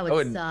 That would I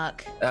would-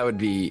 suck. That would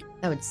be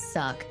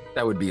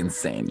That would be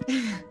insane.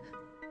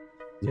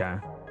 Yeah.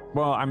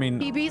 Well, I mean,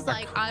 BB's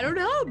like, I don't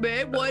know,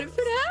 babe. What if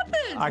it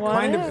happens? I What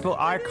kind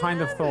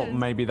if? of thought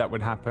maybe that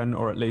would happen,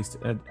 or at least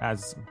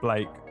as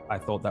Blake, I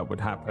thought that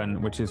would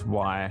happen, which is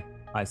why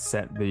I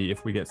set the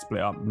if we get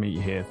split up, meet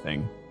here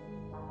thing.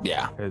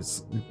 Yeah.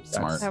 Because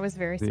Smart. That was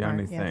very the smart.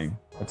 only yes. thing.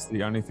 It's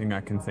the only thing I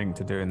can think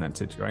to do in that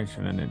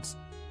situation, and it's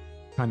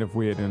kind of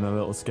weird and a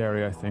little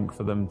scary, I think,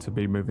 for them to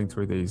be moving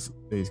through these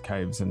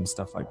caves and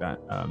stuff like that.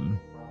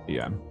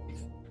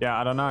 Yeah,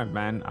 I don't know,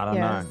 man. I don't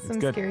Yeah, know. It's some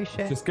good. scary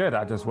shit. It's just good.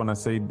 I just want to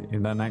see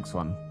in the next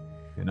one.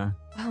 You know.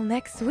 Well,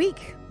 next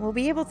week we'll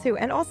be able to.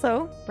 And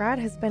also, Brad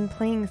has been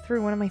playing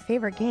through one of my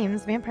favorite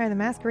games, Vampire the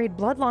Masquerade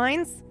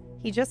Bloodlines.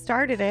 He just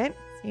started it,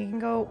 so you can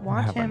go I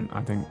watch haven't. him.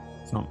 I think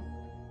it's not.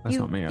 That's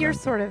not me. I You're don't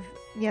think. sort of.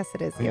 Yes,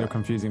 it is I think you. you're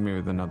confusing me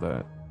with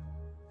another.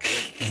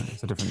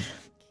 It's a different.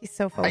 He's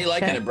so full How of you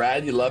liking shit. it,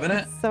 Brad? You loving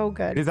it? It's so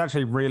good. It is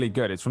actually really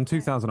good. It's from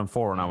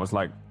 2004, and I was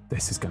like,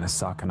 this is gonna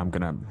suck, and I'm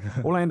gonna.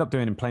 All I end up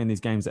doing in playing these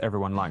games that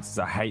everyone likes is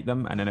I hate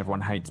them, and then everyone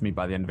hates me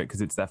by the end of it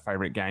because it's their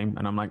favorite game,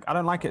 and I'm like, I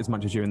don't like it as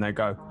much as you, and they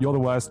go, you're the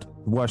worst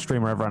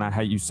streamer ever, and I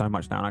hate you so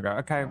much now, and I go,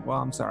 okay,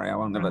 well, I'm sorry, I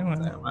won't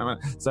never.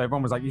 So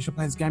everyone was like, you should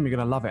play this game, you're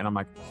gonna love it, and I'm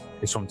like,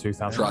 it's from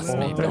 2004. Trust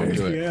me, don't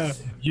do it. Yeah.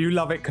 You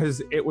love it because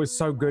it was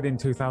so good in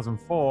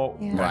 2004.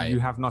 Yeah. and Right.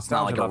 You have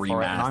nostalgia like a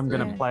for it, and I'm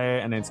gonna remaster. play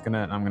it, and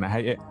I'm gonna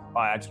hate it. But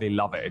I actually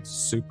love it. It's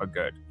super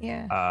good.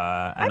 Yeah.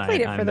 And I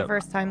played it for end the up-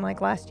 first time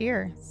like last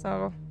year,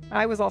 so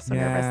I was also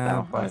nervous Yeah,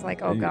 though. I was but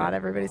like, oh you- god,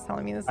 everybody's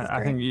telling me this is I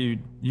great. think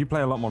you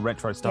play a lot more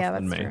retro stuff yeah,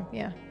 than that's me. true.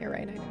 Yeah, you're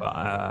right. I do.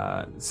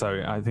 But,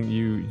 so I think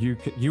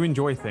you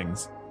enjoy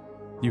things.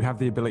 You have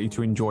the ability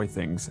to enjoy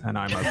things, and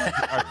I'm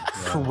a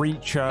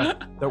creature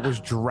that was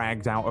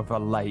dragged out of a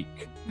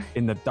lake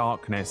in the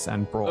darkness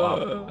and brought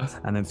up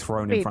and then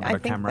thrown in Wait, front I of a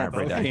think camera that's,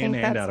 every both I day. in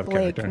think and that's out of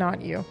Blake, character.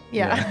 not you.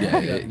 Yeah.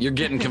 Yeah, you're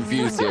getting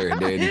confused here,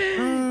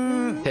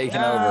 dude. Taking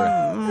over.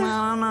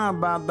 I don't know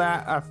about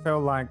that. I feel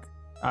like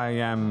I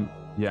am.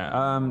 Yeah.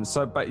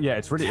 But yeah,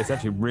 it's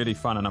actually really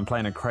fun, and I'm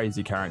playing a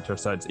crazy character,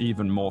 so it's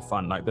even more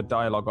fun. Like the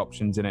dialogue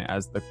options in it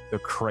as the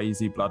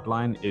crazy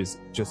bloodline is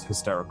just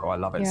hysterical. I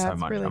love it Yeah, so it's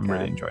much. really I'm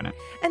really good. enjoying it.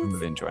 And I'm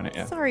really enjoying it.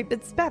 Yeah. sorry,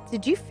 but Speth,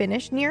 did you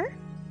finish Nier?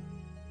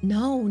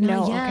 No,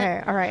 No. not yet.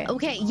 Okay. All right.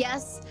 Okay,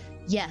 yes,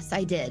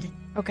 I did,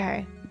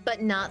 Okay.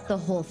 but not the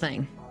whole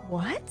thing.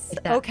 What?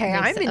 If that Okay,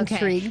 makes I'm sense.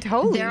 intrigued.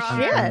 Holy There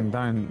are- shit.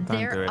 Don't do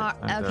There it. are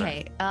Don't do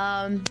okay.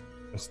 it.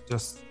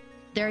 Just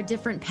There are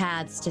different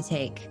paths to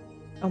take,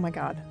 Oh my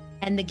god.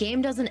 and the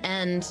game doesn't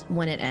end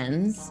when it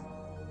ends.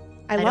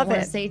 I don't love want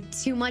it. to say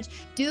too much,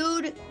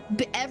 dude.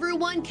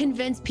 Everyone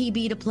convinced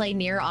PB to play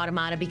Nier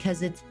Automata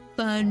because it's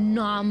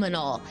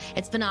phenomenal.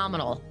 It's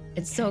phenomenal.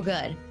 It's so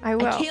good. I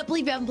will. I can't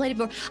believe you haven't played it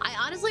before.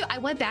 I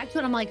went back to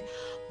it. I'm like,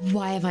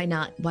 why did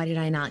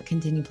I not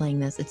continue playing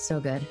this? It's so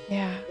good.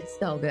 Yeah. It's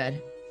so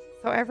good.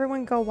 So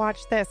everyone go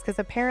watch this because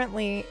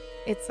apparently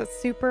it's a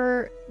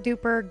super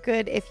duper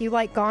good. If you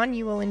like Gone,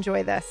 you will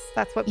enjoy this.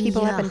 That's what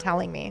people have Yeah. been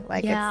telling me.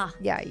 Like, Yeah.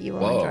 you will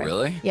Whoa, enjoy it.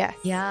 really? Yes.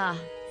 Yeah.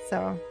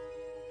 So,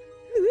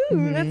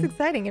 ooh, that's Mhm.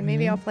 exciting. And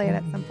maybe I'll play it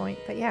at some point.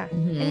 But yeah.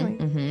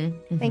 Anyway,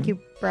 thank you,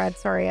 Brad.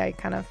 Sorry, I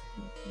kind of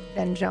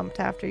then jumped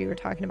after you were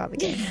talking about the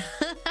game.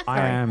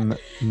 I am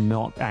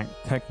not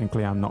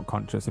technically I'm not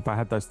conscious. If I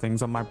had those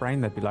things on my brain,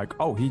 they'd be like,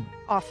 "Oh,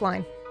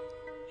 Offline.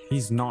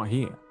 he's not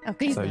here."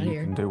 Okay. He's So not you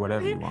here. can do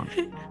whatever you want.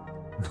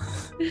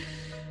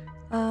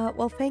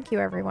 Well, thank you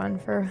everyone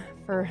for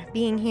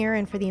being here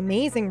and for the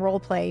amazing role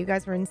play. You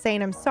guys were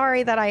insane. I'm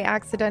sorry that I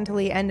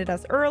accidentally ended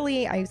us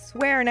early. I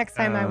swear next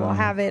time I will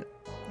have it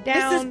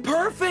down. This is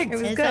perfect. It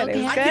was It's good. It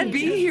was okay. I good. could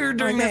be here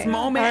during Okay, this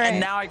moment, all right. and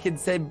now I can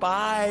say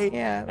bye.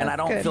 Yeah, and I that's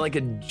don't good. feel like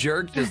a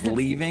jerk just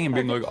leaving and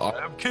being like, "I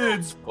have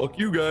kids. Fuck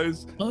you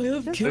guys." I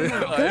have Just kids. I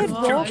good have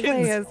two role play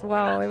kids. as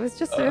well. It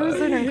was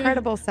an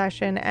incredible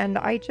session, and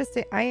I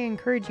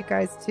encourage you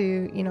guys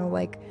to,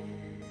 like,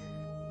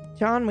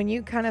 John, when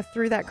you kind of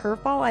threw that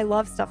curveball, I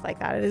love stuff like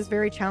that. It is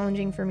very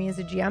challenging for me as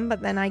a GM,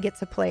 but then I get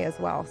to play as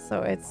well,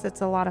 so it's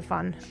a lot of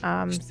fun.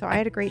 So I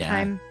had a great Yeah.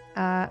 time.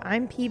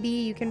 I'm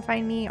PB. You can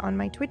find me on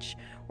my Twitch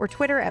or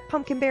Twitter at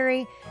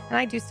Pumpkinberry, and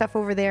I do stuff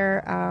over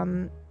there.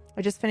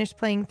 I just finished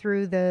playing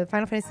through the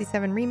Final Fantasy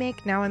VII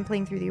Remake. Now I'm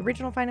playing through the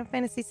original Final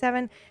Fantasy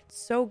VII. It's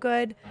so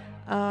good.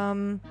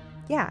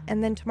 Yeah,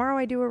 and then tomorrow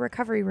I do a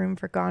recovery room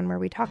for Gone where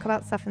we talk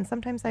about stuff, and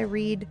sometimes I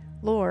read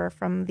lore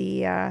from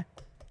the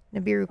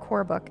Nibiru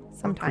core book.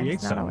 Sometimes,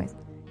 create not some. always.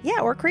 Yeah,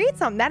 or create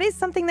some. That is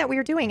something that we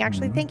are doing.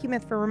 Actually, thank you,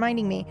 Myth, for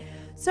reminding me.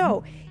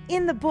 So,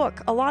 in the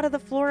book, a lot of the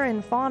flora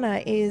and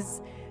fauna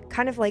is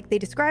kind of like they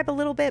describe a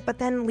little bit, but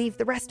then leave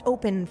the rest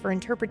open for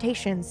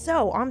interpretation.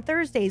 So, on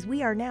Thursdays,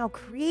 we are now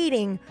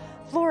creating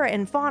flora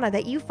and fauna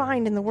that you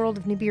find in the world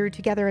of Nibiru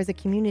together as a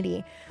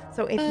community.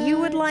 So, if you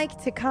would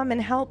like to come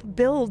and help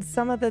build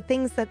some of the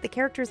things that the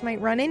characters might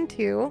run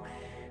into,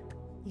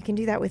 you can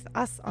do that with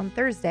us on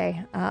Thursday.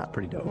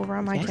 Pretty dope. Over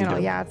on my Pretty channel.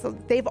 dope. Yeah, so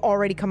they've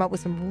already come up with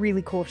some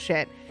really cool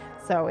shit.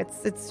 So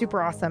it's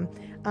super awesome.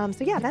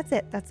 So yeah, that's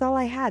it. That's all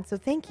I had. So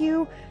thank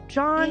you,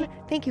 John.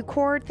 Thank you,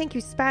 Cord. Thank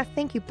you, Speth.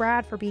 Thank you,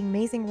 Brad, for being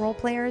amazing role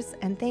players.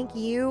 And thank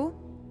you,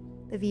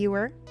 the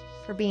viewer,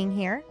 for being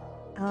here.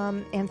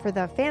 And for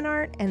the fan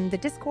art and the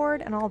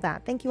Discord and all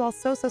that. Thank you all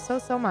so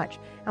much.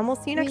 And we'll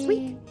see you next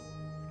week.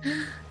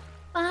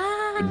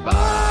 Bye.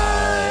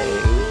 Goodbye.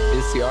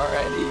 Is he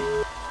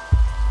already?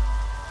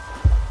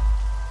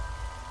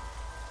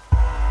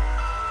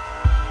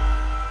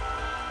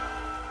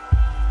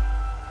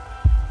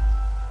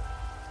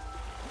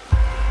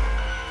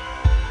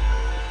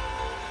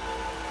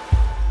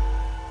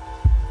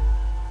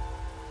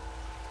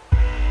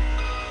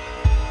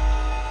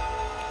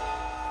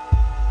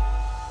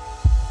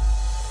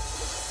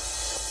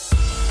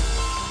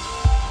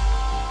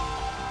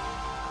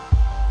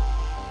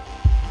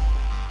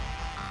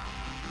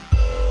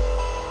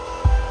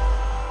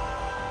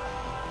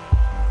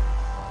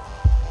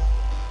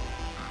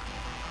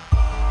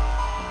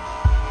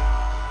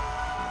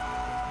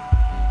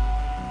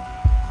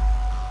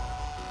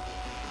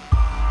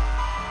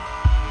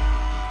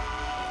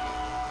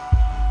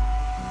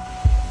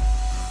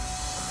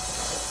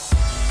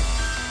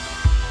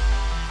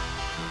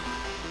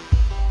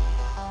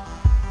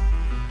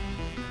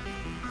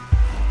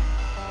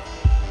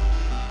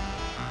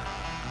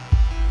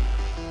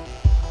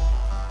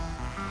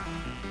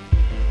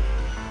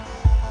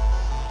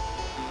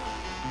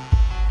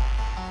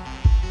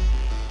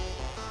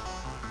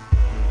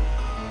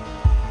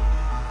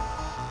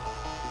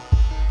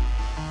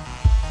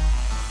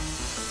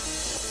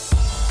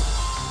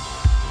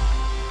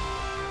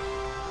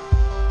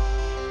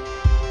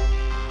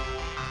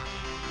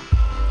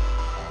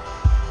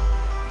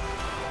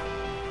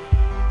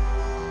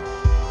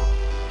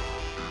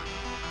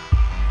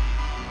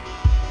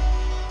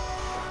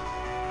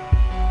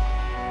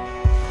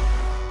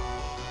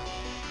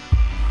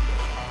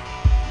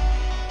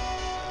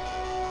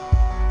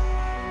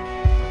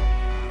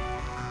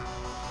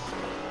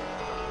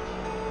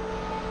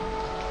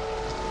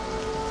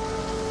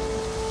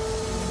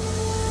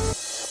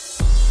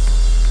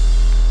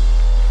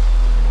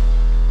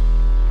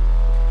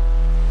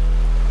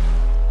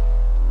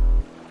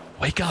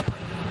 Wake up.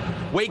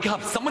 Wake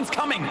up. Someone's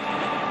coming.